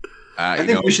 I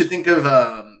think we should think of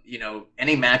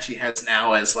any match he has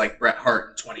now as like Bret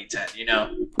Hart in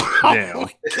 2010. Damn.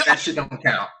 That shit don't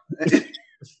count.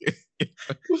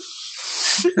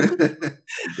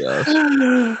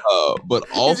 But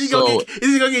also, is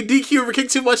he gonna get DQ for kick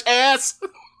too much ass?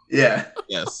 Yeah.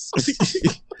 Yes.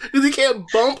 Because he can't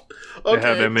bump. Okay. They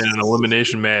have that man in an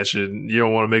elimination match, and you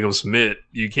don't want to make him submit.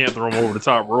 You can't throw him over the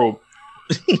top rope.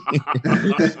 You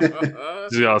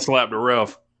gotta slap the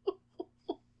ref.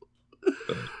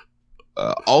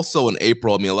 Also in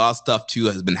April, I mean, a lot of stuff too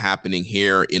has been happening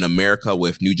here in America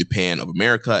with New Japan of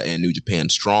America and New Japan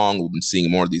Strong. We've been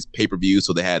seeing more of these pay-per-views.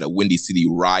 So they had a Windy City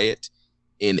Riot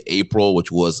in April,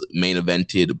 which was main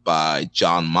evented by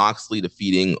Jon Moxley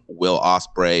defeating Will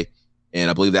Ospreay. And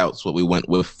I believe that's what we went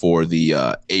with for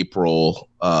the April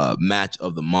match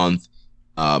of the month.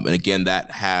 And again, that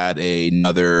had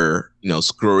another,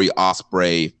 screwy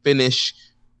Ospreay finish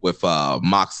with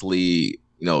Moxley.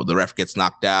 The ref gets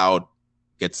knocked out,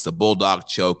 gets the Bulldog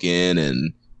choke in,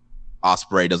 and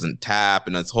Ospreay doesn't tap,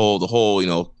 and the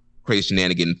whole crazy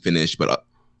shenanigan finish. But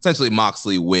essentially,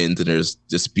 Moxley wins, and there's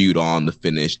dispute on the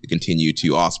finish to continue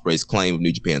to Ospreay's claim of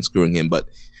New Japan screwing him. But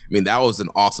I mean, that was an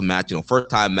awesome match, first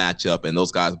time matchup, and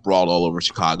those guys brawled all over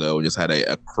Chicago and just had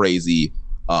a crazy,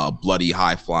 bloody,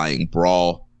 high flying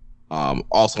brawl.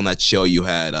 Also on that show, you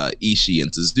had Ishii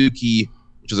and Suzuki,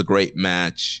 which was a great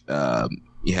match.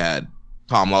 You had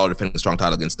Tom Lawler defending the strong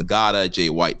title against Nagata, Jay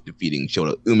White defeating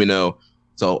Shota Umino.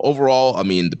 So overall, I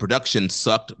mean, the production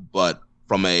sucked, but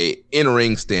from a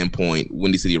in-ring standpoint,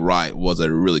 Windy City Riot was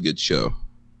a really good show.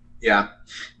 Yeah.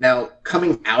 Now,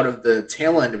 coming out of the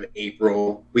tail end of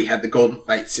April, we had the Golden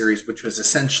Fight Series, which was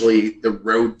essentially the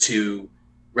road to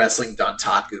Wrestling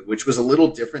Dontaku, which was a little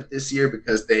different this year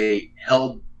because they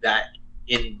held that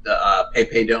in the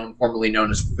PayPay Dome, formerly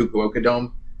known as Fukuoka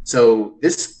Dome. So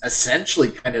this essentially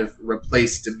kind of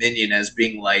replaced Dominion as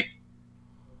being like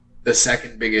the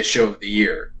second biggest show of the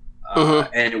year,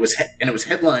 and it was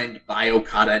headlined by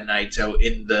Okada and Naito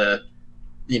in the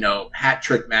hat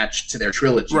trick match to their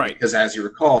trilogy, right? Because as you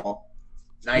recall,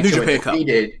 Naito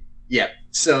defeated,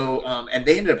 So and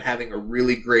they ended up having a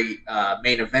really great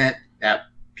main event that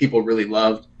people really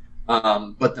loved.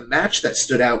 But the match that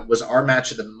stood out was our match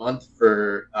of the month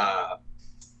for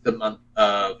the month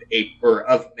of April or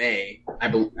of May.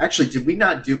 Actually, did we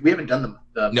not do? We haven't done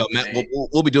the no.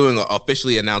 We'll be doing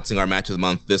officially announcing our match of the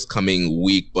month this coming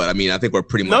week. But I mean, I think we're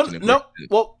pretty much no.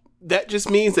 Well, that just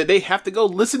means that they have to go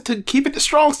listen to Keep It the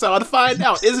Strong Style to find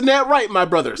out. Isn't that right, my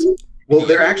brothers? Well,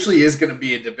 there actually is going to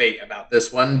be a debate about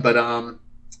this one, but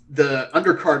the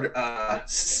undercard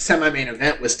semi-main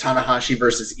event was Tanahashi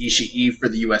versus Ishii for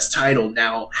the U.S. title.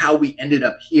 Now, how we ended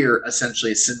up here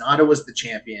essentially is Sonata was the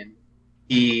champion.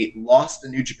 He lost the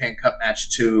New Japan Cup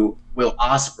match to Will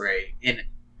Ospreay in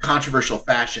controversial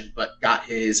fashion, but got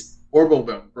his orbital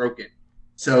bone broken.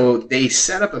 So they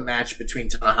set up a match between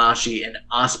Tanahashi and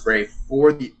Ospreay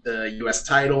for the U.S.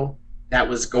 title that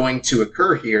was going to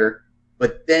occur here,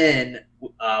 but then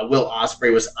Will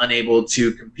Ospreay was unable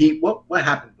to compete. What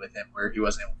happened with him where he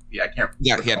wasn't able to compete? I can't remember.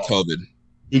 Yeah, he had COVID.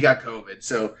 He got COVID.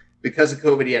 So because of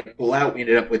COVID, he had to pull out. We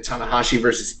ended up with Tanahashi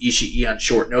versus Ishii on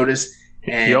short notice.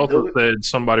 And he also said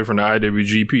somebody from the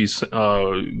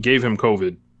IWGP gave him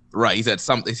COVID. Right. He said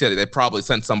they probably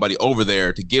sent somebody over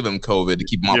there to give him COVID to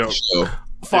keep him off the show.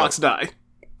 Fox died.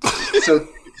 So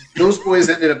those boys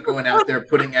ended up going out there,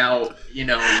 putting out,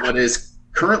 what is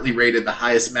currently rated the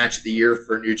highest match of the year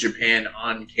for New Japan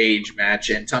on Cage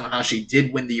match. And Tanahashi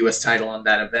did win the U.S. title on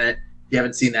that event. If you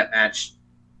haven't seen that match,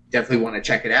 definitely want to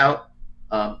check it out.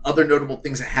 Other notable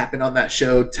things that happened on that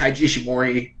show, Taiji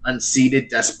Ishimori unseated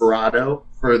Desperado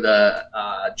for the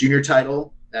junior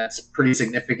title. That's pretty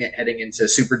significant heading into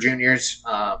Super Juniors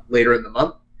later in the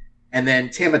month. And then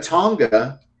Tama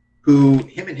Tonga, who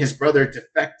him and his brother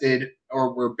defected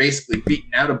or were basically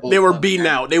beaten out of Bullet They were beaten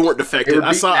out. They weren't defected.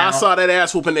 I saw that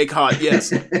ass whooping they caught,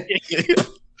 yes.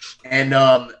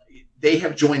 And they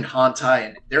have joined Hantai,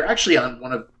 and they're actually on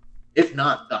one of, if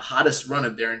not the hottest run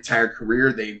of their entire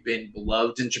career. They've been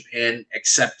beloved in Japan,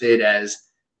 accepted as,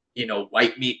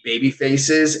 white meat baby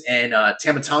faces. And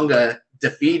Tama Tonga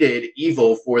defeated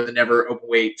Evil for the Never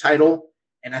Openweight title.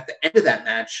 And at the end of that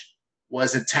match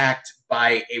was attacked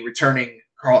by a returning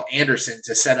Carl Anderson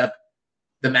to set up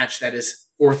the match that is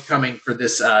forthcoming for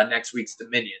this next week's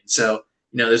Dominion. So,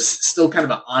 there's still kind of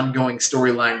an ongoing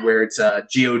storyline where it's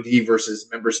GOD versus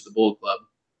members of the Bullet Club.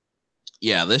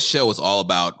 Yeah, this show was all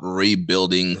about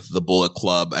rebuilding the Bullet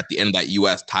Club. At the end of that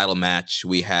U.S. title match,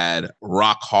 we had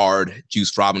Rock Hard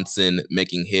Juice Robinson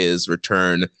making his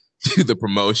return to the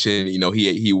promotion.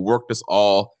 He worked us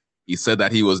all. He said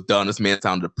that he was done. This man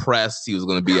sounded depressed. He was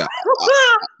going to be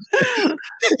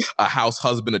a house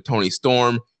husband of Tony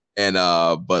Storm. And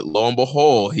but lo and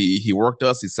behold, he worked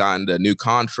us. He signed a new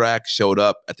contract, showed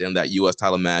up at the end of that U.S.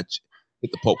 title match,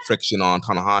 hit the Pulp Friction on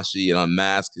Tanahashi and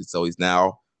unmasked. So he's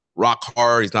now rock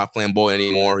hard. He's not flamboyant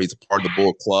anymore. He's a part of the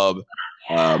Bullet Club.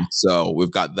 So we've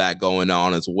got that going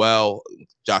on as well.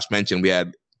 Josh mentioned we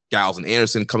had Giles and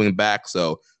Anderson coming back.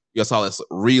 So you saw this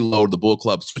reload the Bullet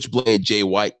Club. Switchblade Jay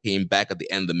White came back at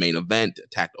the end of the main event,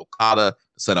 attacked Okada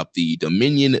to set up the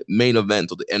Dominion main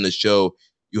event. At the end of the show,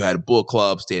 you had Bullet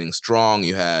Club standing strong.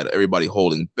 You had everybody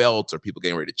holding belts or people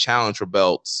getting ready to challenge for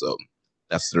belts. So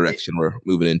that's the direction we're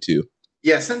moving into.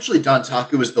 Yeah, essentially,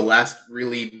 Dontaku was the last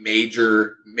really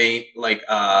major New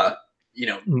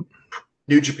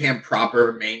Japan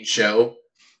proper main show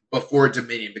before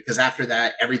Dominion, because after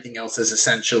that, everything else is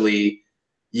essentially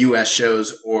U.S.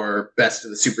 shows or Best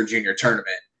of the Super Junior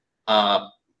tournament.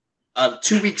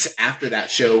 2 weeks after that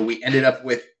show, we ended up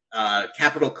with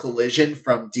Capital Collision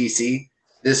from DC.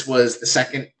 This was the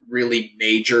second really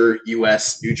major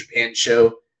U.S. New Japan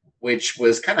show, which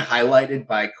was kind of highlighted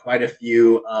by quite a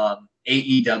few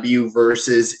AEW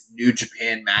versus New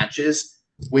Japan matches,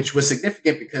 which was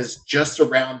significant because just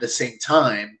around the same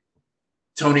time,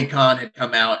 Tony Khan had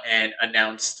come out and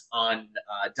announced on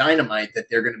Dynamite that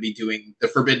they're going to be doing the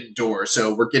Forbidden Door.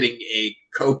 So we're getting a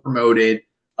co-promoted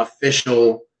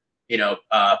official,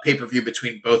 pay-per-view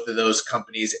between both of those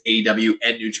companies, AEW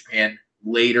and New Japan,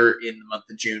 later in the month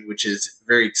of June, which is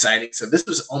very exciting. So this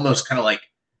was almost kind of like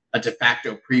a de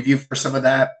facto preview for some of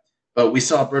that. But we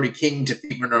saw Brody King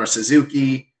defeat Minoru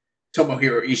Suzuki,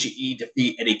 Tomohiro Ishii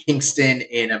defeat Eddie Kingston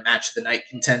in a match of the night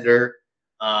contender.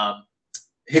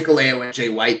 Hikuleo and Jay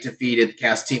White defeated the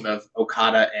cast team of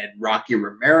Okada and Rocky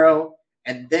Romero.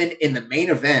 And then in the main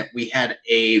event, we had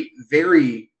a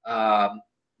very,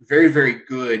 very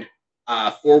good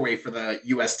four-way for the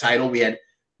U.S. title. We had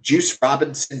Juice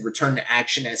Robinson return to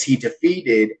action as he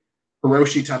defeated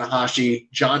Hiroshi Tanahashi,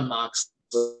 Jon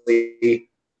Moxley,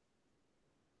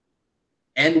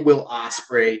 and Will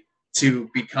Ospreay to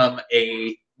become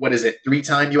a,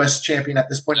 three-time U.S. champion at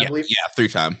this point, I believe? Yeah,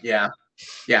 three-time. Yeah.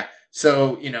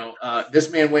 So, this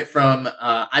man went from,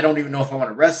 I don't even know if I want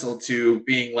to wrestle, to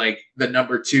being like the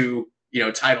number 2,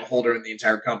 title holder in the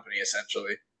entire company,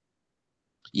 essentially.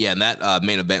 Yeah, and that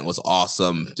main event was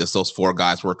awesome. Just those four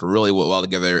guys worked really well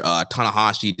together.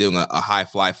 Tanahashi doing a high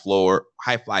fly flow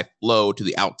to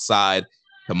the outside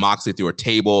to Moxley through a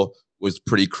table was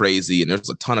pretty crazy. And there's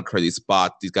a ton of crazy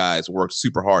spots. These guys worked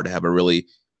super hard to have a really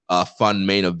fun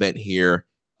main event here.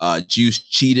 Juice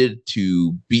cheated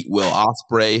to beat Will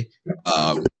Ospreay.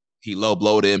 He low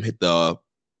blowed him, hit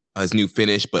his new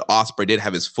finish, but Ospreay did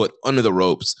have his foot under the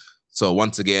ropes. So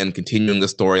once again, continuing the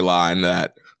storyline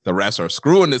that the refs are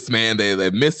screwing this man. They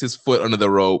missed his foot under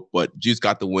the rope, but Juice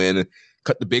got the win.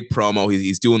 Cut the big promo.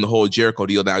 He's doing the whole Jericho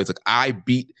deal now. He's like, I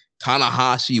beat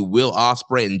Tanahashi, Will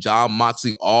Ospreay, and Jon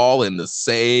Moxley all in the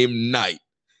same night.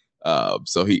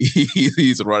 So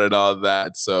he's running all of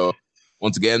that. So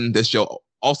once again, this show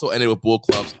also ended with Bullet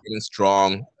Club getting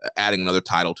strong, adding another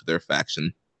title to their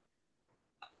faction.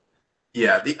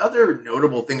 Yeah, the other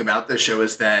notable thing about this show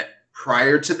is that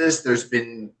prior to this, there's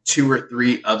been 2 or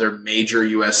 3 other major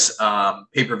U.S.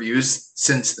 pay-per-views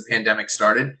since the pandemic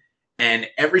started. And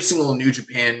every single New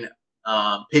Japan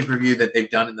pay-per-view that they've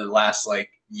done in the last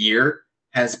year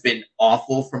has been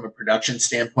awful from a production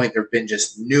standpoint. There have been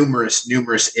just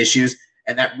numerous issues.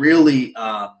 And that really,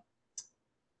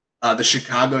 the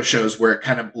Chicago shows where it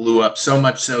kind of blew up, so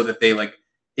much so that they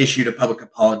issued a public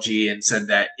apology and said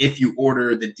that if you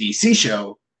order the DC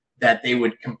show, that they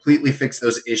would completely fix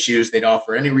those issues. They'd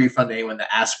offer any refund to anyone that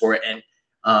asked for it. And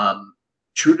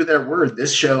true to their word,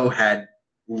 this show had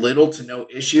little to no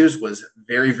issues, was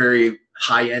very, very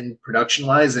high-end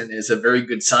production-wise, and is a very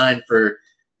good sign for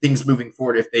things moving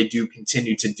forward if they do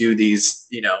continue to do these,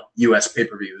 U.S.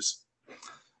 pay-per-views.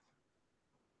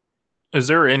 Is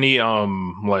there any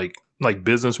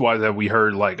business-wise, have we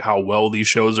heard how well these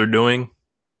shows are doing?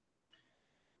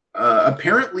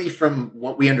 Apparently, from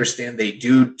what we understand, they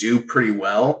do pretty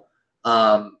well.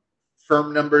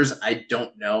 Firm numbers, I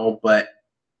don't know, but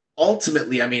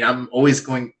ultimately, I've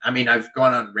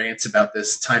gone on rants about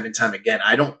this time and time again.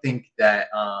 I don't think that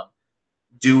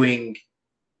doing,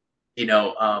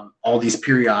 all these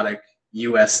periodic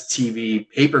U.S. TV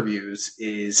pay-per-views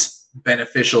is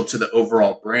beneficial to the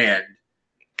overall brand,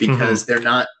 because they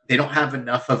don't have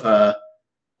enough of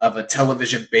a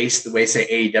television base the way,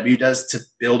 say, AEW does, to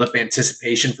build up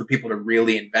anticipation for people to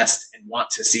really invest and want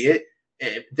to see it.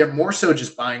 They're more so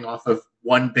just buying off of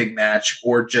one big match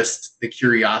or just the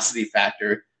curiosity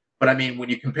factor. But when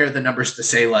you compare the numbers to,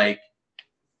 say, an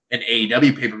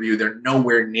AEW pay-per-view, they're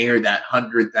nowhere near that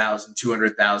 100,000,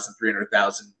 200,000,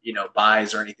 300,000,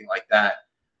 buys or anything like that.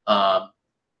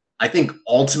 I think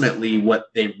ultimately what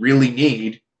they really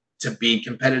need to be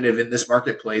competitive in this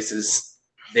marketplace is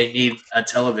they need a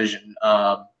television,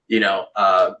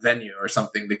 venue or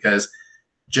something, because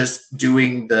just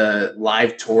doing the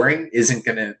live touring isn't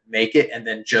going to make it. And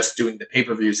then just doing the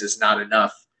pay-per-views is not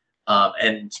enough.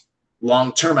 And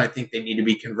long-term, I think they need to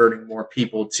be converting more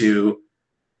people to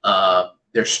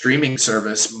their streaming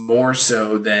service more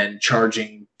so than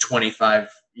charging $25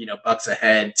 bucks a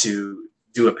head to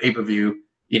do a pay-per-view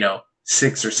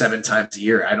 6 or 7 times a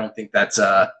year. I don't think that's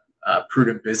a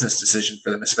prudent business decision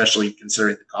for them, especially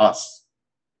considering the costs.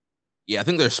 Yeah, I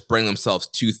think they're spreading themselves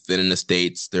too thin in the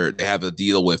States. They have a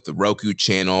deal with the Roku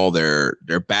channel. They're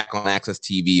back on Access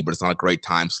TV, but it's not a great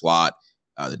time slot.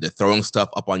 They're throwing stuff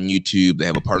up on YouTube. They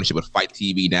have a partnership with Fight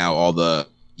TV now. All the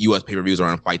U.S. pay-per-views are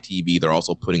on Fight TV. They're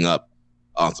also putting up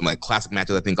some like classic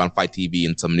matches, I think, on Fight TV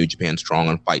and some New Japan Strong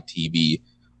on Fight TV.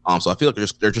 So I feel like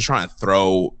they're just trying to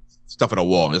throw stuff at a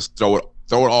wall and just throw it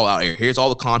all out here. Here's all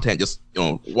the content. Just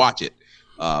watch it.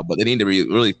 But they need to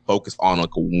really focus on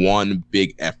like one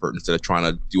big effort instead of trying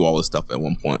to do all this stuff at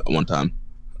one time.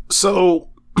 So,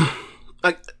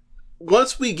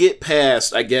 once we get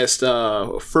past, I guess,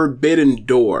 Forbidden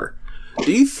Door,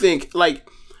 do you think like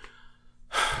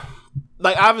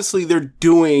obviously they're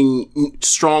doing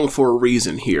Strong for a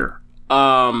reason here?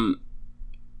 Do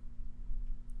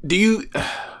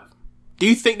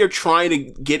you think they're trying to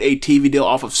get a TV deal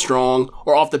off of Strong,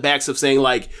 or off the backs of saying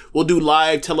like, we'll do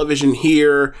live television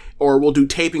here, or we'll do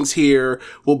tapings here,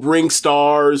 we'll bring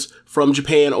stars from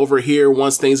Japan over here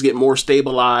once things get more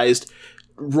stabilized,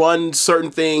 run certain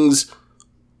things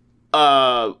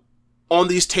on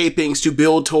these tapings to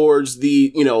build towards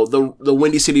the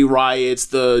Windy City Riots,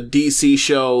 the DC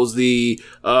shows,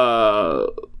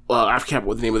 I forget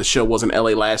what the name of the show was in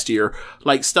LA last year,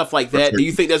 like stuff like that. Do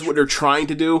you think that's what they're trying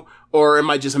to do, or am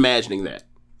I just imagining that?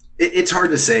 It's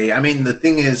hard to say. I mean, the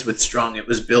thing is with Strong, it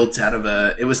was built out of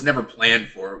it was never planned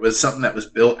for. It was something that was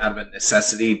built out of a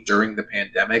necessity during the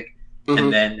pandemic. Mm-hmm.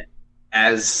 And then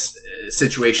as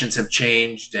situations have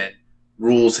changed and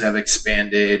rules have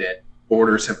expanded and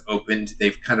borders have opened,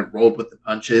 they've kind of rolled with the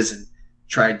punches and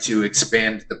tried to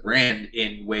expand the brand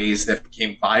in ways that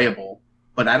became viable.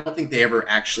 But I don't think they ever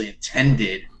actually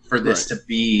intended for this to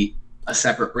be a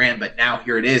separate brand. But now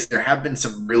here it is. There have been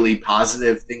some really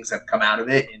positive things that have come out of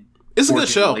it. And it's a good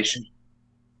show.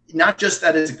 Not just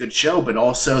that it's a good show, but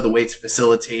also the way it's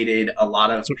facilitated a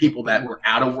lot of people that were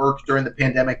out of work during the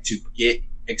pandemic to get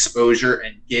exposure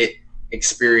and get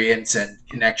experience and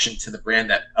connection to the brand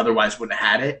that otherwise wouldn't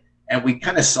have had it. And we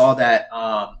kind of saw that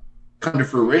come to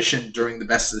fruition during the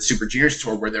Best of the Super Juniors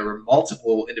tour, where there were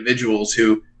multiple individuals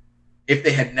who, if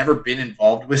they had never been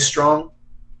involved with Strong,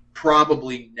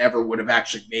 probably never would have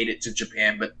actually made it to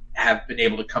Japan, but have been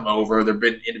able to come over. There have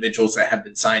been individuals that have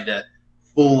been signed to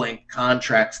full-length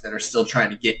contracts that are still trying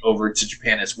to get over to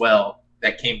Japan as well,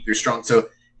 that came through Strong. So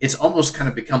it's almost kind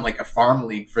of become like a farm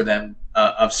league for them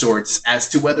of sorts, as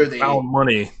to whether they found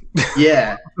money.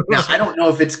 Yeah. Now, I don't know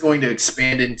if it's going to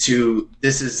expand into,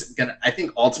 I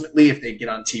think ultimately if they get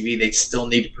on TV, they still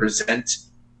need to present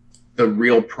the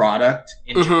real product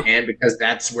in Japan, because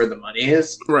that's where the money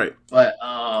is. Right. But,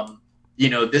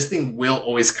 this thing will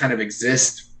always kind of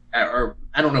exist, or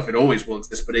I don't know if it always will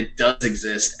exist, but it does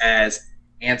exist as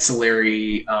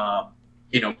ancillary,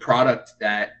 product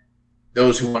that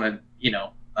those who want to,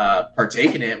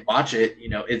 partake in it and watch it,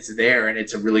 it's there, and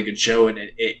it's a really good show, and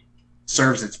it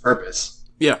serves its purpose.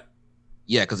 Yeah.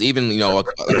 Yeah, because even,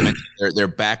 they're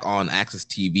back on Access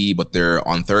TV, but they're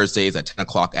on Thursdays at 10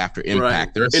 o'clock after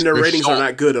Impact. Right. And their ratings are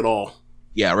not good at all.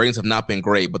 Yeah, ratings have not been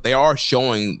great, but they are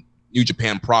showing New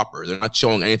Japan proper. They're not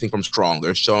showing anything from Strong.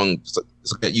 They're showing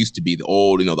like that used to be the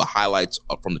old, the highlights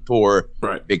from the tour,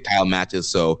 right? Big title matches.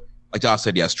 So, like Josh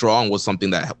said, yeah, Strong was something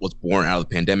that was born out of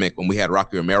the pandemic. When we had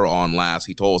Rocky Romero on last,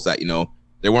 he told us that,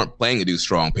 they weren't planning to do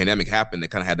Strong. Pandemic happened. They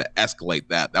kind of had to escalate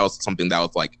that. That was something that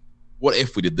was like, what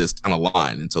if we did this down the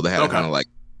line? And so they had to kind of like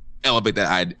elevate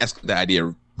escalate that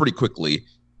idea pretty quickly.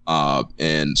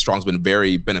 And Strong's been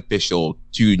very beneficial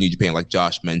to New Japan, like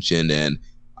Josh mentioned. And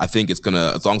I think it's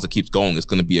as long as it keeps going, it's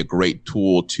gonna be a great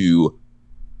tool to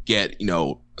get,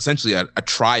 essentially a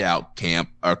tryout camp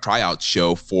or tryout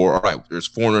show for, all right, there's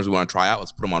foreigners we want to try out.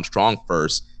 Let's put them on Strong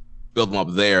first, build them up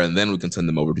there, and then we can send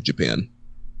them over to Japan.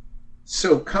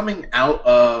 So coming out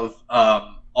of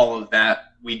all of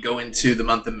that, we go into the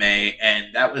month of May,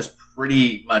 and that was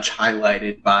pretty much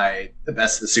highlighted by the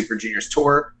Best of the Super Juniors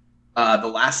tour. The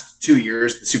last 2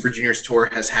 years, the Super Juniors tour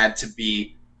has had to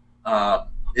be,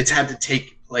 it's had to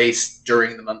take place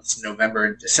during the months of November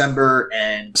and December,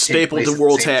 and stapled to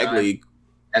World Tag League.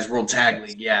 As World Tag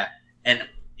League, yeah. And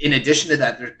in addition to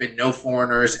that, there's been no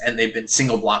foreigners, and they've been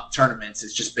single block tournaments.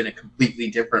 It's just been a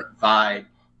completely different vibe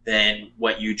than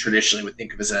what you traditionally would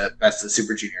think of as a Best of the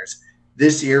Super Juniors.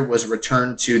 This year was a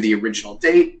return to the original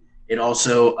date. It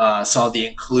also saw the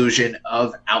inclusion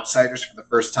of outsiders for the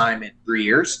first time in 3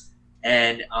 years.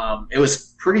 And it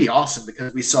was pretty awesome,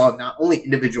 because we saw not only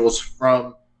individuals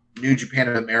from New Japan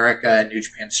of America and New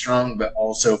Japan Strong, but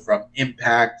also from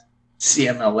Impact,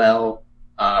 CMLL,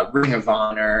 Ring of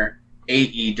Honor,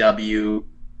 AEW,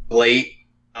 GLEAT.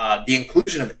 The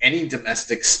inclusion of any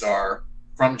domestic star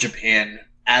from Japan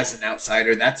as an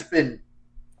outsider, that's been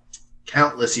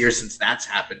countless years since that's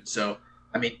happened. So,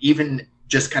 I mean, even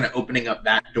just kind of opening up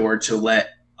that door to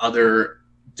let other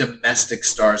domestic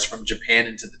stars from Japan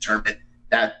into the tournament,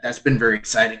 that's been very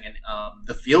exciting. And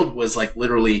the field was like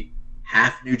literally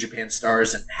half New Japan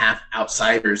stars and half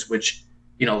outsiders, which,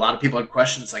 you know, a lot of people had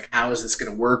questions like, how is this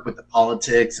going to work with the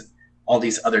politics and all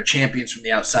these other champions from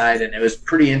the outside? And it was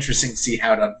pretty interesting to see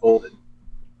how it unfolded.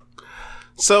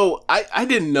 So I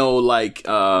didn't know, like,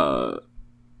 I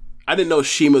didn't know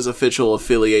Shima's official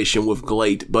affiliation with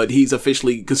GLEAT, but he's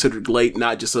officially considered GLEAT,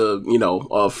 not just a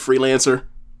freelancer.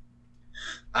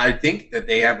 I think that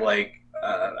they have like,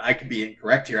 I could be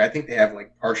incorrect here. I think they have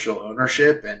like partial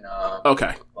ownership and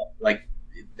okay, like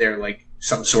they're like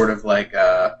some sort of like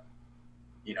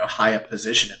high up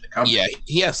position in the company. Yeah,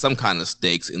 he has some kind of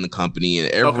stakes in the company, and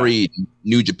every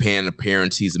New Japan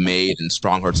appearance he's made and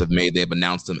Strong Hearts have made, they've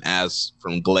announced him as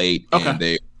from GLEAT, and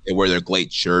they wear their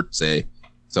GLEAT shirts.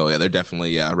 So yeah, they're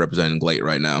definitely representing GLEAT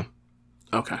right now.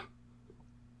 Okay.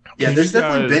 Yeah, there's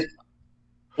definitely been.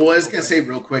 Well, I was gonna say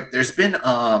real quick, there's been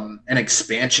an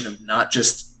expansion of not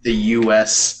just the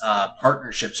U.S.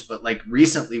 Partnerships, but like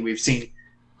recently we've seen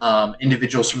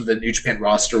individuals from the New Japan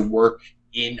roster work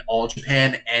in All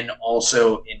Japan and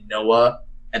also in Noah,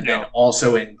 and then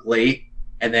also in GLEAT,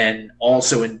 and then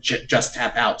also in Just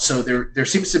Tap Out. So there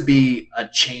seems to be a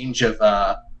change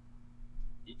of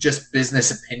just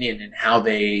business opinion in how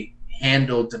they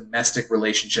handle domestic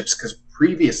relationships, because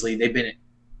previously they've been,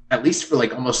 at least for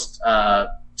like almost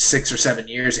 6 or 7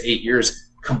 years, 8 years,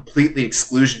 completely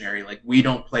exclusionary. Like, we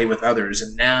don't play with others,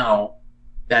 and now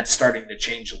that's starting to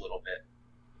change a little bit.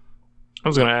 I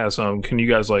was gonna ask, can you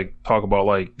guys like talk about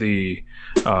like the,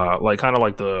 like kind of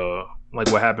like the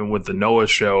what happened with the Noah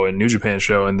show and New Japan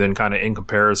show, and then kind of in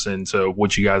comparison to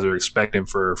what you guys are expecting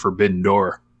for Forbidden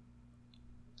Door?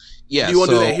 Yeah. Do you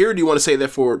want to do that here, or do you want to say that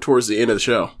for towards the end of the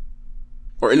show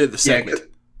or end of the segment?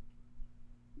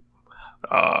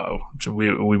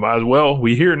 We might as well.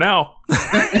 We here now.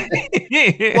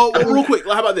 well, real quick,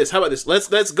 how about this?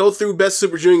 Let's go through Best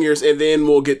Super Juniors, and then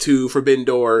we'll get to Forbidden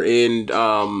Door, and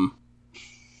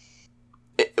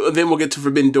then we'll get to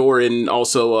Forbidden Door and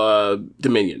also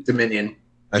Dominion.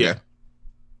 Okay.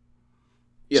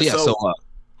 Yeah. So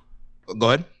go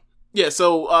ahead. Yeah,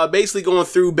 so basically going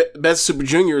through Best Super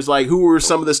Juniors, like, who were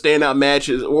some of the standout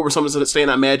matches? What were some of the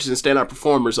standout matches and standout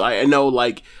performers? I know,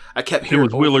 like, I kept hearing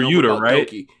it was Wheeler Yuta, right?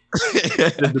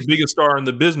 The biggest star in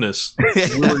the business.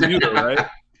 Wheeler Yuta,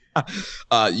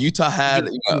 right? Utah had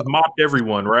mopped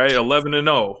everyone, right?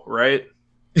 11-0, right?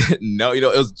 No, it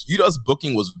was Utah's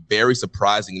booking was very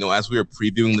surprising. As we were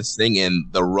previewing this thing and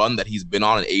the run that he's been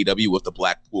on in AEW with the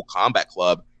Blackpool Combat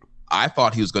Club, I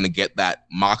thought he was going to get that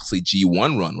Moxley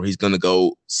G1 run where he's going to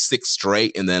go 6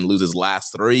 straight and then lose his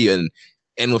last 3 and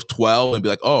end with 12 and be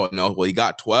like, oh, no, well, he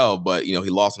got 12, but, he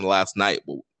lost in the last night.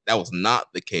 Well, that was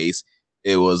not the case.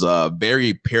 It was a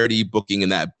very parody booking in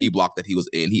that B block that he was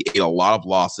in. He ate a lot of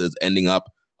losses, ending up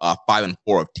 5-4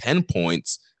 of 10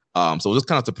 points. So it was just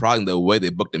kind of surprising the way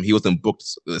they booked him. He wasn't booked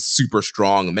a super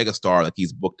strong megastar like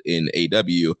he's booked in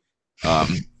AEW.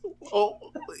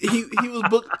 He was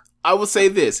booked. I would say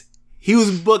this. He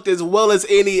was booked as well as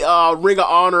any Ring of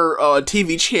Honor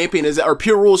TV champion or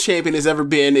Pure Rules champion has ever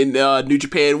been in New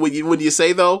Japan. Would you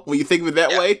say, though, when you think of it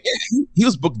that way? Yeah. He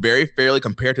was booked very fairly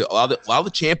compared to a lot of the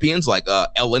champions, like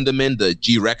El Lindemann, the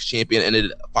G-Rex champion,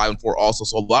 ended 5-4 also.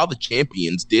 So a lot of the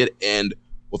champions did end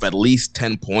with at least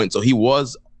 10 points. So he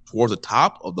was towards the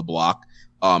top of the block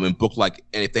and booked like,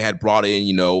 and if they had brought in,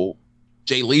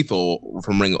 Jay Lethal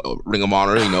from Ring of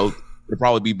Honor, it'd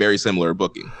probably be very similar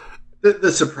booking.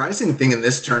 The surprising thing in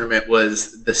this tournament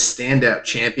was the standout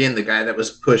champion, the guy that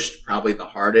was pushed probably the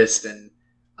hardest and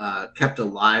kept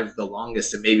alive the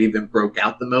longest and maybe even broke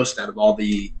out the most out of all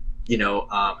the,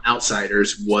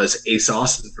 outsiders, was Ace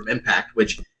Austin from Impact,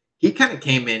 which he kind of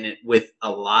came in with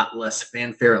a lot less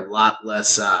fanfare, a lot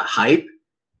less hype.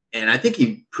 And I think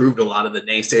he proved a lot of the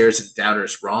naysayers and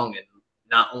doubters wrong, and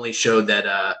not only showed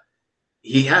that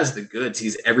he has the goods,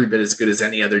 he's every bit as good as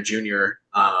any other junior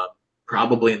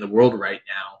probably in the world right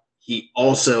now. He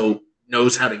also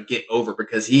knows how to get over,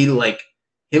 because he, like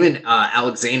him and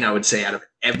Alex Zane, I would say, out of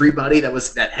everybody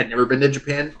that had never been to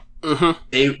Japan,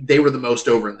 they were the most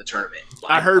over in the tournament.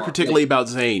 I heard particularly about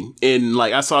Zane, and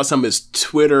like I saw some of his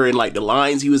Twitter and like the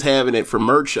lines he was having it for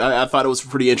merch. I thought it was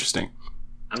pretty interesting.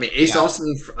 I mean, Ace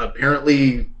Austin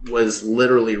apparently was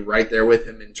literally right there with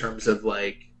him in terms of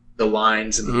like the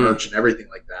lines and the merch and everything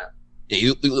like that. Yeah,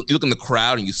 you look in the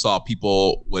crowd and you saw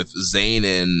people with Zayn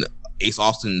and Ace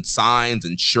Austin signs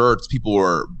and shirts. People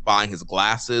were buying his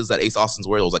glasses that Ace Austin's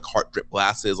wearing, those like heart drip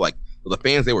glasses. Like the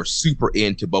fans, they were super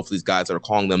into both of these guys. That are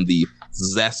calling them the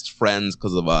Zest Friends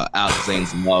because of Alex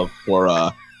Zayn's love for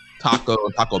Taco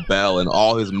and Taco Bell, and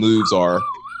all his moves are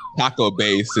taco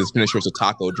based. His finisher is a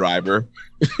taco driver.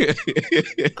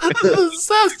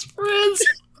 Zest Friends.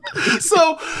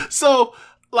 So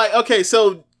like, okay,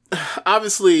 so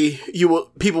obviously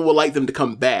people would like them to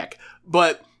come back,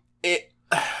 but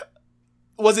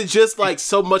was it just like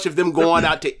so much of them going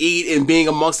out to eat and being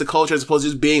amongst the culture as opposed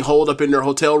to just being holed up in their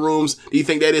hotel rooms? Do you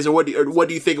think that is, or what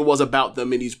do you think it was about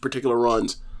them in these particular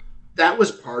runs? That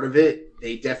was part of it.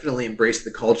 They definitely embraced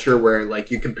the culture where, like,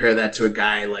 you compare that to a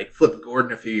guy like Flip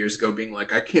Gordon a few years ago being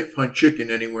like, I can't find chicken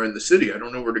anywhere in the city. I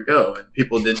don't know where to go. And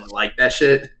people didn't like that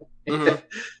shit. Mm-hmm.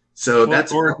 So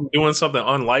that's Gordon doing something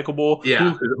unlikable.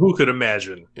 Yeah. Who could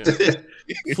imagine? Yeah.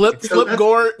 Flip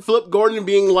Gordon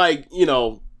being like, you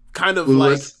know, kind of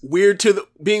like weird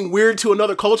to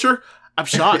another culture. I'm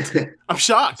shocked. I'm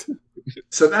shocked.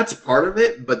 So that's part of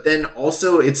it, but then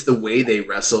also it's the way they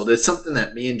wrestled. It's something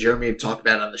that me and Jeremy have talked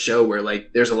about on the show where,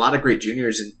 like, there's a lot of great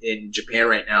juniors in Japan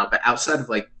right now, but outside of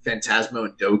like Phantasmo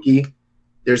and Doki,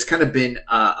 there's kind of been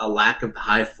a lack of the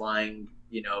high-flying,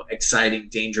 you know, exciting,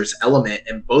 dangerous element,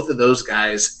 and both of those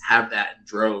guys have that in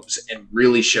droves and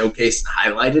really showcased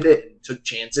and highlighted it and took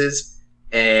chances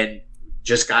and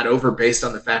just got over based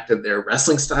on the fact of their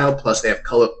wrestling style. Plus, they have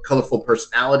colorful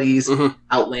personalities,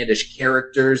 outlandish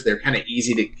characters. They're kind of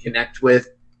easy to connect with.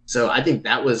 So I think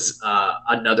that was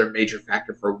another major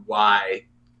factor for why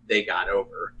they got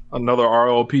over. Another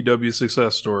RLPW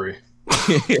success story.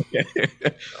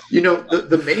 You know,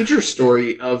 the major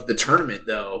story of the tournament,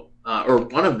 though, or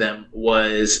one of them,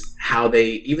 was how they,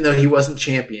 even though he wasn't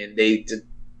champion, they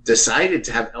decided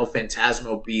to have El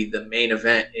Phantasmo be the main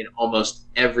event in almost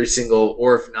every single,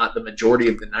 or if not the majority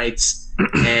of the nights.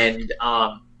 And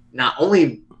not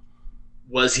only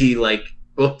was he like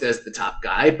booked as the top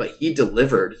guy, but he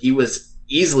delivered. He was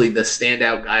easily the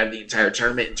standout guy of the entire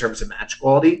tournament in terms of match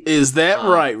quality. Is that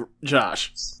right,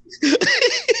 Josh?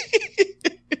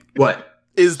 What?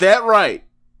 Is that right?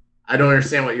 I don't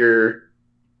understand what your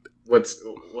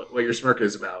smirk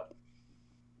is about.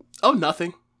 Oh,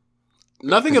 nothing.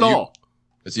 Nothing at all.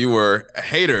 Because you were a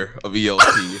hater of ELT.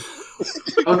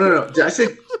 Oh, no. Did I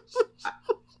said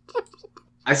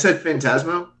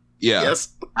Phantasmo? Yeah. Yes.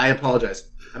 I apologize.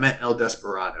 I meant El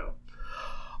Desperado.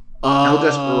 El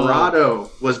Desperado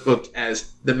was booked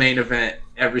as the main event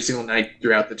every single night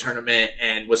throughout the tournament,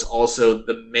 and was also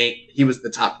he was the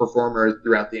top performer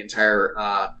throughout the entire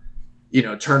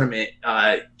tournament,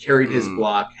 carried his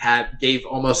block, gave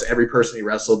almost every person he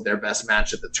wrestled their best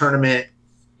match at the tournament,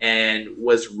 and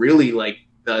was really like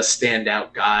the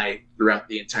standout guy throughout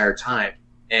the entire time.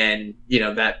 And, you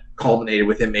know, that culminated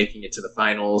with him making it to the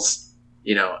finals,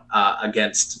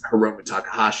 against Hiromu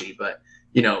Takahashi. But,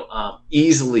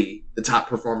 easily the top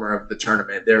performer of the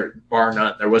tournament, bar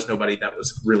none. There was nobody that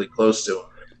was really close to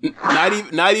him.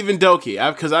 Not even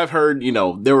Doki, because I've heard,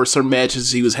 there were some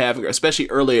matches he was having, especially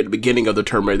early at the beginning of the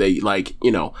tournament.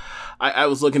 I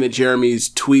was looking at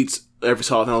Jeremy's tweets every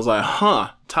so often. I was like,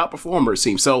 top performer it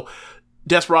seems. So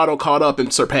Desperado caught up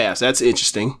and surpassed. That's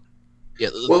interesting. Yeah,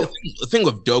 the thing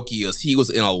with Doki is he was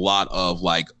in a lot of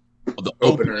like the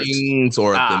openings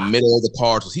or at the middle of the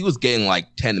cards. So he was getting like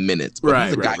 10 minutes. But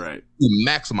he's a guy who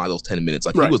maximized those 10 minutes.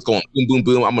 Like he was going boom, boom,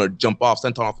 boom. I'm going to jump off,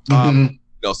 senton off the top.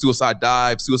 Suicide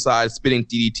dive, suicide, spinning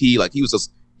DDT. Like he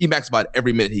maximized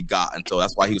every minute he got, and so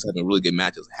that's why he was having really good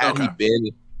matches. Had he been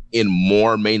in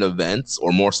more main events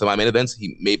or more semi-main events,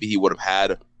 he would have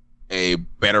had a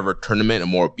better of a tournament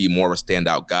and be more of a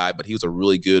standout guy. But he was a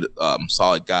really good,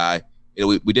 solid guy.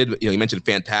 We did. You mentioned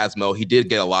Phantasmo. He did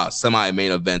get a lot of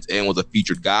semi-main events and was a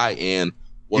featured guy, and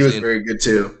he was very good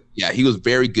too. Yeah, he was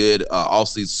very good.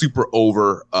 Also, he's super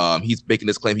over. He's making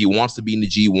this claim he wants to be in the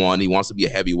G1. He wants to be a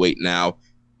heavyweight now.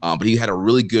 But he had a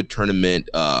really good tournament.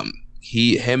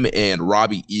 Him and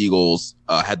Robbie Eagles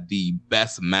had the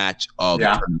best match of the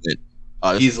tournament.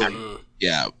 Easily.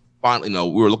 Finally,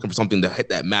 we were looking for something to hit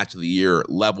that match of the year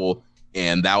level,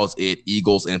 and that was it.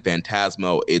 Eagles and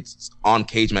Phantasmo. It's on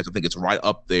cage match. I think it's right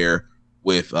up there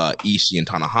with Ishii and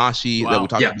Tanahashi that we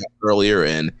talked about earlier,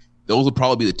 and those will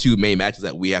probably be the two main matches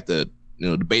that we have to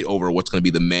debate over what's going to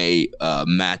be the May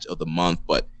match of the month.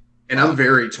 And I'm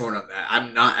very torn on that.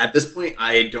 I'm not, at this point,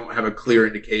 I don't have a clear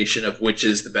indication of which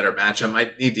is the better match. I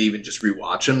might need to even just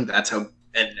rewatch them.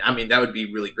 That would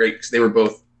be really great because they were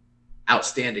both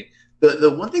outstanding.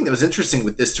 The one thing that was interesting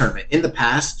with this tournament, in the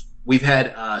past, we've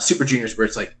had Super Juniors where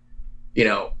it's like you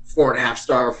know, 4.5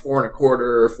 star, 4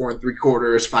 1/4, 4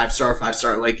 3/4, 5 star, 5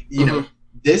 star. Like, you know,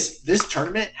 this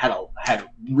tournament had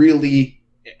really,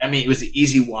 I mean, it was an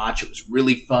easy watch. It was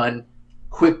really fun,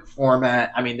 quick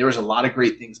format. I mean, there was a lot of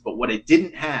great things, but what it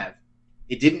didn't have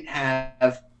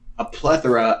a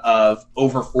plethora of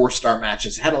over 4-star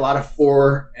matches. It had a lot of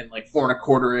 4 and like 4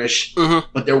 1/4-ish,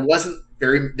 but there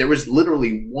was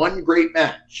literally one great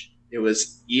match. It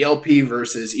was ELP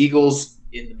versus Eagles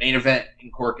in the main event in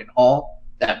Cork and Hall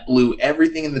that blew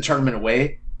everything in the tournament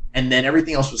away. And then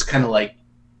everything else was kind of like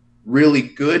really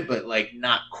good, but like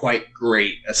not quite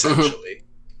great, essentially.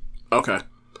 Okay.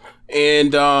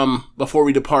 And before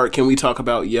we depart, can we talk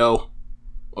about Yo?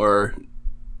 Or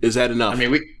is that enough? I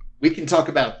mean, we can talk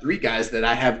about 3 guys that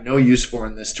I have no use for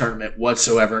in this tournament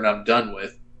whatsoever, and I'm done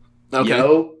with. Okay.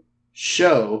 Yo,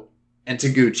 Sho, and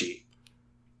Taguchi.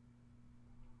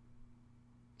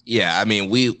 Yeah, I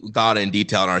mean, we thought in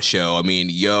detail on our show. I mean,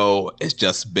 Yo has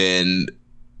just been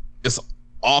just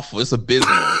awful. It's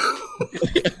abysmal.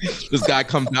 This guy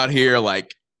comes out here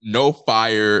like no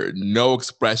fire, no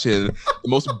expression, the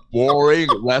most boring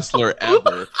wrestler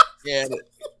ever. And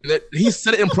he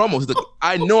said it in promos. He's like,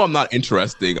 I know I'm not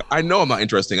interesting. I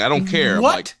don't care.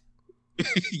 What? Like,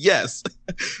 yes.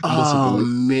 Oh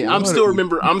man, I'm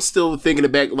still thinking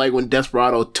back like when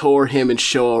Desperado tore him and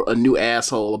Sho a new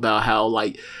asshole about how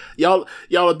like y'all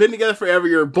have been together forever.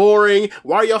 You're boring.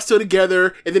 Why are y'all still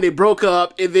together? And then they broke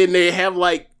up, and then they have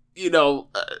like, you know,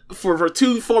 for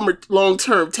 2 former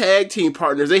long-term tag team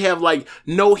partners, they have like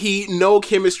no heat, no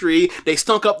chemistry. They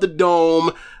stunk up the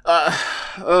dome.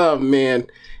 Oh man.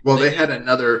 Well, they had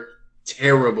another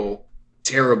terrible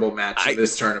match in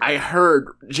this tournament. I heard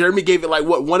Jeremy gave it like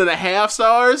what, 1.5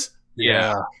 stars?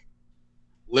 Yeah.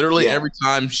 Literally every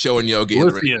time Sho and Yo get in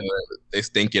the ring, they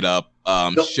stink it up.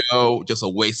 Sho, just a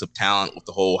waste of talent with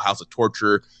the whole House of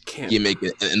Torture gimmick.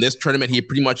 In this tournament, he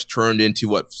pretty much turned into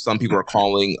what some people are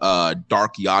calling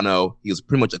Dark Yano. He was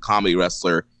pretty much a comedy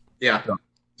wrestler. Yeah.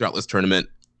 Throughout this tournament.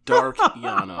 Dark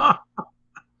Yano.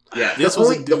 Yeah,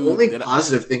 the only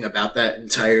positive thing about that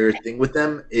entire thing with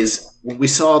them is when we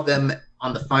saw them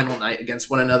on the final night against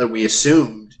one another, we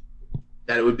assumed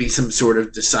that it would be some sort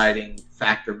of deciding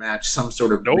factor match, some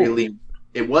sort of really.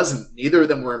 It wasn't. Neither of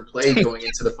them were in play going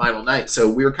into the final night, so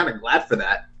we were kind of glad for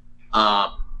that.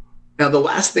 Now, the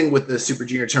last thing with the Super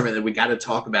Junior tournament that we got to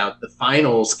talk about, the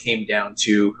finals came down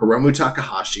to Hiromu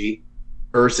Takahashi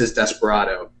versus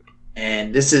Desperado.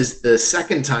 And this is the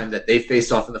second time that they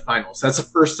faced off in the finals. That's the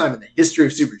first time in the history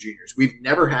of Super Juniors. We've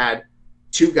never had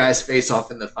 2 guys face off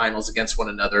in the finals against one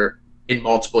another in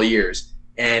multiple years.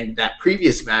 And that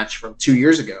previous match from 2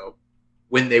 years ago,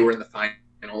 when they were in the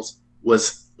finals,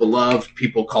 was beloved.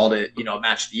 People called it, you know, a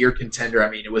match of the year contender. I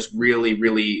mean, it was really,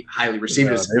 really highly received.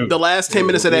 The last 10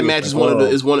 minutes of that match is one of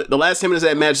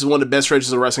the best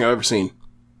stretches of wrestling I've ever seen.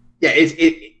 Yeah,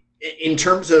 it in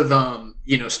terms of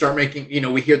you know, star making, you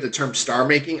know, we hear the term star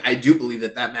making. I do believe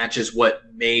that match is what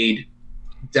made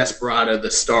Desperado the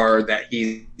star that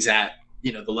he's at,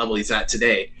 you know, the level he's at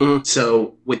today.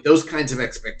 So with those kinds of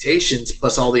expectations,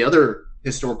 plus all the other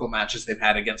historical matches they've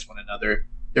had against one another,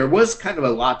 there was kind of a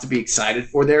lot to be excited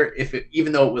for there.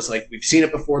 Even though it was like, we've seen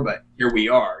it before, but here we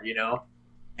are, you know?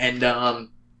 And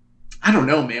I don't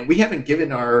know, man, we haven't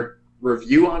given our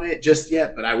review on it just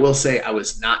yet, but I will say I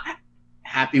was not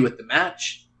happy with the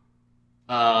match.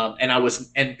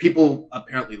 And people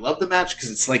apparently love the match because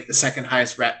it's like the second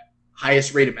highest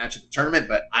rated match of the tournament,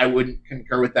 but I wouldn't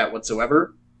concur with that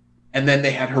whatsoever. And then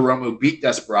they had Hiromu beat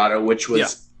Desperado, which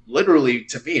was literally,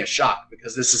 to me, a shock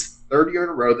because this is the 3rd year in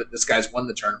a row that this guy's won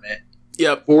the tournament.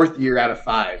 Yep. 4th year out of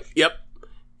 5. Yep.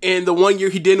 And the 1 year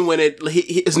he didn't win it,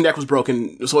 his neck was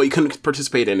broken, so he couldn't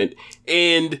participate in it.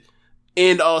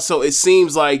 And also, it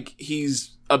seems like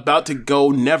he's about to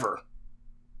go never.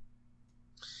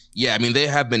 Yeah, I mean, they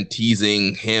have been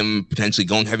teasing him potentially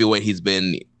going heavyweight. He's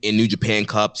been in New Japan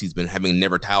Cups. He's been having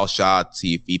never title shots.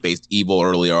 He faced Evil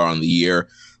earlier on in the year.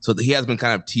 So he has been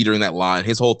kind of teetering that line.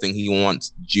 His whole thing, he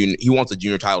wants a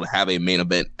junior title to have a main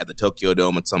event at the Tokyo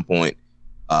Dome at some point.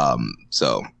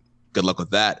 So good luck with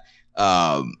that.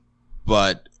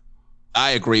 But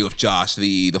I agree with Josh.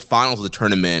 The finals of the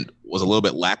tournament was a little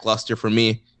bit lackluster for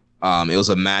me. It was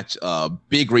a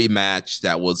big rematch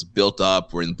that was built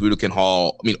up. We're in Budokan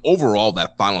Hall. I mean, overall,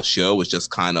 that final show was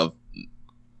just kind of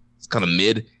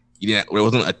mid. There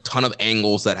wasn't a ton of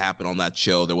angles that happened on that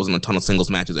show. There wasn't a ton of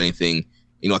singles matches or anything.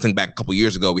 You know, I think back a couple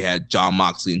years ago, we had Jon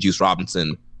Moxley and Juice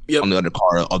Robinson on the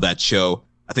undercard of that show.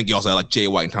 I think you also had like Jay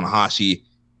White and Tanahashi,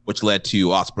 which led to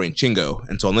Ospreay and Shingo.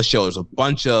 And so on this show, there's a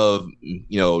bunch of,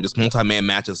 you know, just multi-man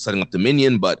matches setting up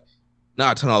Dominion, but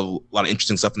not a lot of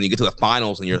interesting stuff. And you get to the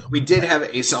finals, and we did have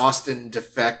Ace Austin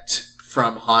defect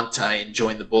from Hontai and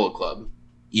join the Bullet Club.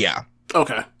 Yeah.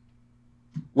 Okay.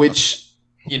 Which,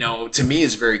 you know, to me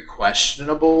is very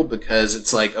questionable because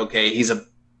it's like, okay, he's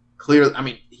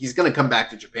he's going to come back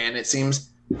to Japan, it seems,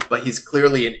 but he's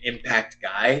clearly an Impact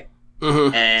guy.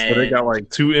 Mm-hmm. And so they got like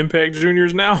 2 Impact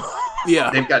Juniors now? Yeah.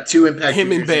 They've got 2 Impact Him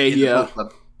Juniors and Bay, yeah.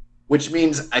 Which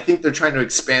means I think they're trying to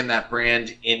expand that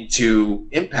brand into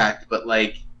Impact, but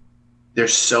like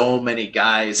there's so many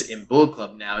guys in Bullet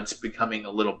Club now, it's becoming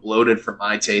a little bloated for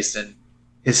my taste. And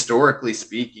historically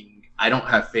speaking, I don't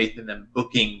have faith in them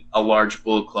booking a large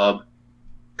Bullet Club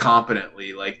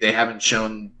competently. Like they haven't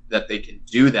shown that they can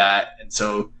do that. And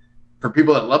so for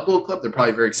people that love Bullet Club, they're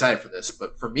probably very excited for this.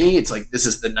 But for me, it's like this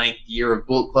is the 9th year of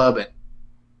Bullet Club, and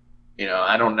you know,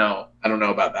 I don't know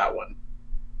about that one.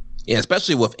 Yeah,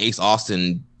 especially with Ace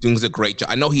Austin doing a great job.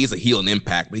 I know he's a heel in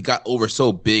Impact, but he got over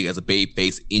so big as a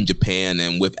babyface in Japan,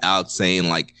 and with Alex saying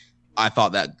like, I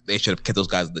thought that they should have kept those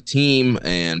guys on the team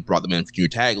and brought them in for Junior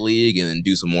Tag League and then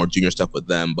do some more junior stuff with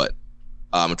them. But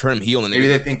turn him heel, and maybe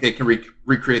they think they can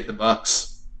recreate the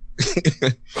Bucks.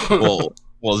 Well,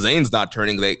 Zayn's not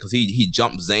turning because he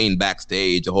jumped Zayn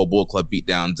backstage. The whole Bullet Club beat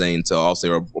down Zayn, so I'll say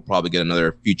we'll probably get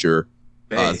another future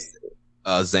Zayn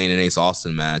and Ace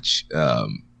Austin match.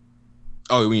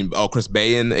 You mean Chris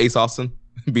Bay and Ace Austin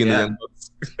being the Young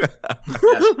Bucks?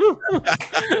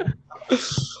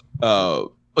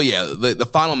 But yeah, the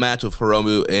final match with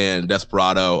Hiromu and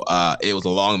Desperado, it was a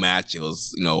long match. It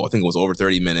was, I think it was over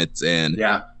 30 minutes, and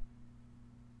yeah.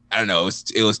 I don't know.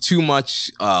 It was too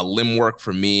much limb work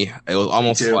for me. It was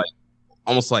almost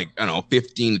like I don't know,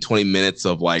 15 to 20 minutes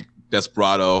of like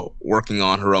Desperado working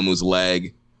on Hiromu's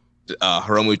leg,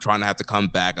 Hiromu trying to have to come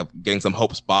back, getting some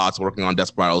hope spots, working on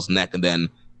Desperado's neck, and then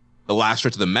the last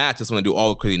stretch of the match is going to do all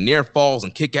the crazy near falls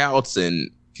and kickouts and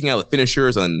kicking out the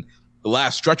finishers. And the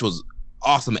last stretch was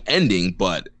awesome ending,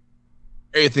 but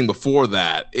everything before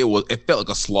that, it felt like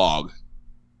a slog.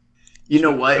 You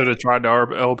know what? Should have tried the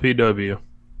LPW.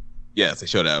 Yes, they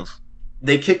should have.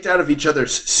 They kicked out of each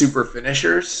other's super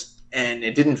finishers, and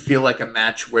it didn't feel like a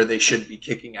match where they should be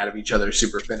kicking out of each other's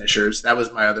super finishers. That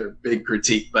was my other big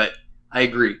critique, but I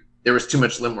agree. There was too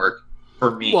much limb work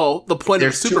for me. Well, the point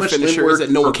of super finisher is that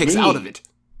no one kicks out of it.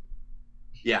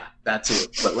 Yeah, that too.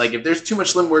 But like, if there's too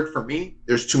much limb work for me,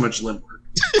 there's too much limb work.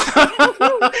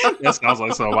 That sounds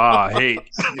like something I hate.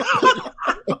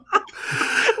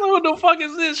 What the fuck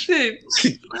is this shit?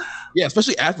 Yeah,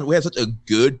 especially after we had such a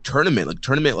good tournament. Like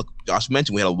Josh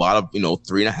mentioned, we had a lot of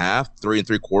 3.5, 3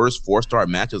 3/4, 4-star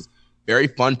matches. Very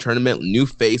fun tournament, new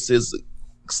faces,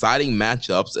 exciting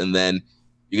matchups, and then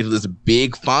you get to this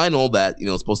big final that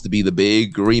is supposed to be the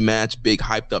big rematch, big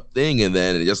hyped up thing, and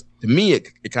then it just, to me,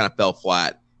 it kind of fell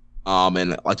flat.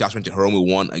 And like Josh mentioned, Hiromu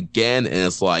won again, and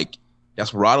it's like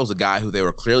Desperado's a guy who they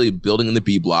were clearly building in the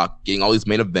B block, getting all these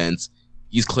main events.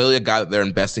 He's clearly a guy that they're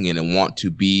investing in and want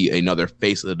to be another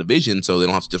face of the division, so they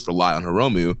don't have to just rely on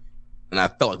Hiromu. And I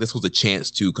felt like this was a chance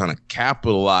to kind of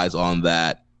capitalize on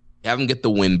that, have him get the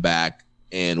win back,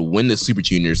 and win the Super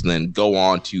Juniors, and then go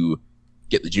on to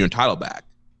get the junior title back.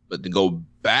 But to go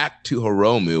back to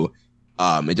Hiromu,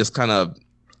 it just kind of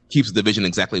keeps the division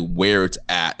exactly where it's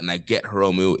at. And I get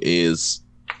Hiromu is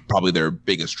probably their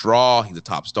biggest draw. He's a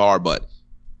top star, but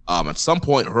at some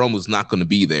point, Hiromu's not going to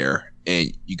be there.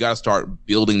 And you got to start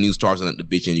building new stars in that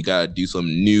division. You got to do some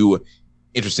new,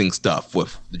 interesting stuff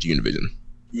with the junior division.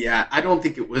 Yeah, I don't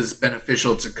think it was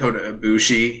beneficial to Kota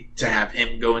Ibushi to have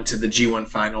him go into the G1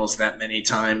 finals that many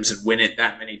times and win it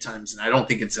that many times. And I don't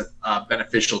think it's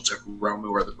beneficial to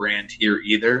Hiromu or the brand here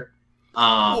either.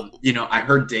 I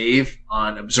heard Dave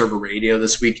on Observer Radio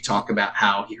this week talk about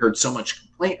how he heard so much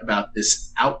complaint about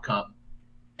this outcome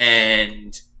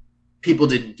and people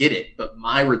didn't get it. But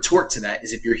my retort to that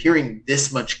is if you're hearing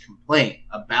this much complaint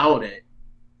about it,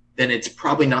 then it's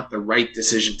probably not the right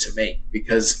decision to make,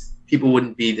 because people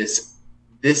wouldn't be this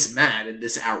mad and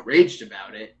this outraged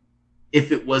about it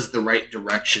if it was the right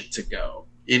direction to go.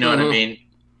 You know what I mean?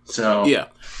 So yeah,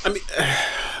 I mean,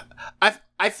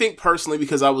 I think personally,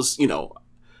 because I was,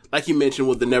 like you mentioned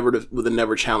with the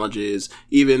never challenges,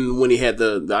 even when he had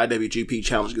the IWGP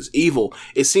challenge against Evil,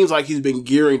 it seems like he's been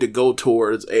gearing to go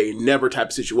towards a never type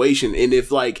of situation. And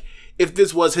if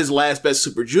this was his last best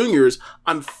Super Juniors,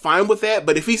 I'm fine with that.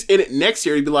 But if he's in it next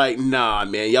year, he'd be like, nah,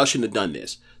 man, y'all shouldn't have done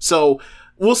this. So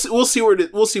we'll see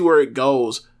where it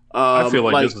goes. I feel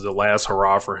like this is the last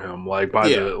hurrah for him.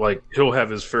 He'll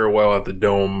have his farewell at the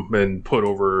Dome and put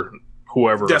over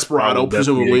whoever Desperado,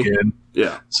 presumably. Again.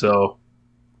 Yeah. So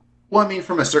Well, I mean,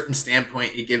 from a certain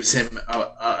standpoint, it gives him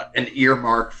an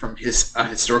earmark from his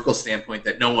historical standpoint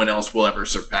that no one else will ever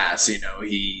surpass. You know,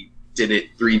 he did it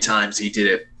 3 times. He did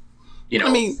it,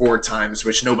 4 times,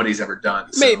 which nobody's ever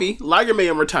done. So. Maybe Liger may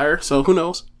retire, so who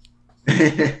knows?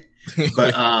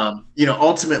 But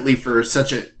ultimately, for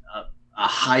such a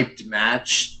hyped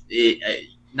match,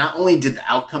 not only did the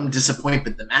outcome disappoint,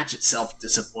 but the match itself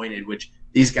disappointed, which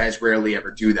these guys rarely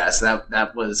ever do that. So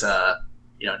that was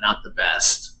not the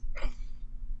best.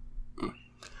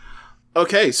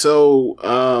 Okay, so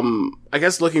I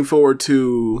guess looking forward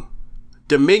to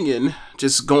Dominion,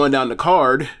 just going down the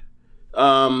card.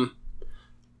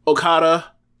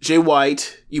 Okada, Jay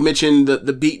White, you mentioned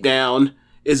the beatdown.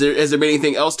 Has there been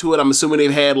anything else to it? I'm assuming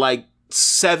they've had like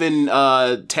 7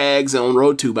 tags on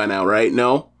Road 2 by now, right?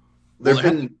 No? There've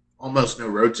been almost no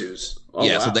Road 2s. Oh,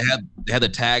 yeah, wow. So they had the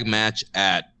tag match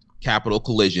at Capital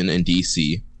Collision in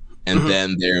DC, and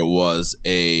then there was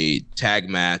a tag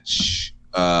match.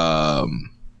 Was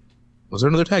there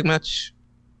another tag match?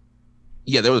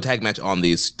 Yeah, there was a tag match on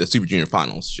the Super Junior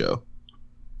Finals show.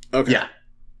 Okay. Yeah.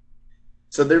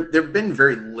 So there've been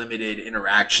very limited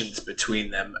interactions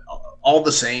between them. All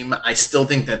the same, I still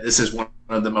think that this is one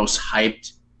of the most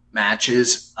hyped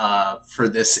matches for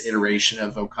this iteration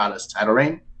of Okada's title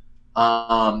reign.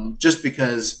 Just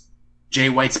because Jay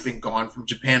White's been gone from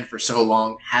Japan for so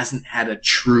long, hasn't had a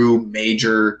true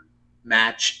major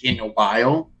match in a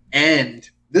while. And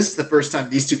this is the first time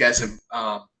these two guys have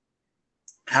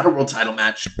had a world title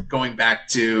match going back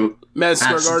to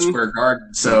Madison Square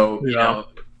Garden. So,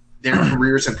 their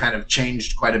careers have kind of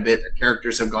changed quite a bit. Their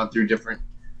characters have gone through different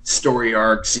story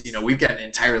arcs. We've got an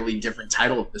entirely different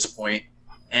title at this point.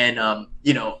 And,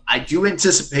 I do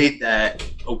anticipate that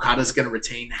Okada's going to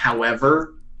retain.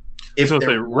 However, if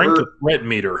they rank the threat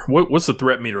meter, what's the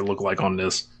threat meter look like on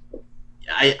this?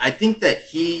 I think that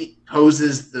he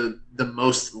poses the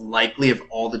most likely of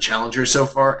all the challengers so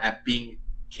far at being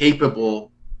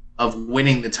capable of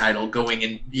winning the title going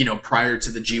in, prior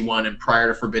to the G1 and prior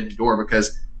to Forbidden Door,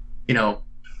 because,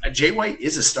 Jay White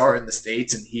is a star in the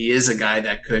States, and he is a guy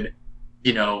that could,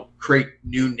 create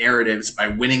new narratives by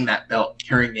winning that belt,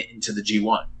 carrying it into the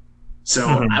G1.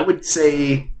 So I would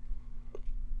say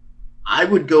I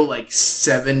would go like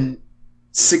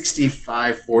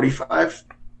 765-45.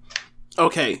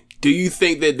 Okay. Do you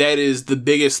think that is the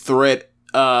biggest threat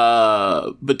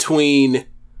between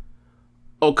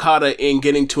Okada and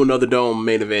getting to another Dome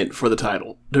main event for the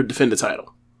title, to defend the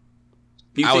title?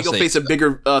 Do you think he'll face a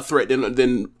bigger threat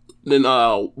than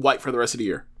White for the rest of the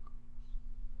year?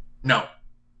 No.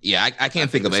 Yeah, I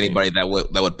can't think of anybody that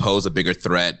would pose a bigger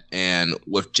threat. And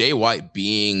with Jay White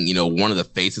being, one of the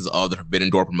faces of the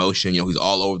Forbidden Door promotion, he's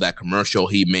all over that commercial.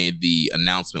 He made the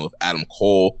announcement with Adam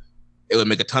Cole. It would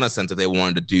make a ton of sense if they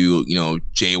wanted to do,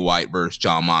 Jay White versus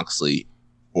Jon Moxley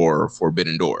or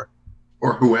Forbidden Door.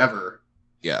 Or whoever.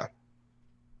 Yeah.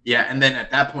 Yeah, and then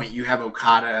at that point, you have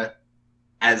Okada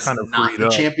as not the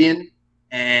champion,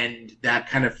 and that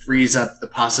kind of frees up the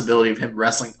possibility of him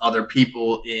wrestling other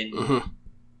people in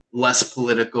less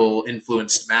political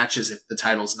influenced matches if the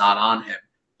title's not on him.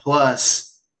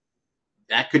 Plus,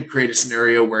 that could create a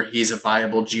scenario where he's a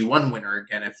viable G1 winner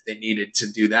again if they needed to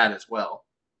do that as well.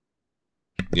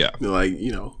 Yeah, like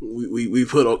we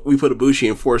put Ibushi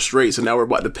in 4 straight, so now we're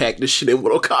about to pack this shit in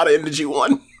with Okada in the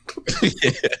G1.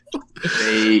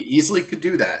 They easily could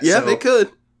do that. Yeah, so, they could.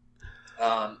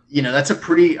 That's a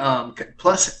pretty.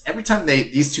 Plus, every time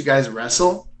these two guys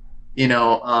wrestle,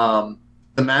 the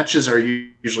matches are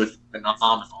usually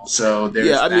phenomenal. So there's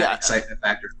that excitement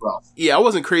factor as well. Yeah, I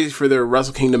wasn't crazy for their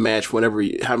Wrestle Kingdom match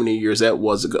how many years that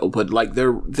was ago, but like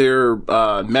their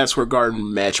Madison Square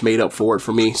Garden match made up for it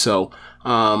for me. So,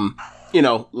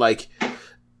 like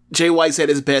Jay White's at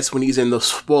his best when he's in the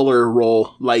spoiler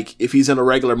role. Like if he's in a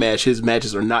regular match, his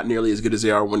matches are not nearly as good as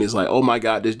they are when he's like, oh my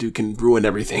god, this dude can ruin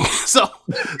everything. So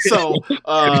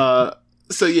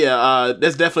yeah,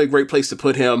 that's definitely a great place to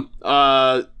put him.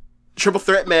 Triple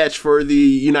threat match for the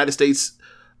United States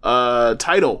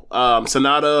title.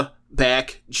 Sonata,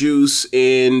 back, Juice,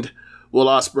 and Will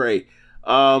Ospreay.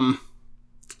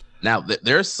 Now,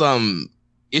 there's some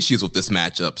issues with this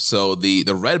matchup. So the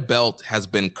red belt has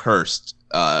been cursed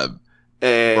for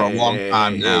a long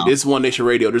time now. This is One Nation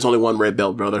Radio. There's only one red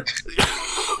belt, brother.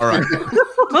 All right.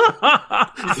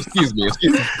 Excuse me.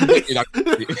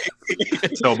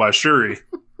 Tell by Shuri.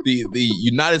 The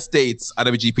United States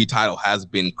IWGP title has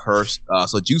been cursed.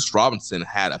 So Juice Robinson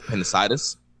had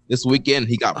appendicitis this weekend.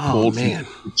 He got pulled from the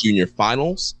junior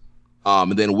finals.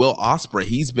 And then Will Ospreay,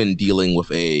 he's been dealing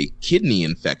with a kidney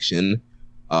infection.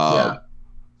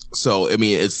 So, I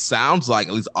mean, it sounds like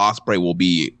at least Ospreay will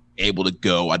be able to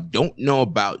go. I don't know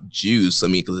about Juice. I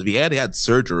mean, because if he had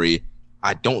surgery,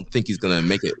 I don't think he's going to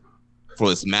make it for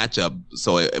this matchup.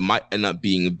 So it might end up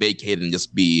being vacated and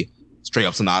just be straight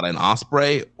up Sonata and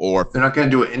Ospreay. Or they're not going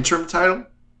to do an interim title.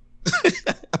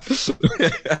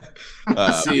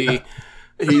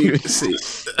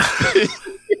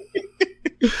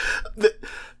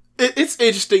 It's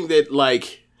interesting that,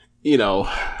 like, you know,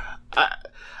 I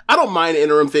don't mind the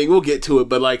interim thing. We'll get to it,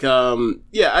 but like,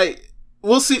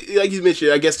 we'll see. Like you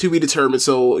mentioned, I guess to be determined.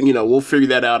 So, you know, we'll figure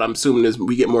that out. I'm assuming as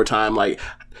we get more time, like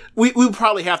we'll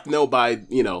probably have to know by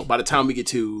the time we get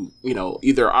to, you know,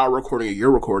 either our recording or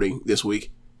your recording this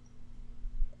week.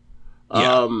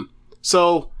 Yeah.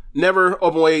 So never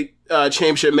openweight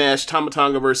championship match, Tama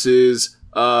Tonga versus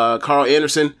Carl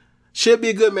Anderson. Should be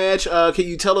a good match. Can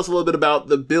you tell us a little bit about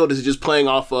the build? Is it just playing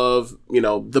off of, you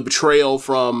know, the betrayal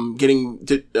from getting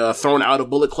thrown out of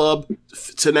Bullet Club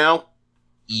to now?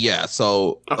 Yeah,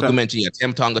 so like I mentioned,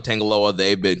 Tama Tonga, Tangaloa,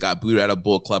 they've got booted out of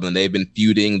Bullet Club, and they've been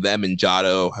feuding. Them and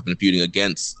Jado have been feuding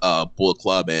against Bullet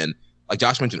Club, and like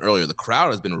Josh mentioned earlier, the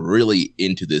crowd has been really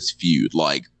into this feud.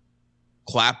 Like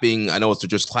clapping, I know it's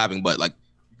just clapping, but like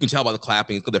you can tell by the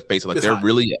clapping, look at their faces, like they're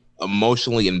really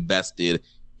emotionally invested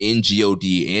in God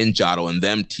and Jado, and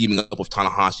them teaming up with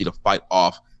Tanahashi to fight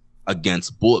off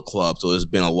against Bullet Club. So there's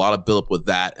been a lot of build up with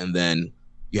that, and then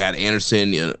you had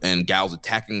Anderson and Gallows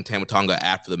attacking Tama Tonga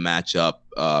after the matchup.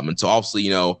 And so obviously,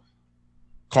 you know,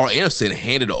 Carl Anderson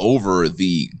handed over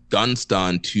the gun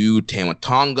stun to Tama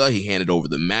Tonga. He handed over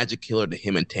the Magic Killer to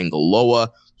him and Tangaloa.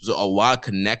 There's a lot of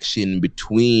connection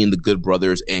between the Good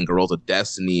Brothers and Guerrillas of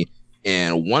Destiny.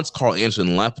 And once Carl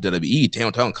Anderson left the WWE,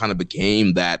 Tama Tonga kind of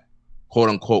became that quote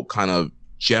unquote kind of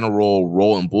general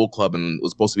role in Bullet Club, and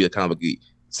was supposed to be a kind of like a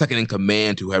second in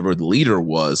command to whoever the leader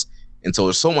was. And so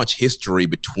there's so much history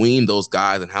between those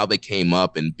guys and how they came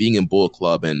up and being in Bullet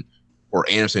Club, and for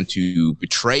Anderson to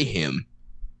betray him.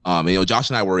 And, you know,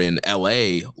 Josh and I were in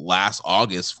LA last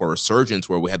August for Resurgence,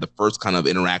 where we had the first kind of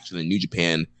interaction in New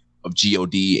Japan of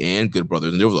God and Good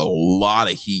Brothers. And there was a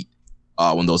lot of heat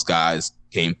when those guys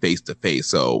came face to face.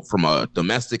 So from a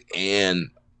domestic and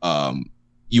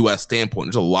US standpoint,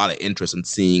 there's a lot of interest in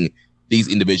seeing these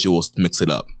individuals mix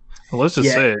it up. Well, let's just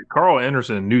say it. Carl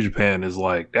Anderson in New Japan is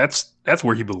like that's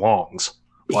where he belongs.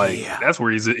 Like that's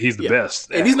where he's the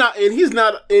best. And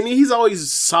he's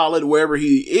always solid wherever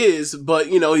he is, but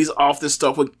you know, he's off this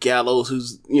stuff with Gallows,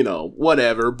 who's, you know,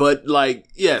 whatever. But like,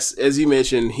 yes, as you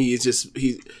mentioned,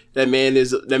 that man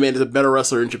is a better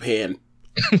wrestler in Japan.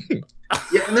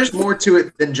 Yeah, and there's more to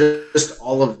it than just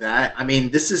all of that. I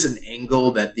mean, this is an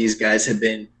angle that these guys have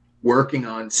been working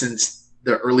on since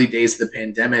the early days of the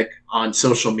pandemic on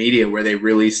social media, where they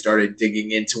really started digging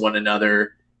into one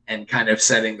another and kind of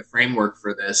setting the framework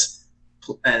for this.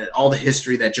 And all the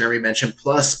history that Jeremy mentioned,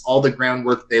 plus all the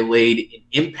groundwork they laid in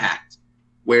Impact,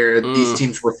 where these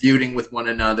teams were feuding with one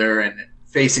another and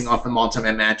facing off in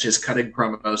multi-man matches, cutting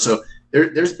promos. So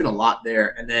there's been a lot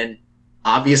there. And then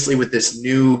obviously with this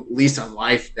new lease on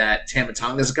life that Tama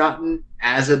Tonga's gotten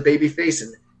as a babyface,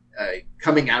 and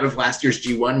coming out of last year's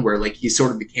G1, where like he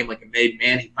sort of became like a made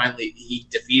man. He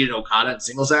defeated Okada in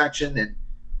singles action and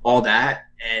all that,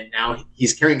 and now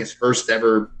he's carrying his first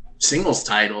ever singles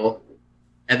title.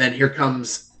 And then here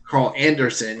comes Carl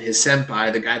Anderson, his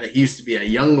senpai, the guy that he used to be a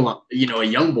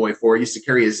young boy for. He used to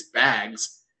carry his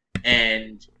bags,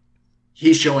 and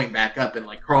he's showing back up. And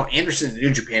like Carl Anderson in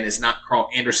New Japan is not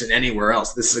Carl Anderson anywhere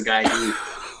else. This is a guy who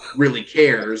really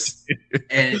cares,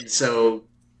 and so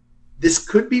this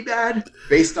could be bad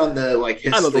based on the like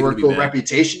historical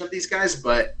reputation of these guys,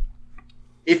 but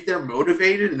if they're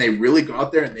motivated and they really go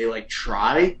out there and they like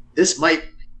try, this might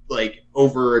like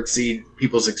over exceed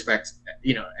people's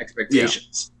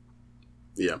expectations.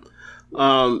 Yeah.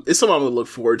 It's something I'm gonna look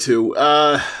forward to.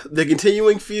 The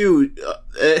continuing feud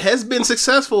it has been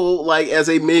successful, like as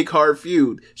a mid-card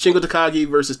feud. Shingo Takagi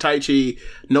versus Taichi,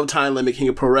 no time limit, King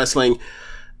of Pro Wrestling.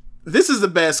 This is the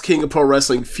best King of Pro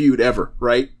Wrestling feud ever,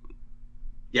 right?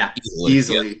 Yeah,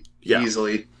 easily.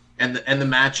 And the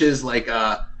matches, like,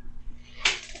 not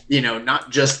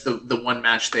just the one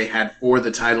match they had for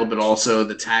the title, but also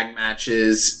the tag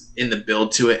matches in the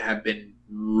build to it have been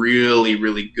really,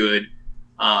 really good.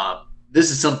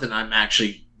 This is something I'm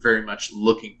actually very much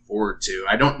looking forward to.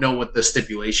 I don't know what the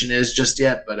stipulation is just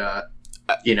yet, but,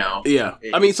 Yeah.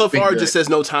 I mean, so far it just says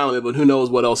no time limit, but who knows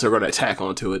what else they're going to attack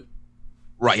onto it.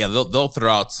 Right, yeah, they'll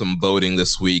throw out some voting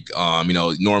this week.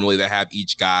 Normally they have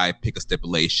each guy pick a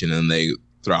stipulation and they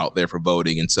throw out there for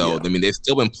voting. And so, I mean, they've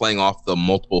still been playing off the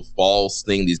multiple falls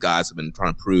thing these guys have been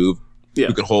trying to prove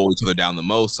who can hold each other down the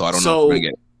most. So I don't know if we're going to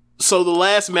get. So the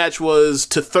last match was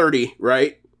to 30,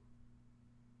 right?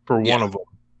 For one of them.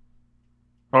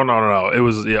 Oh no! It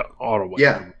was all the way.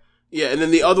 Yeah, and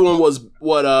then the other one was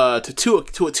to a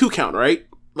 2 count, right?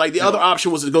 Like the other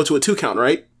option was to go to a 2 count,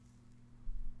 right?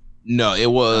 No, it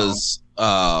was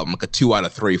like a 2 out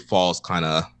of 3 falls kind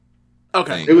of.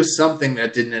 Okay, thing. It was something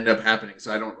that didn't end up happening,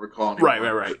 so I don't recall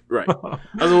anymore. Right.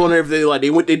 I was wondering if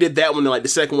they did that one, and like the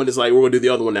second one is like we're gonna do the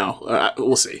other one now.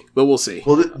 We'll see. Well,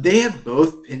 they have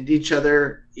both pinned each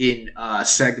other in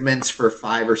segments for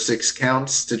 5 or 6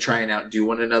 counts to try and outdo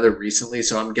one another recently.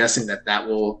 So I'm guessing that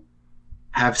will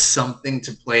have something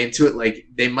to play into it. Like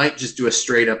they might just do a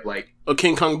straight up like a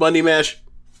King Kong Bundy match,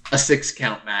 a 6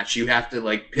 count match. You have to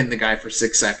like pin the guy for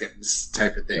 6 seconds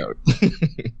type of thing.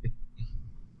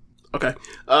 Okay.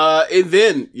 And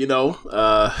then,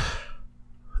 the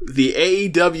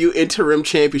AEW Interim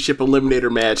Championship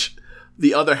Eliminator match,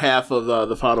 the other half of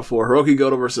the Final Four, Hiroki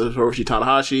Goto versus Hiroshi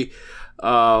Tanahashi.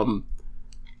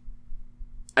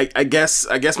 I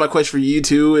guess my question for you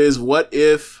two is, what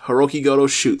if Hiroki Goto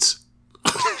shoots?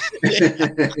 I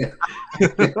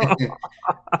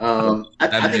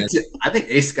think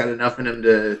Ace got enough in him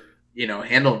to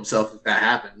handle himself if that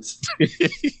happens.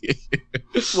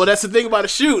 Well, that's the thing about a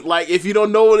shoot. Like, if you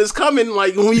don't know what is coming,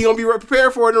 like, when you gonna be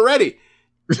prepared for it and ready?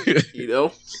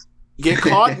 Get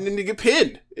caught and then you get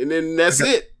pinned, and then that's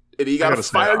it. And you gotta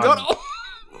fire Goto.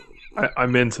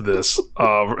 I'm into this.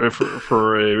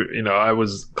 I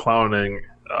was clowning,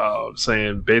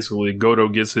 saying basically Goto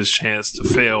gets his chance to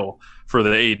fail for the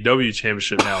AEW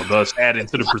championship now, thus adding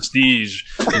to the prestige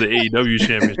of the AEW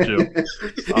championship.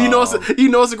 You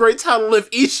know it's a great title if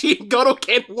Ishii and Goto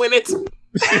can't win it.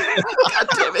 God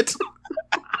damn it.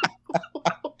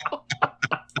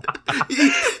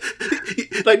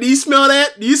 Like, do you smell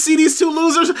that? Do you see these two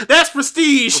losers? That's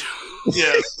prestige.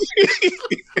 Yes.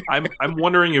 I'm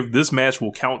wondering if this match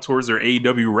will count towards their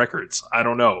AEW records. I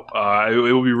don't know. It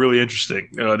will be really interesting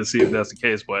to see if that's the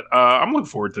case, but I'm looking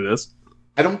forward to this.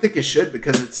 I don't think it should,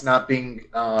 because it's not being,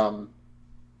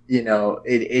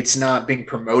 it's not being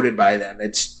promoted by them.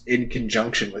 It's in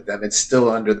conjunction with them. It's still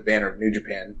under the banner of New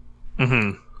Japan.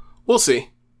 Mm-hmm. We'll see.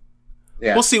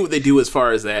 Yeah. We'll see what they do as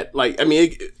far as that. Like, I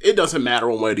mean, it doesn't matter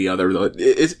one way or the other. Though.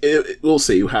 We'll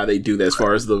see how they do that as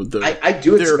far as the I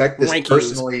do expect this rankings.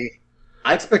 personally.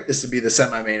 I expect this to be the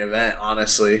semi-main event,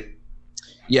 honestly.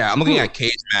 Yeah, I'm looking at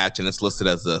Cage Match, and it's listed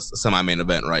as a semi-main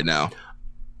event right now.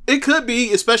 It could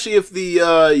be, especially if the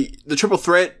Triple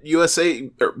Threat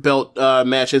USA belt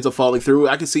match ends up falling through.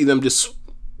 I can see them just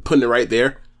putting it right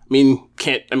there.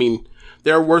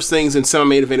 There are worse things than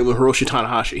semi-main event with Hiroshi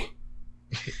Tanahashi.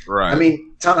 Right. I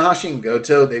mean, Tanahashi and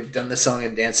Goto, they've done this song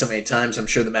and dance so many times. I'm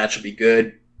sure the match will be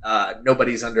good.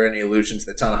 Nobody's under any illusions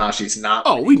that Tanahashi's not.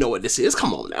 Oh, we know what this is.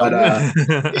 Come on now. But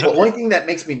the only thing that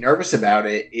makes me nervous about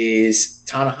it is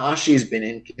Tanahashi's been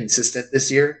inconsistent this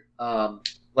year.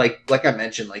 Like I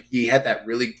mentioned, like he had that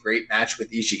really great match with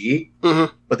Ishii,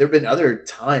 but there have been other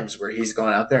times where he's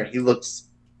gone out there and he looks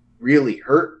really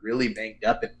hurt, really banged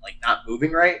up, and like not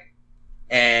moving right.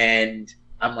 And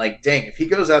I'm like, dang, if he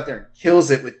goes out there and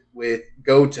kills it with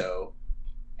Goto,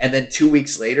 and then 2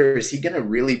 weeks later, is he going to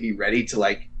really be ready to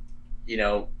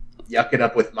yuck it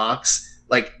up with Mox?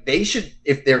 Like, they should,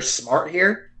 if they're smart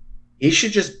here, he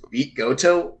should just beat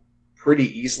Goto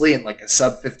pretty easily in like a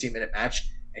sub 15-minute match,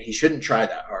 and he shouldn't try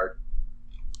that hard.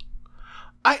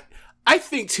 I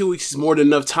think 2 weeks is more than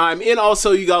enough time, and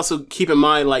also you also keep in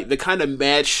mind like the kind of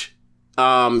match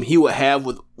he would have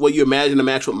with what you imagine a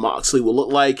match with Moxley will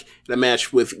look like, and a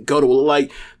match with Goto will look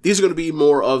like. These are going to be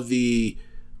more of the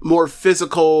more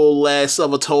physical, less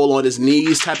of a toll on his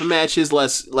knees type of matches,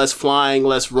 less flying,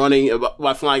 less running.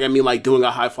 By flying, I mean like doing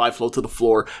a high fly flow to the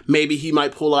floor. Maybe he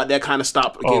might pull out that kind of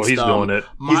stop against he's doing it.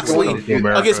 Moxley.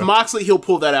 Against Moxley, he'll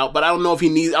pull that out, but I don't know if he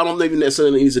needs. I don't even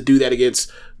necessarily needs to do that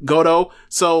against Goto.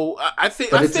 So I think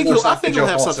he'll have something in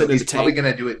the tank. He's probably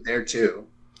going to do it there too.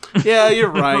 Yeah, you're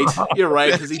right. You're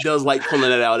right, because he does like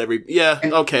pulling it out every. Yeah,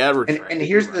 okay. And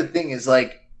here's the thing: is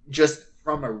like just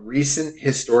from a recent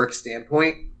historic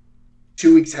standpoint,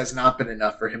 2 weeks has not been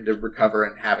enough for him to recover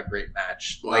and have a great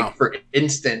match. Wow. Like for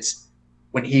instance,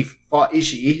 when he fought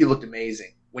Ishii, he looked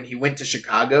amazing. When he went to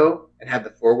Chicago and had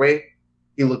the 4-way,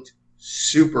 he looked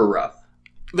super rough.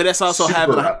 But that's also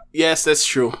having. Yes, that's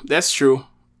true. That's true.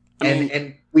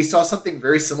 And we saw something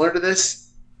very similar to this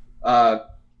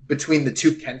between the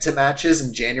two Kenta matches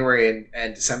in January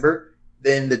and December.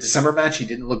 Then the December match, he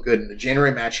didn't look good. In the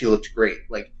January match, he looked great.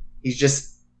 Like he's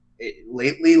just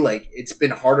lately, like it's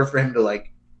been harder for him to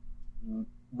like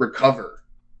recover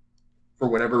for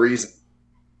whatever reason.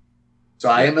 So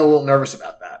I am a little nervous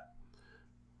about that.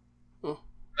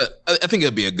 I think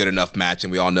it'll be a good enough match,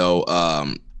 and we all know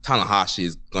Tanahashi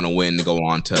is going to win to go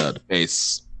on to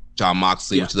face Jon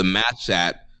Moxley, which is a match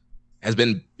that has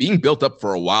been being built up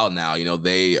for a while now. You know,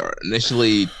 they are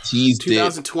initially teased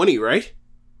 2020, right?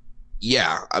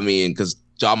 Yeah, I mean, because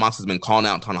Jon Moxley has been calling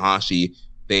out Tanahashi.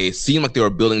 They seemed like they were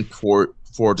building for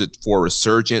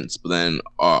resurgence, but then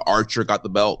Archer got the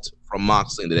belt from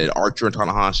Moxley, and they did Archer and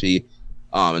Tanahashi.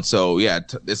 And so,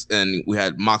 and we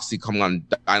had Moxley coming on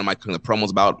Dynamite, cutting the promos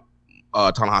about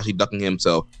Tanahashi ducking him.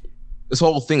 So this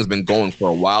whole thing has been going for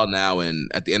a while now. And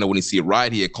at the end of When You See It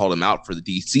Right, he had called him out for the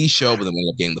DC show, but then we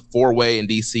ended up getting the 4-way in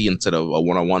DC instead of a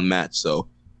one-on-one match. So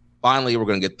finally, we're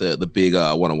going to get the big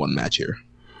one-on-one match here.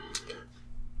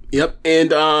 Yep.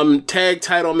 And tag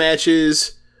title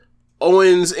matches,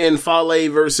 Owens and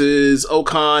Fale versus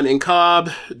Okan and Cobb.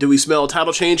 Do we smell a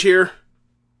title change here?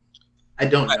 I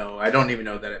don't know. I don't even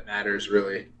know that it matters,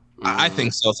 really. I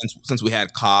think so. Since we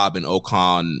had Cobb and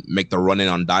Okan make the run-in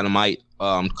on Dynamite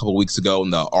a couple weeks ago in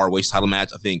the ROH title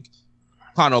match, I think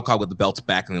Okan and Okan with the belts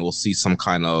back, and then we'll see some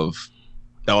kind of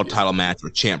belt title match or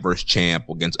champ versus champ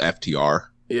against FTR.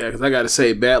 Yeah, because I got to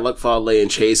say, Bad Luck Fale and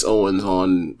Chase Owens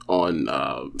on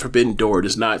Forbidden Door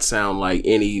does not sound like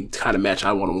any kind of match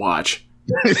I want to watch.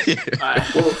 Well,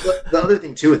 the other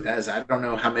thing too with that is I don't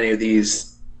know how many of these,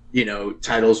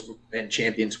 titles and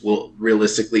champions will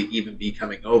realistically even be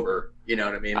coming over. You know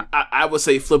what I mean? I would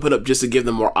say flip it up just to give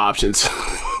them more options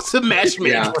to match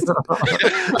me. Yeah.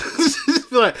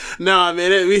 Like, nah,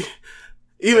 man, you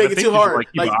make it too hard.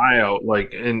 Like, keep an eye out,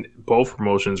 like in both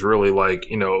promotions, really, like,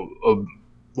 a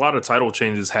lot of title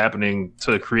changes happening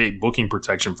to create booking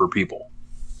protection for people.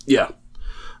 Yeah.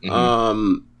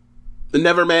 Mm-hmm. The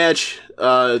Never match,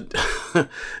 the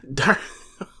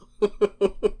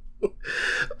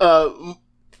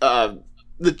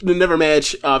Never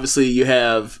match, obviously you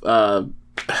have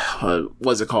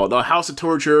what's it called? House of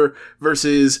Torture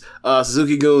versus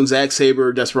Suzuki Gun, Zack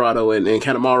Sabre, Desperado, and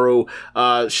Kanemaru.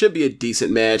 Should be a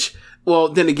decent match. Well,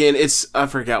 then again, I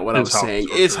forgot what I was saying.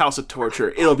 It's House of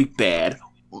Torture. It'll be bad.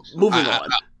 Moving on.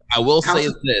 I will say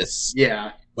this.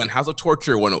 Yeah. When House of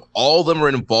Torture, when all of them are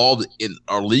involved in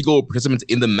are legal participants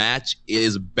in the match,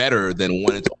 is better than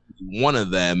when it's only one of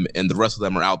them and the rest of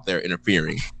them are out there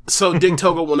interfering. So Dick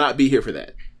Togo will not be here for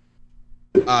that.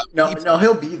 No,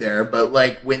 he'll be there, but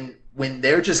like when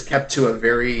they're just kept to a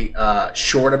very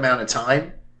short amount of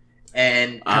time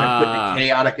and kind of put in a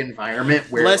chaotic environment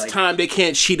where less time, they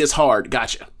can't cheat as hard.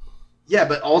 Gotcha. Yeah,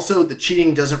 but also the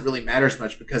cheating doesn't really matter as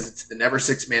much because it's the Never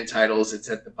 6-man titles. It's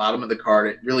at the bottom of the card.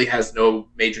 It really has no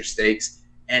major stakes,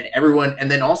 and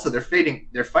then also they're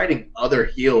fighting other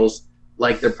heels.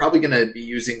 Like they're probably going to be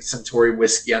using Suntory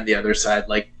Whiskey on the other side.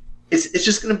 Like it's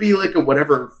just going to be like a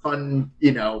whatever fun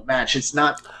match. It's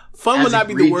not fun would not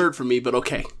be the word for me, but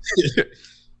okay.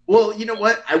 Well, you know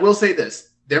what? I will say this: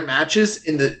 their matches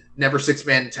in the Never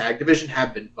 6-man tag division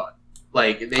have been fun.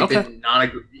 Like they've been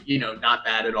not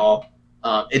bad at all.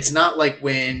 It's not like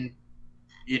when,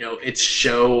 it's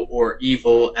Show or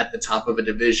Evil at the top of a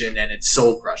division and it's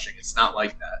soul crushing. It's not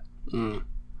like that.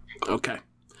 Okay.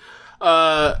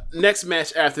 Next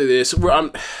match after this,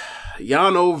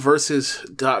 Yano versus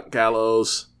Doc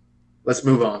Gallows. Let's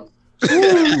move on.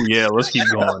 Ooh, yeah, let's keep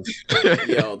going.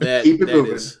 Yo, that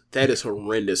is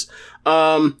horrendous.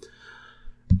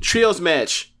 Trios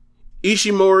match.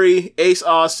 Ishimori, Ace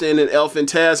Austin, and El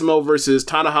Phantasmo versus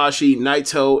Takahashi,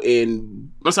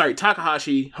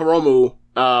 Hiromu,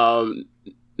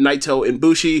 Naito, and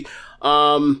Bushi.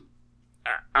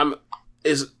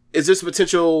 Is this a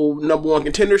potential number one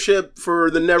contendership for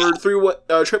the Never Trios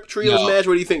match?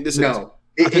 What do you think this is? No,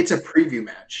 it's a preview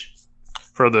match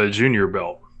for the junior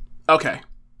belt. Okay.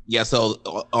 Yeah, so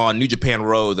on New Japan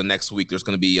Road the next week, there's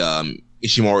going to be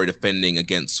Ishimori defending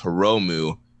against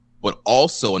Hiromu. But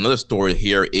also another story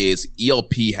here is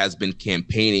ELP has been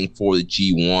campaigning for the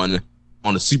G1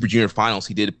 on the Super Junior Finals.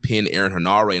 He did pin Aaron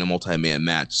Henare in a multi-man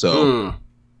match. So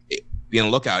be on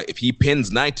the lookout. If he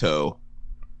pins Naito,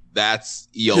 that's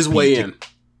ELP. His way in.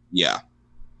 Yeah.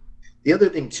 The other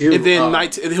thing too. And then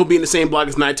he'll be in the same block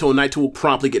as Naito, and Naito will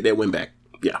promptly get that win back.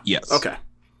 Yeah. Yes. Okay.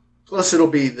 Plus it'll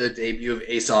be the debut of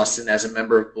Ace Austin as a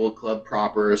member of Bullet Club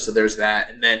proper. So there's that.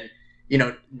 And then,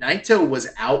 Naito was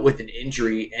out with an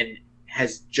injury and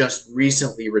has just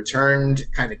recently returned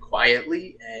kind of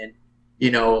quietly. And,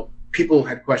 people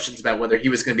had questions about whether he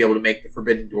was going to be able to make the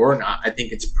Forbidden Door or not. I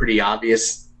think it's pretty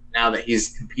obvious now that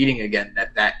he's competing again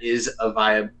that is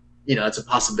it's a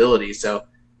possibility. So,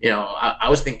 I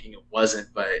was thinking it wasn't,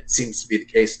 but it seems to be the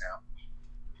case now.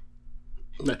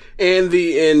 And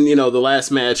the last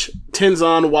match,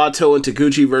 Tenzan, Wato, and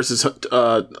Taguchi versus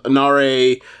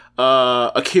Nare,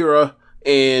 Akira,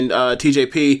 and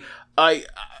TJP. I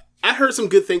heard some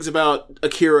good things about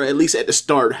Akira, at least at the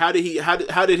start. How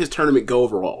did his tournament go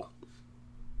overall?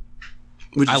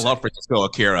 I love Francesco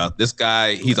Akira. This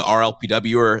guy, he's an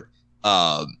RLPWer,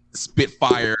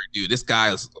 Spitfire, dude. This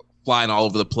guy is flying all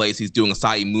over the place. He's doing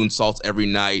Acai moonsaults every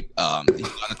night. He's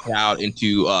got the crowd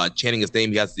into chanting his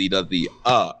name. He has the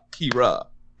Kira.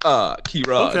 Okay.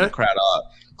 And the crowd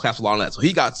claps along that. So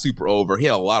he got super over. He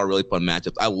had a lot of really fun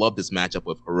matchups. I love this matchup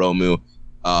with Hiromu.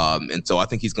 And so I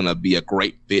think he's going to be a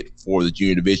great fit for the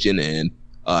junior division. And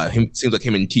seems like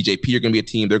him and TJP are going to be a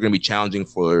team. They're going to be challenging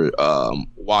for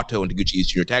Wato and Taguchi's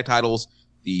junior tag titles.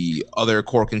 The other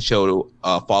Korakuen show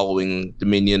following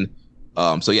Dominion.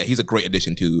 So yeah, he's a great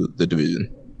addition to the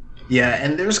division. Yeah,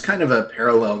 and there's kind of a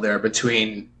parallel there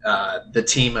between the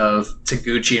team of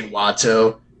Taguchi and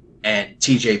Wato and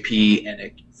TJP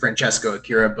and Francesco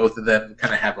Akira. Both of them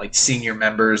kind of have like senior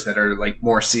members that are like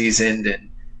more seasoned and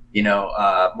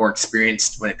more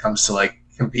experienced when it comes to like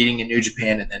competing in New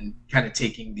Japan, and then kind of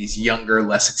taking these younger,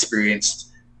 less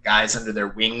experienced guys under their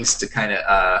wings to kind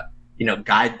of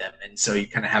guide them. And so you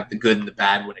kind of have the good and the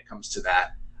bad when it comes to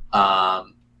that.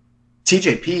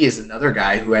 TJP is another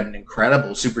guy who had an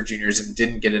incredible Super Juniors and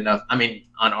didn't get enough. I mean,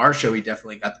 on our show, he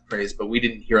definitely got the praise, but we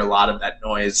didn't hear a lot of that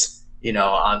noise, in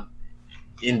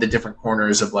the different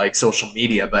corners of like social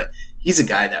media. But he's a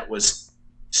guy that was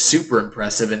super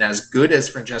impressive, and as good as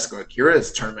Francesco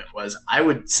Akira's tournament was, I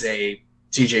would say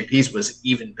TJP's was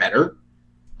even better.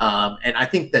 And I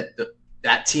think that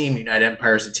that team, United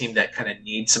Empire, is a team that kind of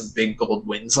needs some big gold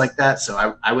wins like that.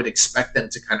 So I would expect them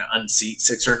to kind of unseat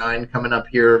 6 or 9 coming up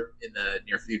here in the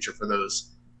near future for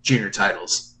those junior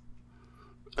titles.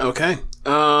 Okay.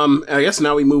 I guess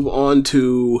now we move on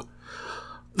to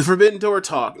the Forbidden Door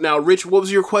talk. Now, Rich, what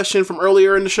was your question from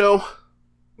earlier in the show?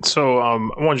 So I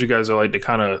want you guys to like to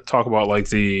kind of talk about like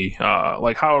the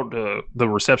like how the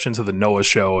reception to the Noah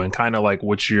show and kind of like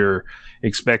what you're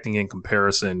expecting in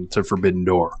comparison to Forbidden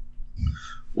Door.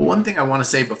 Well, one thing I want to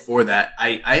say before that,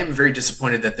 I am very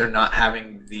disappointed that they're not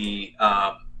having the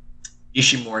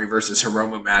Ishimori versus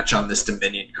Hiromu match on this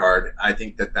Dominion card. I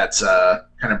think that that's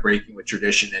kind of breaking with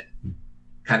tradition and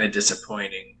kind of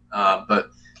disappointing.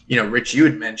 But Rich, you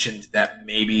had mentioned that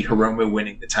maybe Hiromu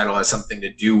winning the title has something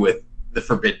to do with the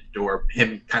Forbidden Door,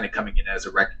 him kind of coming in as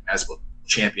a recognizable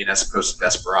champion as opposed to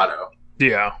Desperado.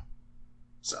 Yeah.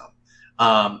 So,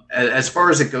 as far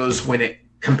as it goes,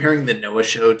 comparing the Noah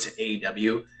show to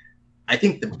AEW, I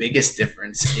think the biggest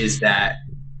difference is that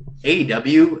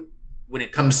AEW, when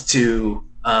it comes to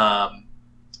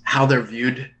how they're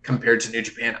viewed compared to New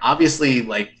Japan, obviously,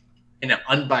 like in an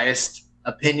unbiased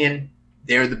opinion,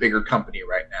 they're the bigger company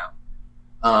right now.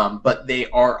 But they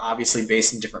are obviously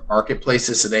based in different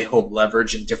marketplaces, so they hold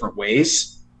leverage in different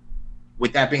ways.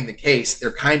 With that being the case,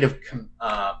 they're kind of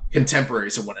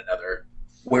contemporaries of one another.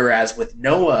 Whereas with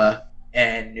Noah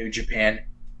and New Japan,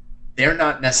 they're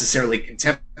not necessarily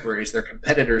contemporaries. They're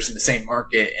competitors in the same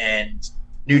market, and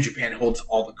New Japan holds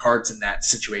all the cards in that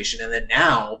situation. And then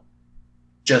now,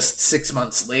 just 6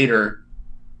 months later,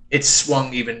 it's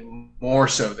swung even more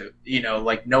so that,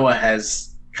 like Noah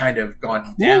has kind of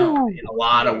gone down in a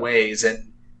lot of ways,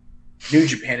 and New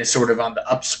Japan is sort of on the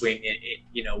upswing,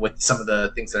 with some of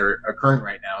the things that are occurring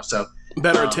right now. So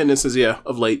better attendances,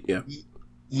 of late, yeah.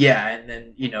 Yeah, and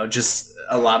then, just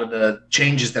a lot of the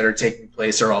changes that are taking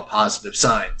place are all positive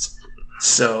signs.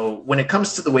 So when it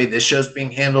comes to the way this show's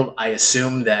being handled, I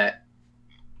assume that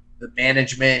the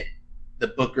management, the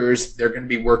bookers, they're going to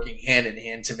be working hand in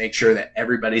hand to make sure that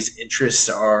everybody's interests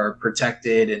are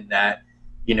protected and that,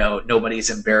 nobody's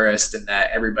embarrassed and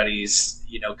that everybody's,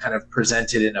 kind of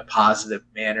presented in a positive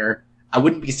manner. I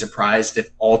wouldn't be surprised if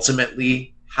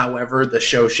ultimately, however the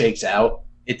show shakes out,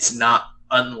 it's not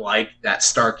unlike that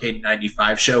Starrcade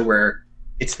 95 show where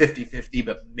it's 50-50,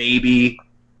 but maybe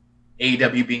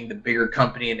AEW being the bigger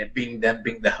company and it being them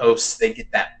being the hosts, they get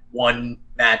that one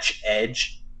match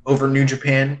edge over New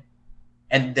Japan.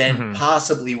 And then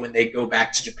possibly when they go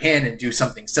back to Japan and do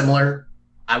something similar,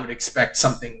 I would expect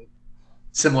something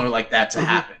similar like that to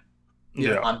happen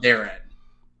on their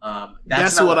end.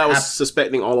 That's what I was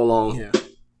suspecting all along. Yeah.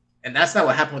 And that's not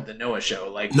what happened with the Noah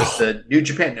show. Like with the New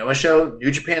Japan Noah show,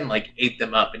 New Japan like ate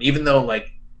them up. And even though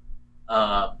like,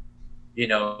 Noah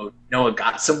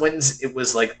got some wins, it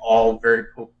was like all very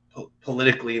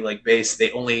politically like based. They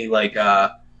only like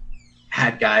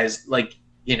had guys like,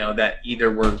 that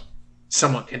either were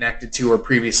somewhat connected to or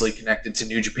previously connected to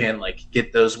New Japan, like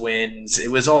get those wins.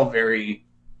 It was all very,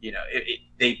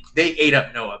 they ate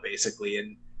up Noah basically.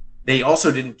 And they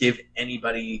also didn't give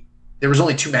anybody. There was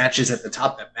only 2 matches at the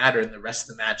top that mattered, and the rest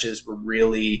of the matches were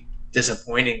really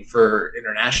disappointing for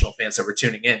international fans that were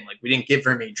tuning in. Like we didn't get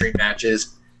very many dream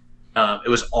matches. It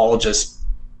was all just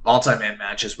multi-man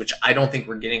matches, which I don't think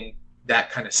we're getting that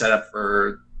kind of setup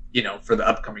for the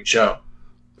upcoming show.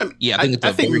 Yeah,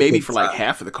 I think maybe for like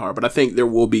half of the card, but I think there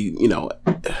will be,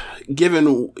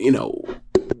 given,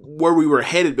 where we were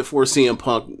headed before CM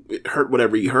Punk hurt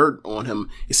whatever he hurt on him,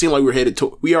 it seemed like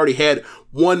we already had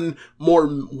one more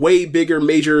way bigger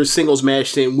major singles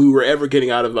match than we were ever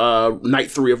getting out of night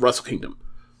 3 of Wrestle Kingdom.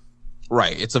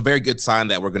 Right. It's a very good sign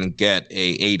that we're going to get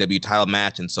a AEW title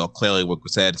match. And so clearly what we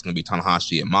said, it's going to be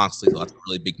Tanahashi and Moxley. So that's a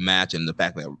really big match. And the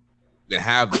fact that we're going to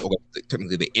have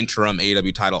technically the interim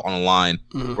AEW title on the line,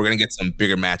 we're going to get some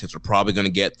bigger matches. We're probably going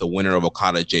to get the winner of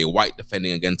Okada, Jay White,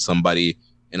 defending against somebody.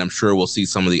 And I'm sure we'll see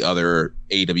some of the other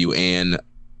AEW and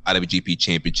IWGP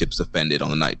championships defended on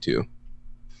the night too.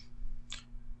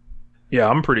 Yeah,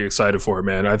 I'm pretty excited for it,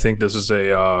 man. I think this is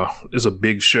a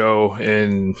big show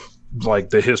in like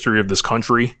the history of this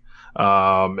country.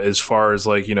 As far as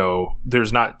like,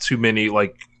 there's not too many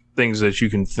like things that you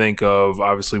can think of,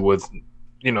 obviously, with,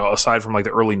 aside from like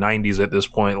the early 90s at this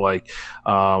point, like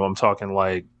I'm talking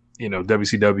like,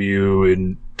 WCW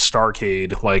and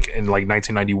Starrcade, like in like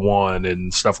 1991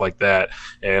 and stuff like that,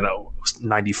 and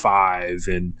 95,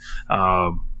 and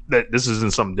that this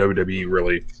isn't something WWE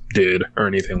really did or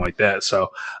anything like that. So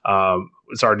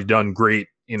it's already done great,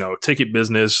 ticket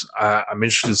business. I'm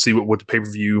interested to see what the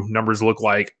pay-per-view numbers look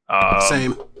like.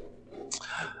 Same.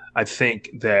 I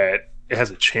think that it has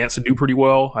a chance to do pretty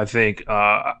well. I think,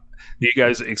 do you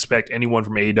guys expect anyone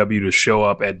from AEW to show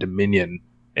up at Dominion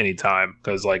anytime?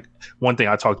 Because like one thing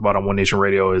I talked about on One Nation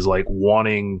Radio is like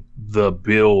wanting the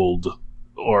build,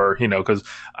 or because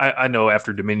I know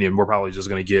after Dominion we're probably just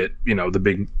going to get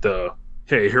the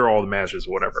hey, here are all the matches,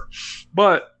 whatever.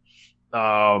 But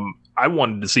I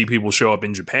wanted to see people show up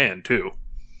in Japan too.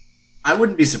 I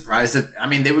wouldn't be surprised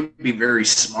they would be very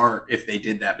smart if they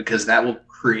did that, because that will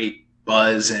create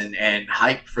buzz and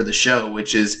hype for the show,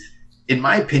 which is, in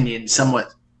my opinion,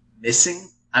 somewhat missing.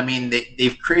 I mean,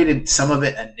 they've created some of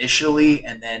it initially,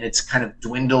 and then it's kind of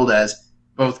dwindled as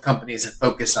both companies have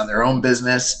focused on their own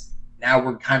business. Now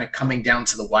we're kind of coming down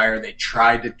to the wire. They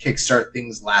tried to kickstart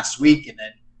things last week, and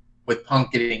then with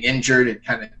Punk getting injured, it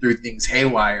kind of threw things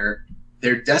haywire.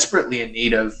 They're desperately in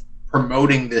need of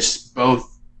promoting this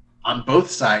on both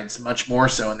sides, much more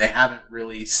so, and they haven't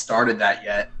really started that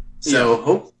yet.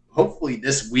 So hopefully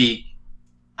this week,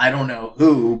 I don't know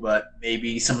who, but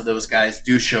maybe some of those guys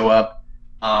do show up.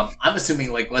 I'm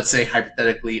assuming, like, let's say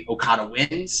hypothetically Okada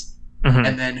wins,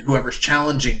 and then whoever's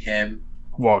challenging him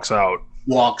walks out,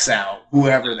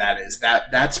 whoever that is.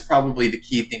 That's probably the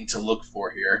key thing to look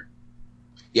for here.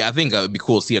 Yeah, I think it would be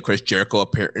cool to see a Chris Jericho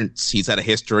appearance. He's had a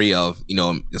history of,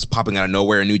 just popping out of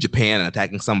nowhere in New Japan and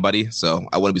attacking somebody. So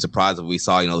I wouldn't be surprised if we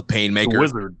saw, the Painmaker. The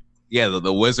Wizard. Yeah,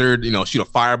 the Wizard, shoot a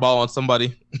fireball on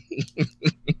somebody.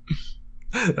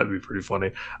 That'd be pretty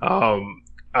funny.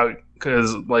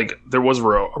 Because like there was a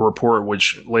report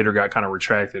which later got kind of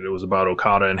retracted. It was about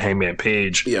Okada and Hangman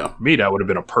Page. Yeah, for me, that would have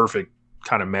been a perfect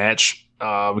kind of match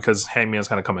because Hangman's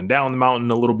kind of coming down the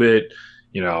mountain a little bit,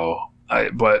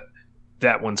 but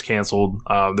that one's canceled.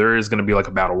 There is going to be like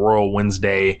a Battle Royal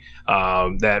Wednesday.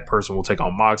 That person will take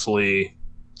on Moxley.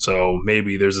 So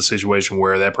maybe there's a situation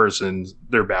where that person's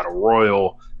their Battle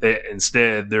Royal.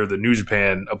 Instead, they're the New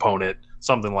Japan opponent,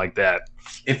 something like that.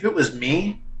 If it was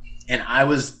me and I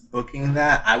was booking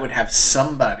that, I would have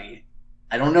somebody,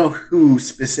 I don't know who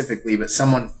specifically, but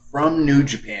someone from New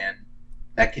Japan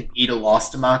that can eat a loss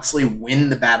to Moxley,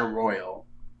 win the Battle Royal,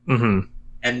 and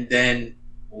then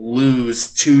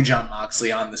lose to Jon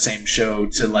Moxley on the same show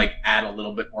to like add a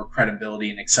little bit more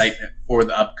credibility and excitement for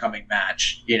the upcoming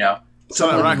match,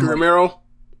 So Rocky Romero?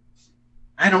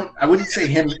 I wouldn't say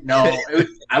him. No,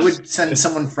 I would send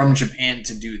someone from Japan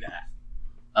to do that.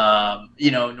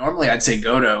 Normally I'd say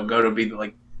Goto. Goto would be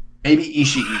like, maybe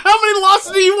Ishii. How many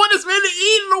losses do you want this man to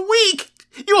eat in a week?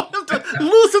 You want him to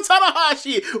lose to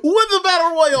Tanahashi, win the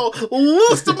Battle Royal,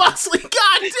 lose to Moxley?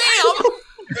 God damn!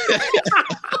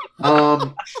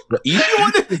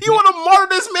 You want to martyr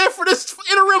this man for this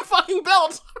interim fucking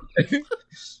belt?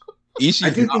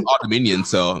 Ishii's not on Dominion,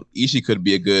 so Ishii could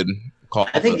be a good call.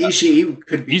 I think Ishii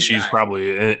could be. Ishii's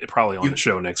probably on the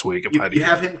show next week. You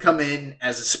have him come in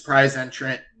as a surprise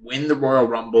entrant, win the Royal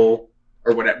Rumble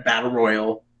or whatever Battle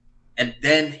Royal, and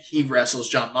then he wrestles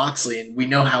Jon Moxley, and we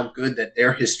know how good that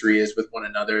their history is with one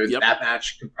another. Yep. That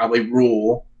match could probably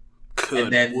rule.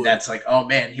 That's like, oh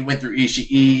man, he went through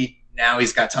Ishii. Now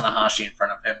he's got Tanahashi in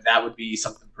front of him. That would be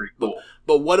something pretty cool.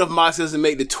 But what if Mox doesn't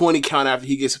make the 20 count after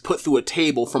he gets put through a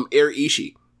table from Air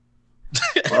Ishii?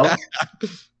 Well,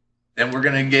 then we're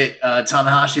gonna get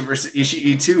Tanahashi versus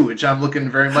Ishii too, which I'm looking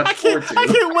very much forward to. I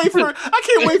can't wait for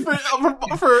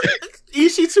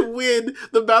Ishii to win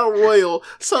the Battle Royal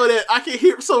so that I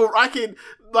can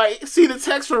see the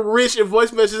text from Rich and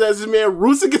voice messages as his man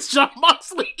roots against Jon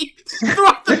Moxley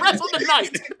throughout the rest of the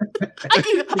night. I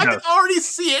can already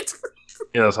see it.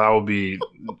 Yes, I will be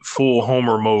full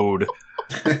Homer mode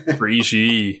for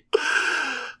Ishii.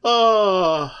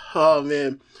 Oh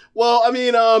man. Well, I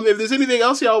mean, if there's anything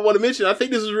else y'all want to mention, I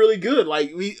think this is really good.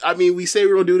 Like we say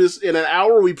we're gonna do this in an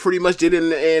hour. We pretty much did it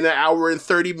in an hour and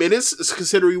 30 minutes,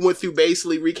 considering we went through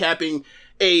basically recapping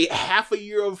a half a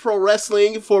year of pro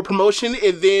wrestling for promotion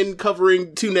and then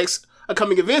covering 2 next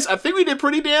upcoming events. I think we did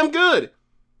pretty damn good.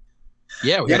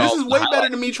 Yeah, this is way better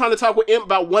than me trying to talk with Imp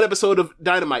about 1 episode of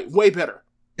Dynamite. Way better.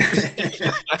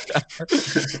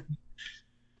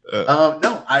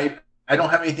 No, I don't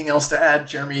have anything else to add.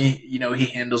 Jeremy, he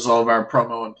handles all of our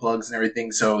promo and plugs and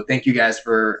everything. So thank you guys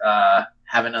for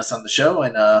having us on the show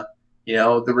and,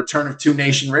 the return of 2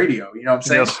 Nation Radio. You know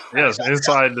what I'm saying? Yes,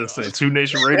 inside this thing, 2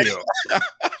 Nation Radio.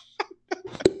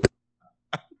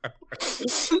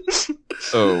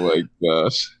 Oh my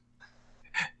gosh.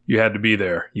 You had to be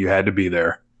there.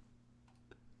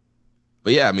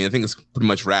 But yeah, I mean, I think it's pretty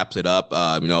much wraps it up.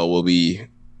 We'll be,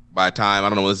 by the time, I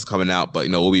don't know when this is coming out, but,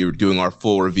 we'll be doing our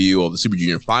full review of the Super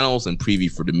Junior Finals and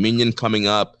preview for Dominion coming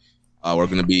up. We're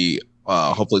going to be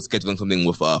hopefully scheduling something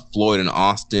with Floyd and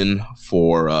Austin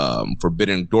for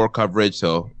Forbidden Door coverage.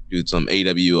 So do some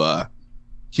AEW,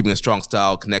 keeping a strong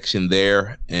style connection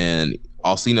there. And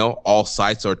also, all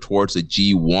sites are towards the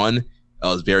G1. I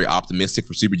was very optimistic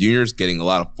for Super Juniors, getting a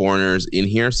lot of foreigners in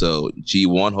here. So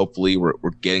G1, hopefully we're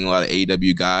getting a lot of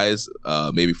AEW guys,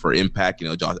 maybe for Impact.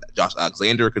 Josh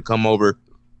Alexander could come over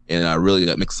and really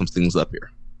mix some things up here.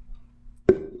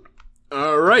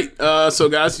 All right. So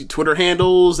guys, Twitter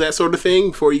handles, that sort of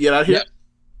thing before you get out of here. Yep.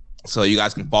 So you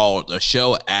guys can follow the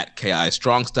show at KI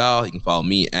Strong Style. You can follow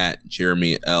me at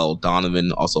Jeremy L.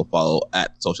 Donovan. Also follow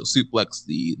at Social Suplex,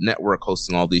 the network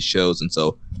hosting all these shows. And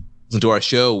so listen to our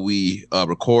show. We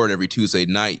record every Tuesday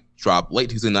night, drop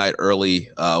late Tuesday night, early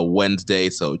Wednesday.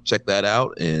 So check that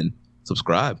out and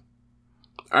subscribe.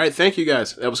 All right. Thank you,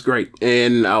 guys. That was great.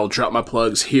 And I'll drop my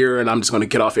plugs here, and I'm just going to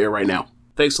get off air right now.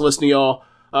 Thanks for listening, y'all.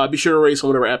 Be sure to rate on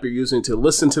whatever app you're using to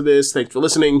listen to this. Thanks for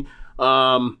listening.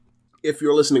 If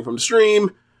you're listening from the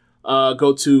stream,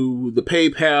 go to the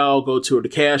PayPal, go to the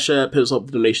Cash App, hit us up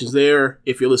with donations there.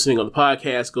 If you're listening on the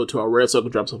podcast, go to our Red Circle,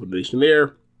 drop us off a donation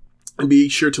there. And be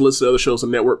sure to listen to other shows on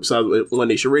the network besides One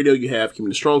Nation Radio. You have Keeping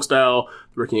the Strong Style,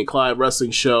 the Ricky and Clyde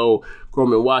Wrestling Show,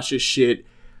 Gorman Watches Shit,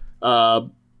 The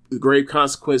Grave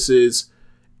Consequences,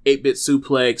 8-Bit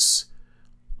Suplex,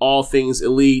 All Things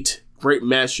Elite, Great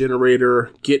Match Generator,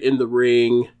 Get in the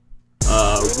Ring,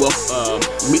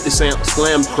 Meet the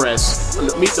Slam Press,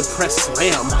 Meet the Press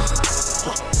Slam,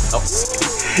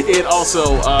 and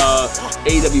also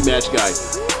AEW Match Guide.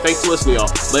 Thanks for listening, y'all.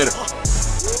 Later.